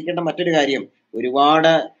നമ്മൾ ചിന്തിക്കേണ്ട മറ്റൊരു കാര്യം,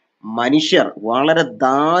 ഒരുപാട് മനുഷ്യർ വളരെ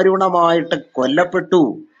ദാരുണമായിട്ട് കൊല്ലപ്പെട്ടു.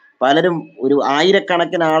 പലരും, ഒരു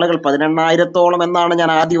ആയിരക്കണക്കിന് ആളുകൾ, 18,000-ഓളം എന്നാണ്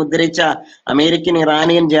ഞാൻ ആദ്യം ഉദ്ധരിച്ച അമേരിക്കൻ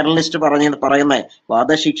ഇറാനിയൻ ജേർണലിസ്റ്റ് പറയുന്നത്,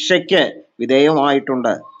 വധശിക്ഷയ്ക്ക്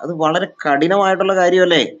വിധേയമായിട്ടുണ്ട്. അത് വളരെ കഠിനമായിട്ടുള്ള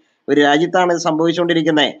കാര്യമല്ലേ? ഒരു രാജ്യത്താണ് ഇത്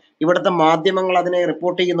സംഭവിച്ചുകൊണ്ടിരിക്കുന്നത്. ഇവിടുത്തെ മാധ്യമങ്ങൾ അതിനെ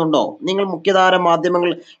റിപ്പോർട്ട് ചെയ്യുന്നുണ്ടോ? നിങ്ങൾ മുഖ്യധാര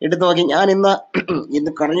മാധ്യമങ്ങൾ എടുത്തു നോക്കി. ഞാൻ ഇന്ന്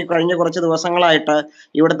കഴിഞ്ഞ കുറച്ച് ദിവസങ്ങളായിട്ട്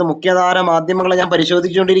ഇവിടുത്തെ മുഖ്യധാര മാധ്യമങ്ങളെ ഞാൻ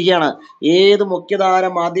പരിശോധിച്ചുകൊണ്ടിരിക്കുകയാണ്. ഏത് മുഖ്യധാര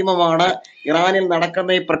മാധ്യമമാണ് ഇറാനിൽ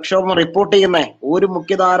നടക്കുന്ന ഈ പ്രക്ഷോഭം റിപ്പോർട്ട് ചെയ്യുന്നത്? ഒരു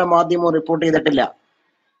മുഖ്യധാര മാധ്യമവും റിപ്പോർട്ട് ചെയ്തിട്ടില്ല.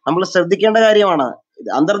 നമ്മൾ ശ്രദ്ധിക്കേണ്ട കാര്യമാണ്.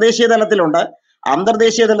 അന്തർദേശീയ തലത്തിലുണ്ട്.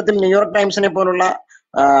 അന്തർദേശീയ തലത്തിൽ ന്യൂയോർക്ക് ടൈംസിനെ പോലുള്ള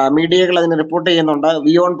മീഡിയകൾ അതിന് റിപ്പോർട്ട് ചെയ്യുന്നുണ്ട്.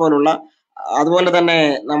 വിയോൺ പോലുള്ള, അതുപോലെ തന്നെ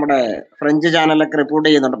നമ്മുടെ ഫ്രഞ്ച് ചാനലൊക്കെ റിപ്പോർട്ട്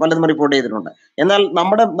ചെയ്യുന്നുണ്ട്. പലതും റിപ്പോർട്ട് ചെയ്തിട്ടുണ്ട്. എന്നാൽ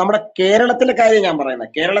നമ്മുടെ കേരളത്തിലെ കാര്യം ഞാൻ പറയുന്നത്,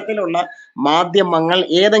 കേരളത്തിലുള്ള മാധ്യമങ്ങൾ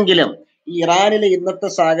ഏതെങ്കിലും ഈ ഇറാനിലെ ഇന്നത്തെ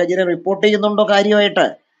സാഹചര്യം റിപ്പോർട്ട് ചെയ്യുന്നുണ്ടോ?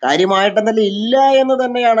 കാര്യമായിട്ടെന്നല്ല, ഇല്ല എന്ന്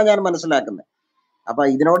തന്നെയാണ് ഞാൻ മനസ്സിലാക്കുന്നത്. അപ്പൊ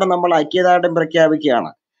ഇതിനോട് നമ്മൾ ഐക്യദാർഢ്യം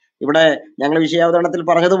പ്രഖ്യാപിക്കുകയാണ്. ഇവിടെ ഞങ്ങൾ വിഷയാവതരണത്തിൽ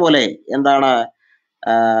പറഞ്ഞതുപോലെ എന്താണ്,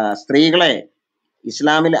 സ്ത്രീകളെ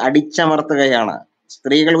ഇസ്ലാമിൽ അടിച്ചമർത്തുകയാണ്.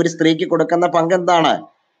 ഒരു സ്ത്രീക്ക് കൊടുക്കുന്ന പങ്ക് എന്താണ്?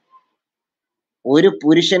 ഒരു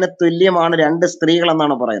പുരുഷന് തുല്യമാണ് 2 സ്ത്രീകൾ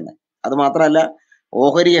എന്നാണ് പറയുന്നത്. അത് മാത്രമല്ല,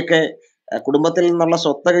 ഓഹരിയൊക്കെ കുടുംബത്തിൽ നിന്നുള്ള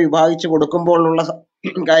സ്വത്തൊക്കെ വിഭാഗിച്ചു കൊടുക്കുമ്പോഴുള്ള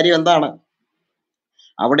കാര്യം എന്താണ്?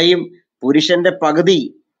 അവിടെയും പുരുഷന്റെ പകുതി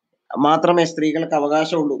മാത്രമേ സ്ത്രീകൾക്ക്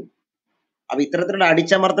അവകാശമുള്ളൂ. അപ്പൊ ഇത്തരത്തിലുള്ള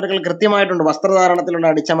അടിച്ചമർത്തലുകൾ കൃത്യമായിട്ടുണ്ട്. വസ്ത്രധാരണത്തിലുള്ള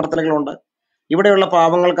അടിച്ചമർത്തലുകളുണ്ട്. ഇവിടെയുള്ള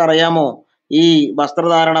പാവങ്ങൾക്ക് അറിയാമോ ഈ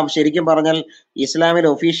വസ്ത്രധാരണം? ശരിക്കും പറഞ്ഞാൽ ഇസ്ലാമിൽ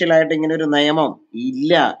ഒഫീഷ്യലായിട്ട് ഇങ്ങനെ ഒരു നിയമം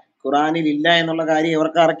ഇല്ല, ഖുറാനിൽ ഇല്ല എന്നുള്ള കാര്യം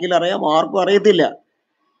ഇവർക്ക് ആർക്കെങ്കിലും അറിയാമോ? ആർക്കും അറിയത്തില്ല.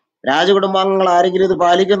 രാജകുടുംബാംഗങ്ങൾ ആരെങ്കിലും ഇത്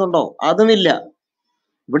പാലിക്കുന്നുണ്ടോ? അതുമില്ല.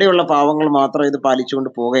 ഇവിടെയുള്ള പാവങ്ങൾ മാത്രം ഇത് പാലിച്ചുകൊണ്ട്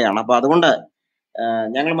പോവുകയാണ്. അപ്പൊ അതുകൊണ്ട്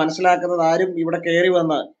ഞങ്ങൾ മനസ്സിലാക്കുന്നത്, ആരും ഇവിടെ കയറി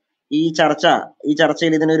വന്ന് ഈ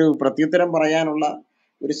ചർച്ചയിൽ ഇതിനൊരു പ്രത്യുത്തരം പറയാനുള്ള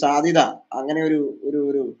ഒരു സാധ്യത, അങ്ങനെ ഒരു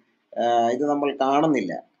ഇത് നമ്മൾ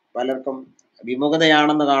കാണുന്നില്ല. പലർക്കും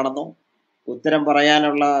വിമുഖതയാണെന്ന് കാണുന്നു. ഉത്തരം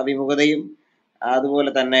പറയാനുള്ള വിമുഖതയും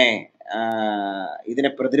അതുപോലെ തന്നെ ഇതിനെ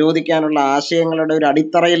പ്രതിരോധിക്കാനുള്ള ആശയങ്ങളുടെ ഒരു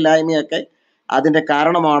അടിത്തറയില്ലായ്മയൊക്കെ അതിന്റെ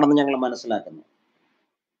കാരണമാണെന്ന് ഞങ്ങൾ മനസ്സിലാക്കുന്നു.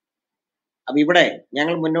 അപ്പൊ ഇവിടെ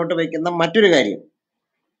ഞങ്ങൾ മുന്നോട്ട് വയ്ക്കുന്ന മറ്റൊരു കാര്യം,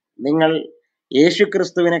 നിങ്ങൾ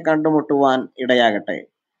യേശുക്രിസ്തുവിനെ കണ്ടുമുട്ടുവാൻ ഇടയാകട്ടെ.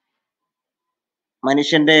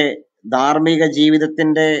 മനുഷ്യന്റെ ധാർമ്മിക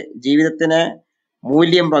ജീവിതത്തിന്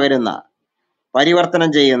മൂല്യം പകരുന്ന, പരിവർത്തനം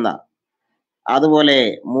ചെയ്യുന്ന, അതുപോലെ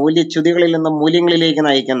മൂല്യച്യുതികളിൽ നിന്ന് മൂല്യങ്ങളിലേക്ക്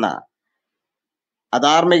നയിക്കുന്ന,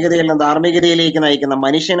 അധാർമികതയിൽ നിന്ന് ധാർമ്മികതയിലേക്ക് നയിക്കുന്ന,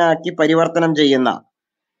 മനുഷ്യനാക്കി പരിവർത്തനം ചെയ്യുന്ന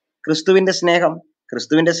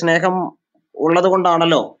ക്രിസ്തുവിന്റെ സ്നേഹം ഉള്ളത്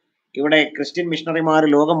കൊണ്ടാണല്ലോ ഇവിടെ ക്രിസ്ത്യൻ മിഷണറിമാർ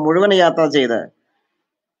ലോകം മുഴുവൻ യാത്ര ചെയ്ത്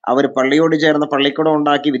അവർ പള്ളിയോട് ചേർന്ന് പള്ളിക്കൂടം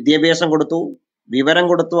ഉണ്ടാക്കി വിദ്യാഭ്യാസം കൊടുത്തു, വിവരം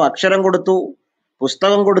കൊടുത്തു, അക്ഷരം കൊടുത്തു,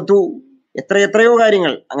 പുസ്തകം കൊടുത്തു, എത്രയോ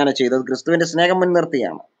കാര്യങ്ങൾ അങ്ങനെ ചെയ്തത് ക്രിസ്തുവിന്റെ സ്നേഹം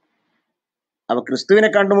മുൻനിർത്തിയാണ്. അപ്പൊ ക്രിസ്തുവിനെ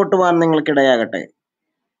കണ്ടുമുട്ടുവാൻ നിങ്ങൾക്കിടയാകട്ടെ.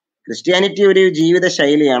 ക്രിസ്ത്യാനിറ്റി ഒരു ജീവിത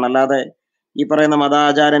ശൈലിയാണ്, അല്ലാതെ ഈ പറയുന്ന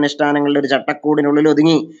മതാചാരാനുഷ്ഠാനങ്ങളുടെ ഒരു ചട്ടക്കൂടിനുള്ളിൽ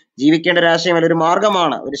ഒതുങ്ങി ജീവിക്കേണ്ട ഒരു ആശയമല്ല, ഒരു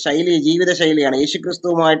മാർഗമാണ്, ഒരു ശൈലി, ജീവിത ശൈലിയാണ്.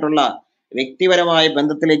 യേശുക്രിസ്തുവുമായിട്ടുള്ള വ്യക്തിപരമായ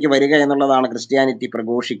ബന്ധത്തിലേക്ക് വരിക എന്നുള്ളതാണ് ക്രിസ്ത്യാനിറ്റി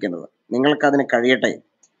പ്രഘോഷിക്കുന്നത്. നിങ്ങൾക്കതിന് കഴിയട്ടെ,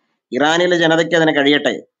 ഇറാനിലെ ജനതയ്ക്ക് അതിന്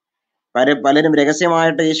കഴിയട്ടെ. പലരും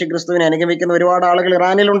രഹസ്യമായിട്ട് യേശുക്രിസ്തുവിനെ അനുഗമിക്കുന്ന ഒരുപാട് ആളുകൾ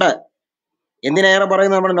ഇറാനിലുണ്ട്. എന്തിനേറെ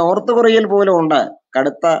പറയുന്നത് നമ്മുടെ നോർത്ത് കൊറിയയിൽ പോലും ഉണ്ട്.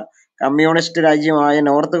 കടുത്ത കമ്മ്യൂണിസ്റ്റ് രാജ്യമായ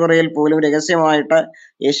നോർത്ത് കൊറിയയിൽ പോലും രഹസ്യമായിട്ട്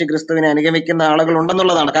യേശുക്രിസ്തുവിനെ അനുഗമിക്കുന്ന ആളുകൾ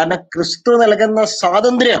ഉണ്ടെന്നുള്ളതാണ്. കാരണം ക്രിസ്തു നൽകുന്ന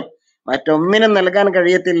സ്വാതന്ത്ര്യം മറ്റൊന്നിനും നൽകാൻ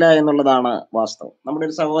കഴിയത്തില്ല എന്നുള്ളതാണ് വാസ്തവം. നമ്മുടെ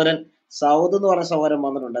ഒരു സഹോദരൻ സൗദ് എന്ന് പറഞ്ഞ സഹോദരൻ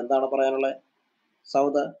വന്നിട്ടുണ്ട്. എന്താണ് പറയാനുള്ളത്?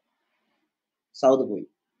 സൗദ് പോയി.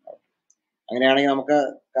 അങ്ങനെയാണെങ്കിൽ നമുക്ക്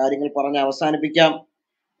കാര്യങ്ങൾ പറഞ്ഞ് അവസാനിപ്പിക്കാം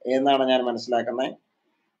എന്നാണ് ഞാൻ മനസ്സിലാക്കുന്നത്.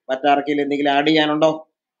 മറ്റാർക്കെങ്കിലും എന്തെങ്കിലും ആഡ് ചെയ്യാനുണ്ടോ?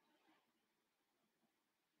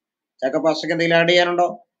 ചക്ക പാസ്റ്റർക്ക് എന്തെങ്കിലും ആഡ് ചെയ്യാനുണ്ടോ?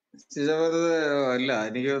 ഇല്ല,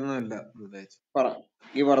 എനിക്കൊന്നുമില്ല.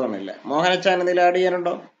 ഈ പറഞ്ഞില്ല. മോഹനച്ചാൻ എന്തെങ്കിലും ആഡ്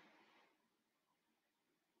ചെയ്യാനുണ്ടോ?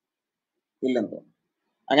 ഇല്ലെന്തോ.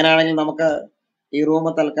 അങ്ങനെയാണെങ്കിൽ നമുക്ക് ഈ റൂം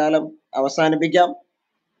തൽക്കാലം അവസാനിപ്പിക്കാം.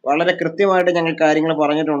 വളരെ കൃത്യമായിട്ട് ഞങ്ങൾ കാര്യങ്ങൾ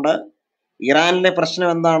പറഞ്ഞിട്ടുണ്ട്. ഇറാനിലെ പ്രശ്നം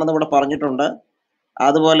എന്താണെന്ന് ഇവിടെ പറഞ്ഞിട്ടുണ്ട്.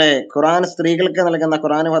 അതുപോലെ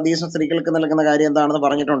ഖുറാനും ഹദീസും സ്ത്രീകൾക്ക് നൽകുന്ന കാര്യം എന്താണെന്ന്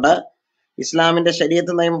പറഞ്ഞിട്ടുണ്ട്. ഇസ്ലാമിന്റെ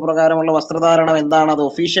ശരീഅത്ത് നിയമപ്രകാരമുള്ള വസ്ത്രധാരണം എന്താണ്, അത്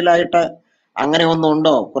ഒഫീഷ്യലായിട്ട് അങ്ങനെ ഒന്നും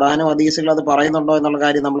ഉണ്ടോ, ഖുറാനും ഹദീസുകൾ അത് പറയുന്നുണ്ടോ എന്നുള്ള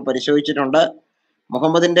കാര്യം നമ്മൾ പരിശോധിച്ചിട്ടുണ്ട്.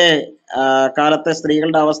 മുഹമ്മദിന്റെ കാലത്തെ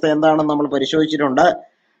സ്ത്രീകളുടെ അവസ്ഥ എന്താണെന്ന് നമ്മൾ പരിശോധിച്ചിട്ടുണ്ട്.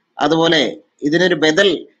 അതുപോലെ ഇതിനൊരു ബദൽ,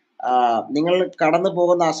 നിങ്ങൾ കടന്നു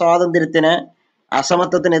പോകുന്ന അസ്വാതന്ത്ര്യത്തിന്,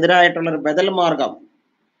 അസമത്വത്തിനെതിരായിട്ടുള്ളൊരു ബദൽ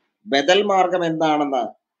മാർഗം എന്താണെന്ന്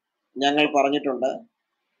ഞങ്ങൾ പറഞ്ഞിട്ടുണ്ട്.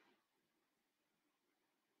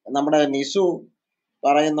 നമ്മുടെ നിസു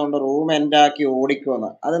പറയുന്നുണ്ട് റൂം എൻഡാക്കി ഓടിക്കുമെന്ന്.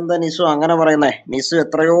 അതെന്താ നിസു അങ്ങനെ പറയുന്നേ? നിസു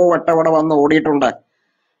എത്രയോ വട്ടം ഇവിടെ വന്ന് ഓടിയിട്ടുണ്ട്.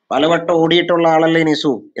 പലവട്ടം ഓടിയിട്ടുള്ള ആളല്ലേ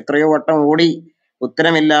നിസു? എത്രയോ വട്ടം ഓടി,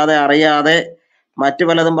 ഉത്തരമില്ലാതെ, അറിയാതെ, മറ്റു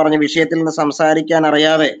പലതും പറഞ്ഞ് വിഷയത്തിൽ നിന്ന് സംസാരിക്കാൻ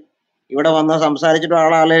അറിയാതെ ഇവിടെ വന്ന് സംസാരിച്ചിട്ടുള്ള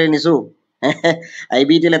ആളല്ലേ നിസു?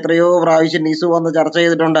 IBTയിൽ എത്രയോ പ്രാവശ്യം നിസു വന്ന് ചർച്ച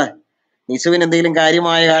ചെയ്തിട്ടുണ്ട്. നിസുവിന് എന്തെങ്കിലും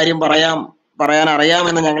കാര്യമായ കാര്യം പറയാൻ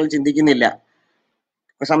അറിയാമെന്ന് ഞങ്ങൾ ചിന്തിക്കുന്നില്ല.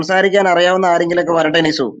 സംസാരിക്കാൻ അറിയാവുന്ന ആരെങ്കിലൊക്കെ വരട്ടെ.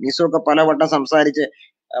 നിസു ഒക്കെ പലവട്ടം സംസാരിച്ച്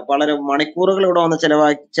വളരെ മണിക്കൂറുകൾ ഇവിടെ വന്ന്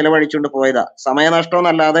ചെലവഴിച്ചുകൊണ്ട് പോയതാ.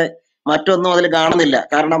 സമയനഷ്ടമെന്നല്ലാതെ മറ്റൊന്നും അതിൽ കാണുന്നില്ല.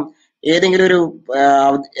 കാരണം ഏതെങ്കിലും ഒരു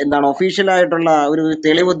ഒഫീഷ്യലായിട്ടുള്ള ഒരു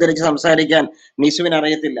തെളിവ് ഉദ്ധരിച്ച് സംസാരിക്കാൻ നിസുവിന്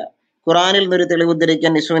അറിയത്തില്ല. ഖുറാനിൽ നിന്നൊരു തെളിവ്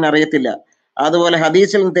ഉദ്ധരിക്കാൻ നിസുവിന് അറിയത്തില്ല. അതുപോലെ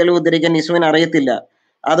ഹദീസിൽ നിന്ന് തെളിവ് ഉദ്ധരിക്കാൻ നിസുവിന് അറിയത്തില്ല.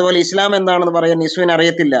 അതുപോലെ ഇസ്ലാം എന്താണെന്ന് പറയാൻ നിസുവിന്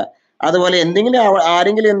അറിയത്തില്ല. അതുപോലെ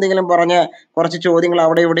ആരെങ്കിലും എന്തെങ്കിലും പറഞ്ഞ് കുറച്ച് ചോദ്യങ്ങൾ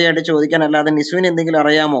അവിടെ ഇവിടെയായിട്ട് ചോദിക്കാൻ അല്ലാതെ നിസുവിന് എന്തെങ്കിലും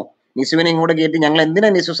അറിയാമോ? നിസുവിനെ ഇങ്ങോട്ട് കയറ്റി ഞങ്ങൾ എന്തിനാ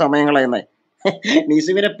നിസു സമയം കളയുന്നത്?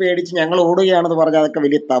 നിസുവിനെ പേടിച്ച് ഞങ്ങൾ ഓടുകയാണെന്ന് പറഞ്ഞാൽ അതൊക്കെ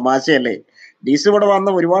വലിയ തമാശയല്ലേ? നിസു ഇവിടെ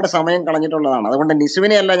വന്ന് ഒരുപാട് സമയം കളഞ്ഞിട്ടുള്ളതാണ്. അതുകൊണ്ട്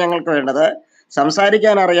നിസുവിനെ അല്ല ഞങ്ങൾക്ക് വേണ്ടത്,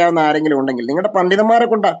 സംസാരിക്കാൻ അറിയാവുന്ന ആരെങ്കിലും ഉണ്ടെങ്കിൽ നിങ്ങളുടെ പണ്ഡിതന്മാരെ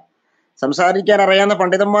കൊണ്ടാ, സംസാരിക്കാൻ അറിയാവുന്ന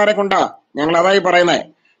പണ്ഡിതന്മാരെ കൊണ്ടാ ഞങ്ങൾ അതായി പറയുന്നത്.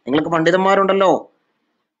 നിങ്ങൾക്ക് പണ്ഡിതന്മാരുണ്ടല്ലോ,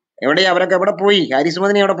 അവരൊക്കെ എവിടെ പോയി? ഹാരിസ്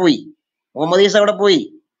മദനി എവിടെ പോയി? മുഹമ്മദ് ഈസ എവിടെ പോയി?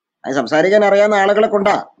 അത് സംസാരിക്കാൻ അറിയാവുന്ന ആളുകളെ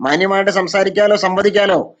കൊണ്ടാ. മാന്യമായിട്ട്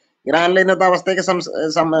സംവദിക്കാലോ. ഇറാനിലെ ഇന്നത്തെ അവസ്ഥയ്ക്ക്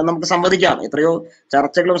നമുക്ക് സംവദിക്കാം. എത്രയോ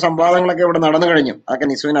ചർച്ചകളും സംവാദങ്ങളൊക്കെ ഇവിടെ നടന്നു കഴിഞ്ഞു. അതൊക്കെ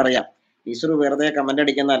നിസുവിന് അറിയാം. നിസു വെറുതെ കമന്റ്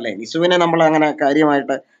അടിക്കുന്നതല്ലേ. നിസുവിനെ നമ്മൾ അങ്ങനെ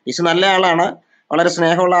കാര്യമായിട്ട്, നിസു നല്ല ആളാണ്, വളരെ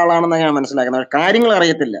സ്നേഹമുള്ള ആളാണെന്ന് ഞാൻ മനസ്സിലാക്കുന്നത്. കാര്യങ്ങൾ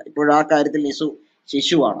അറിയത്തില്ല. ഇപ്പോഴും ആ കാര്യത്തിൽ നിസു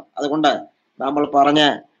ശിശുവാണ്. അതുകൊണ്ട് നമ്മൾ പറഞ്ഞ്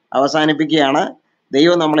അവസാനിപ്പിക്കുകയാണ്.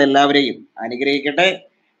 ദൈവം നമ്മളെല്ലാവരെയും അനുഗ്രഹിക്കട്ടെ.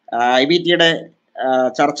 IBTയുടെ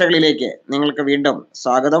ചർച്ചകളിലേക്ക് നിങ്ങൾക്ക് വീണ്ടും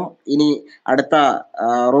സ്വാഗതം. ഇനി അടുത്ത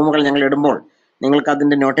റൂമുകൾ ഞങ്ങൾ ഇടുമ്പോൾ നിങ്ങൾക്ക്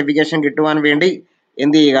അതിന്റെ നോട്ടിഫിക്കേഷൻ കിട്ടുവാൻ വേണ്ടി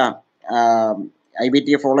എന്ത് ചെയ്യുക?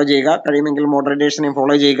 IBTയെ ഫോളോ ചെയ്യുക, കഴിയുമെങ്കിൽ മോഡറേറ്റേഴ്സിനെയും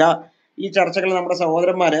ഫോളോ ചെയ്യുക. ഈ ചർച്ചകൾ നമ്മുടെ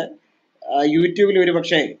സഹോദരന്മാര് യൂട്യൂബിൽ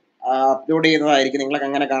ഒരുപക്ഷെ അപ്ലോഡ് ചെയ്യുന്നതായിരിക്കും, നിങ്ങൾക്ക്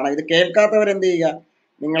അങ്ങനെ കാണാം. ഇത് കേൾക്കാത്തവർ എന്ത് ചെയ്യുക?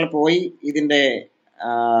 നിങ്ങൾ പോയി ഇതിന്റെ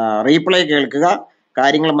റീപ്ലൈ കേൾക്കുക,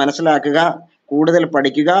 കാര്യങ്ങൾ മനസ്സിലാക്കുക, കൂടുതൽ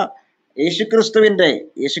പഠിക്കുക.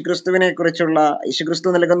 യേശുക്രിസ്തുവിനെ കുറിച്ചുള്ള, യേശുക്രിസ്തു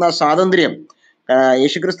നൽകുന്ന സ്വാതന്ത്ര്യം,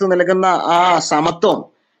 യേശുക്രിസ്തു നൽകുന്ന ആ സമത്വം,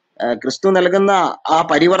 ക്രിസ്തു നൽകുന്ന ആ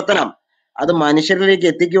പരിവർത്തനം, അത് മനുഷ്യരിലേക്ക്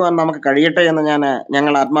എത്തിക്കുവാൻ നമുക്ക് കഴിയട്ടെ എന്ന്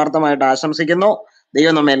ഞങ്ങൾ ആത്മാർത്ഥമായിട്ട് ആശംസിക്കുന്നു.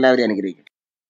 ദൈവം നമ്മെ എല്ലാവരെയും അനുഗ്രഹിക്കും.